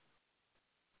right.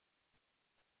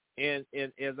 And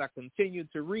as I continue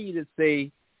to read, it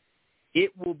say,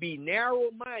 it will be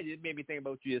narrow-minded. It made me think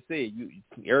about what you just said.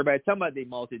 Everybody talking about they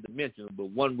multidimensional,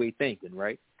 but one-way thinking,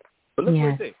 right? But look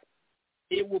what it says.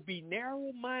 It will be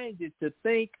narrow-minded to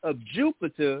think of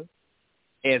Jupiter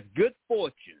as good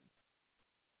fortune.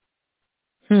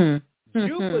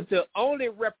 Jupiter only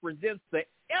represents the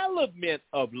element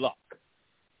of luck.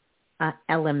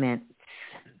 Element.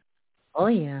 Oh,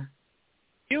 yeah.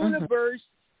 Universe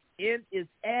in its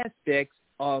aspects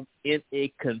are in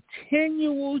a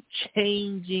continual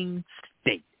changing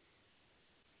state.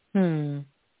 And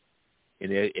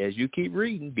as you keep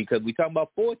reading, because we talk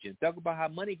about fortune, talk about how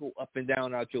money go up and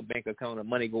down out your bank account, or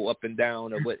money go up and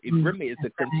down, or what. Remember, it's a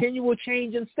continual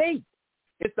changing state.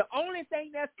 It's the only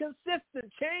thing that's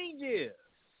consistent. Changes.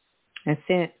 That's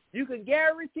it. You can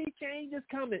guarantee change is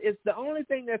coming. It's the only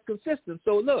thing that's consistent.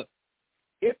 So look,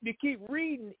 if you keep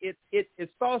reading, it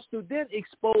starts to then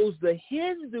expose the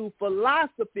Hindu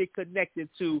philosophy connected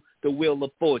to the Wheel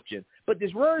of Fortune. But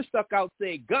this word stuck out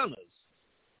saying Gunners,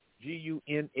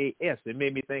 Gunas. It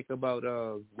made me think about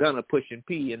Gunna pushing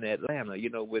P in Atlanta,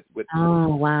 with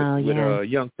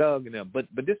Young Thug and them. But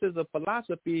this is a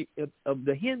philosophy of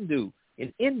the Hindu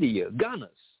in India, Gunas.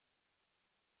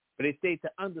 But they say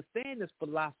to understand this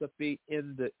philosophy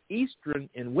in the Eastern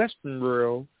and Western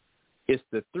world, it's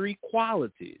the three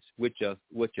qualities, which are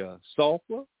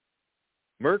sulfur,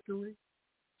 mercury.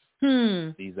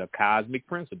 These are cosmic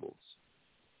principles.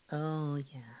 Oh,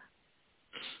 yeah.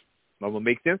 I'm going to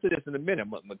make sense of this in a minute.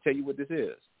 I'm going to tell you what this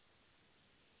is.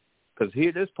 Because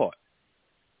here's this part.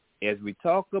 As we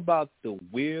talk about the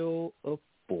Wheel of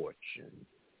Fortune,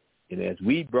 and as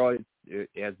we brought it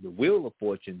as the Wheel of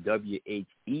Fortune,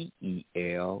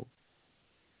 WHEEL,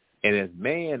 and as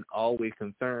man always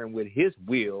concerned with his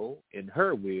will and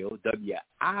her will, WILL,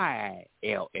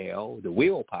 the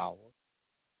willpower,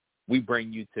 we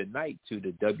bring you tonight to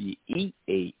the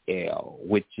WEAL,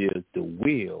 which is the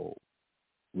will,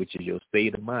 which is your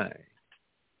state of mind.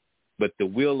 But the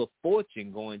wheel of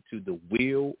fortune going to the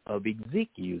wheel of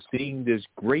Ezekiel, seeing this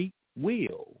great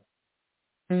wheel.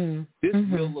 This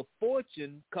wheel of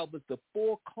fortune covers the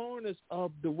four corners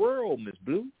of the world, Miss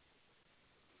Blue.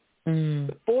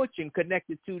 The fortune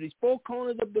connected to these four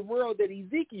corners of the world that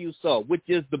Ezekiel saw, which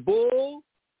is the bull,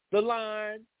 the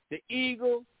lion, the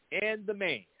eagle, and the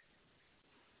man.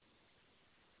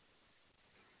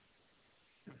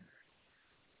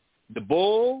 The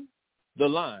bull, the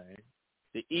lion,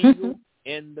 the eagle,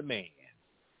 and the man.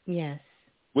 Yes.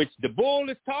 Which the bull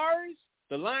is Taurus,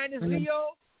 the lion is Leo,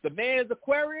 the man is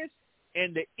Aquarius,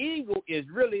 and the eagle is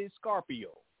really Scorpio.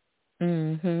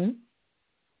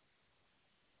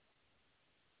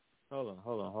 Hold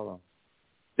on.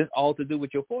 This all to do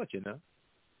with your fortune, huh?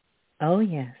 Oh,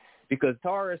 yes. Because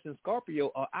Taurus and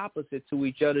Scorpio are opposite to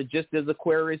each other, just as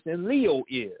Aquarius and Leo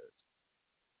is.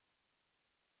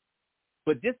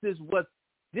 But this is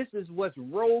what's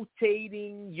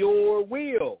rotating your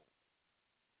wheel.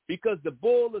 Because the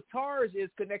bull of Taurus is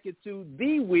connected to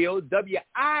the wheel,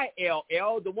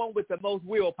 WILL, the one with the most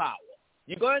willpower.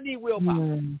 You're going to need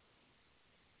willpower.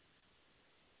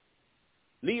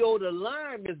 Leo the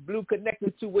lion is blue,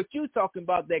 connected to what you're talking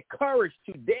about, that courage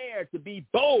to dare to be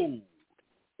bold.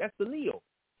 That's the Leo.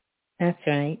 That's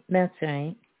right.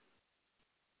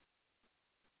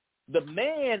 The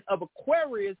man of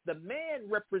Aquarius, the man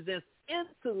represents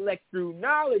intellect through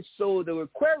knowledge, so the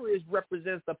Aquarius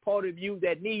represents the part of you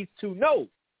that needs to know.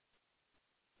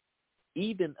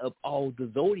 Even of all the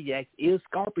zodiacs is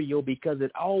Scorpio, because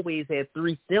it always had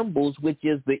three symbols, which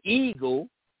is the eagle,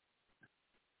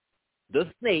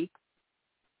 the snake,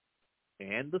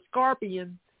 and the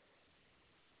scorpion.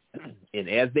 And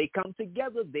as they come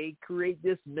together, they create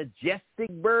this majestic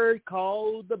bird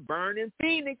called the burning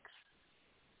phoenix.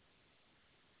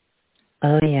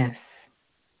 Oh, yes.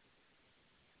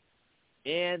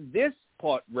 And this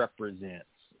part represents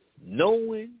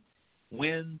knowing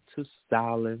when to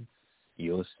silence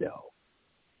yourself.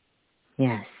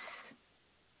 Yes.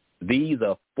 These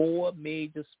are four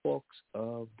major spokes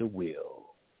of the wheel.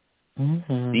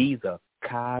 These are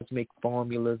cosmic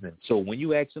formulas. And so when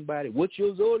you ask somebody, what's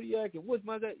your zodiac and what's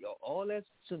my zodiac, all that's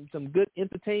some good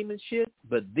entertainment shit,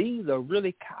 but these are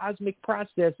really cosmic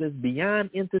processes beyond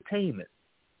entertainment.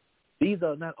 These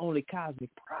are not only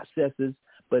cosmic processes,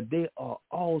 but they are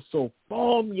also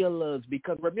formulas,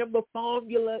 because remember,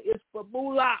 formula is for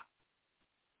moolah.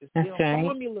 It's That's right.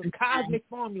 Formulas, cosmic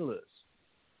formulas.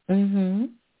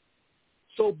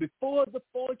 So before the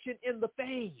fortune and the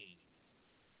fame,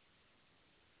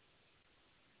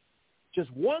 just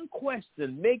one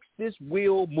question makes this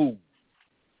wheel move.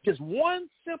 Just one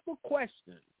simple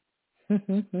question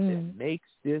that makes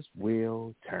this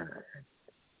wheel turn.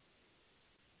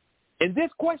 And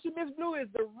this question, Ms. Blue, is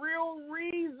the real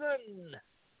reason.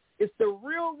 It's the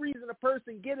real reason a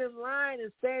person get in line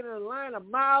and stand in a line a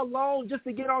mile long just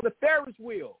to get on the Ferris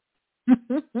wheel.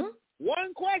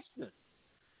 One question.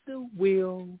 The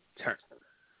wheel turns.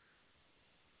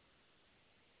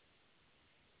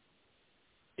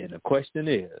 And the question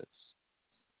is,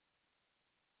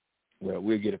 well,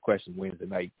 we'll get a question Wednesday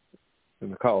night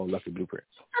in the call Lucky Blueprints.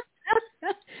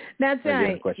 That's right. I'm not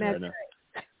getting a question right now.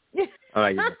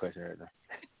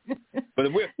 But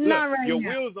your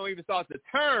wheels don't even start to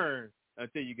turn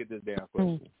until you get this damn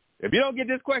question. If you don't get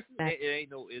this question,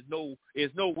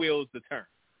 it's no wheels to turn.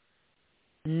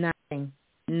 Nothing.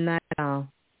 Not at all.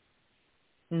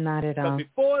 Not at all.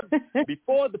 But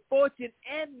before the fortune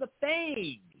and the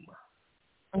fame,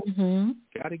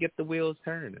 got to get the wheels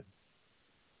turning.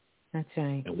 That's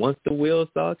right. And once the wheels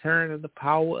start turning, the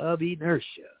power of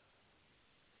inertia.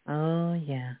 Oh,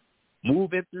 yeah.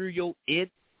 Moving through your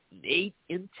innate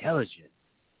intelligence.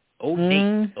 Old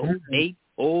nature.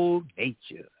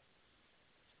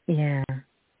 Yeah.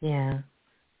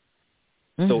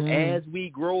 So as we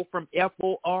grow from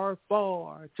FOR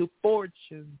far to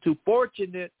fortune, to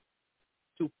fortunate,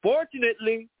 to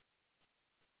fortunately,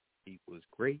 equals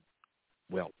great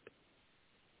wealth.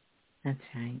 That's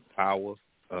right. Power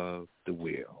of the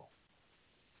will.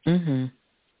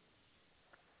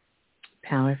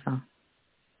 Powerful.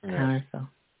 Powerful.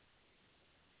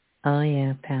 Oh,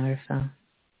 yeah, powerful.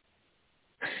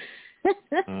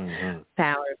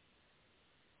 Powerful.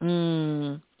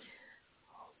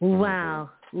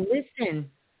 Wow. Listen,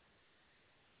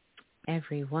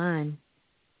 everyone,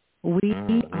 we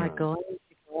are going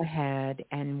to go ahead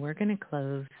and we're going to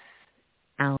close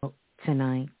out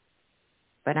tonight.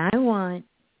 But I want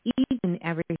each and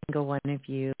every single one of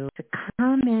you to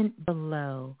comment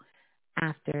below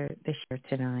after the show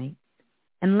tonight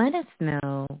and let us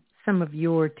know some of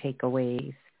your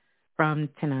takeaways from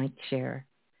tonight's share.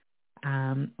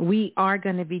 We are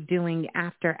going to be doing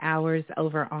after hours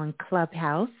over on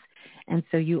Clubhouse, and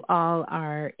so you all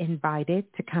are invited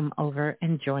to come over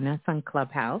and join us on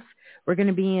Clubhouse. We're going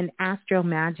to be in Astro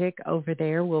Magic over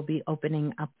there. We'll be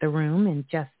opening up the room in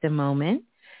just a moment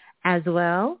as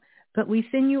well. But we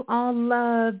send you all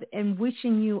love and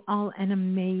wishing you all an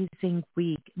amazing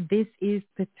week. This is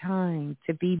the time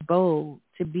to be bold,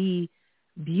 to be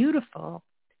beautiful,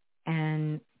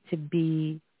 and to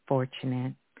be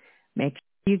fortunate. Make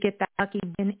sure you get that lucky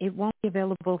win. It won't be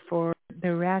available for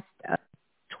the rest of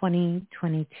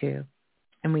 2022.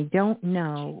 And we don't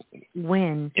know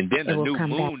when and then it will the new come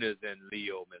moon back. is in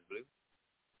Leo, Ms. Blue.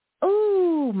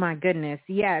 Oh, my goodness.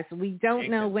 Yes, we don't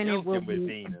know when it will be.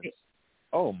 Venus.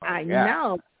 Oh, my I God.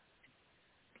 know.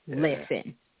 Yeah.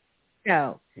 Listen.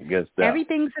 So good stuff.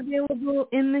 Everything's available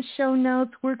in the show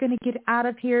notes. We're going to get out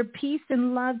of here. Peace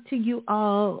and love to you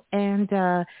all. And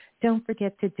don't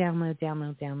forget to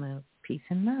download. Peace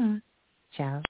and love. Ciao.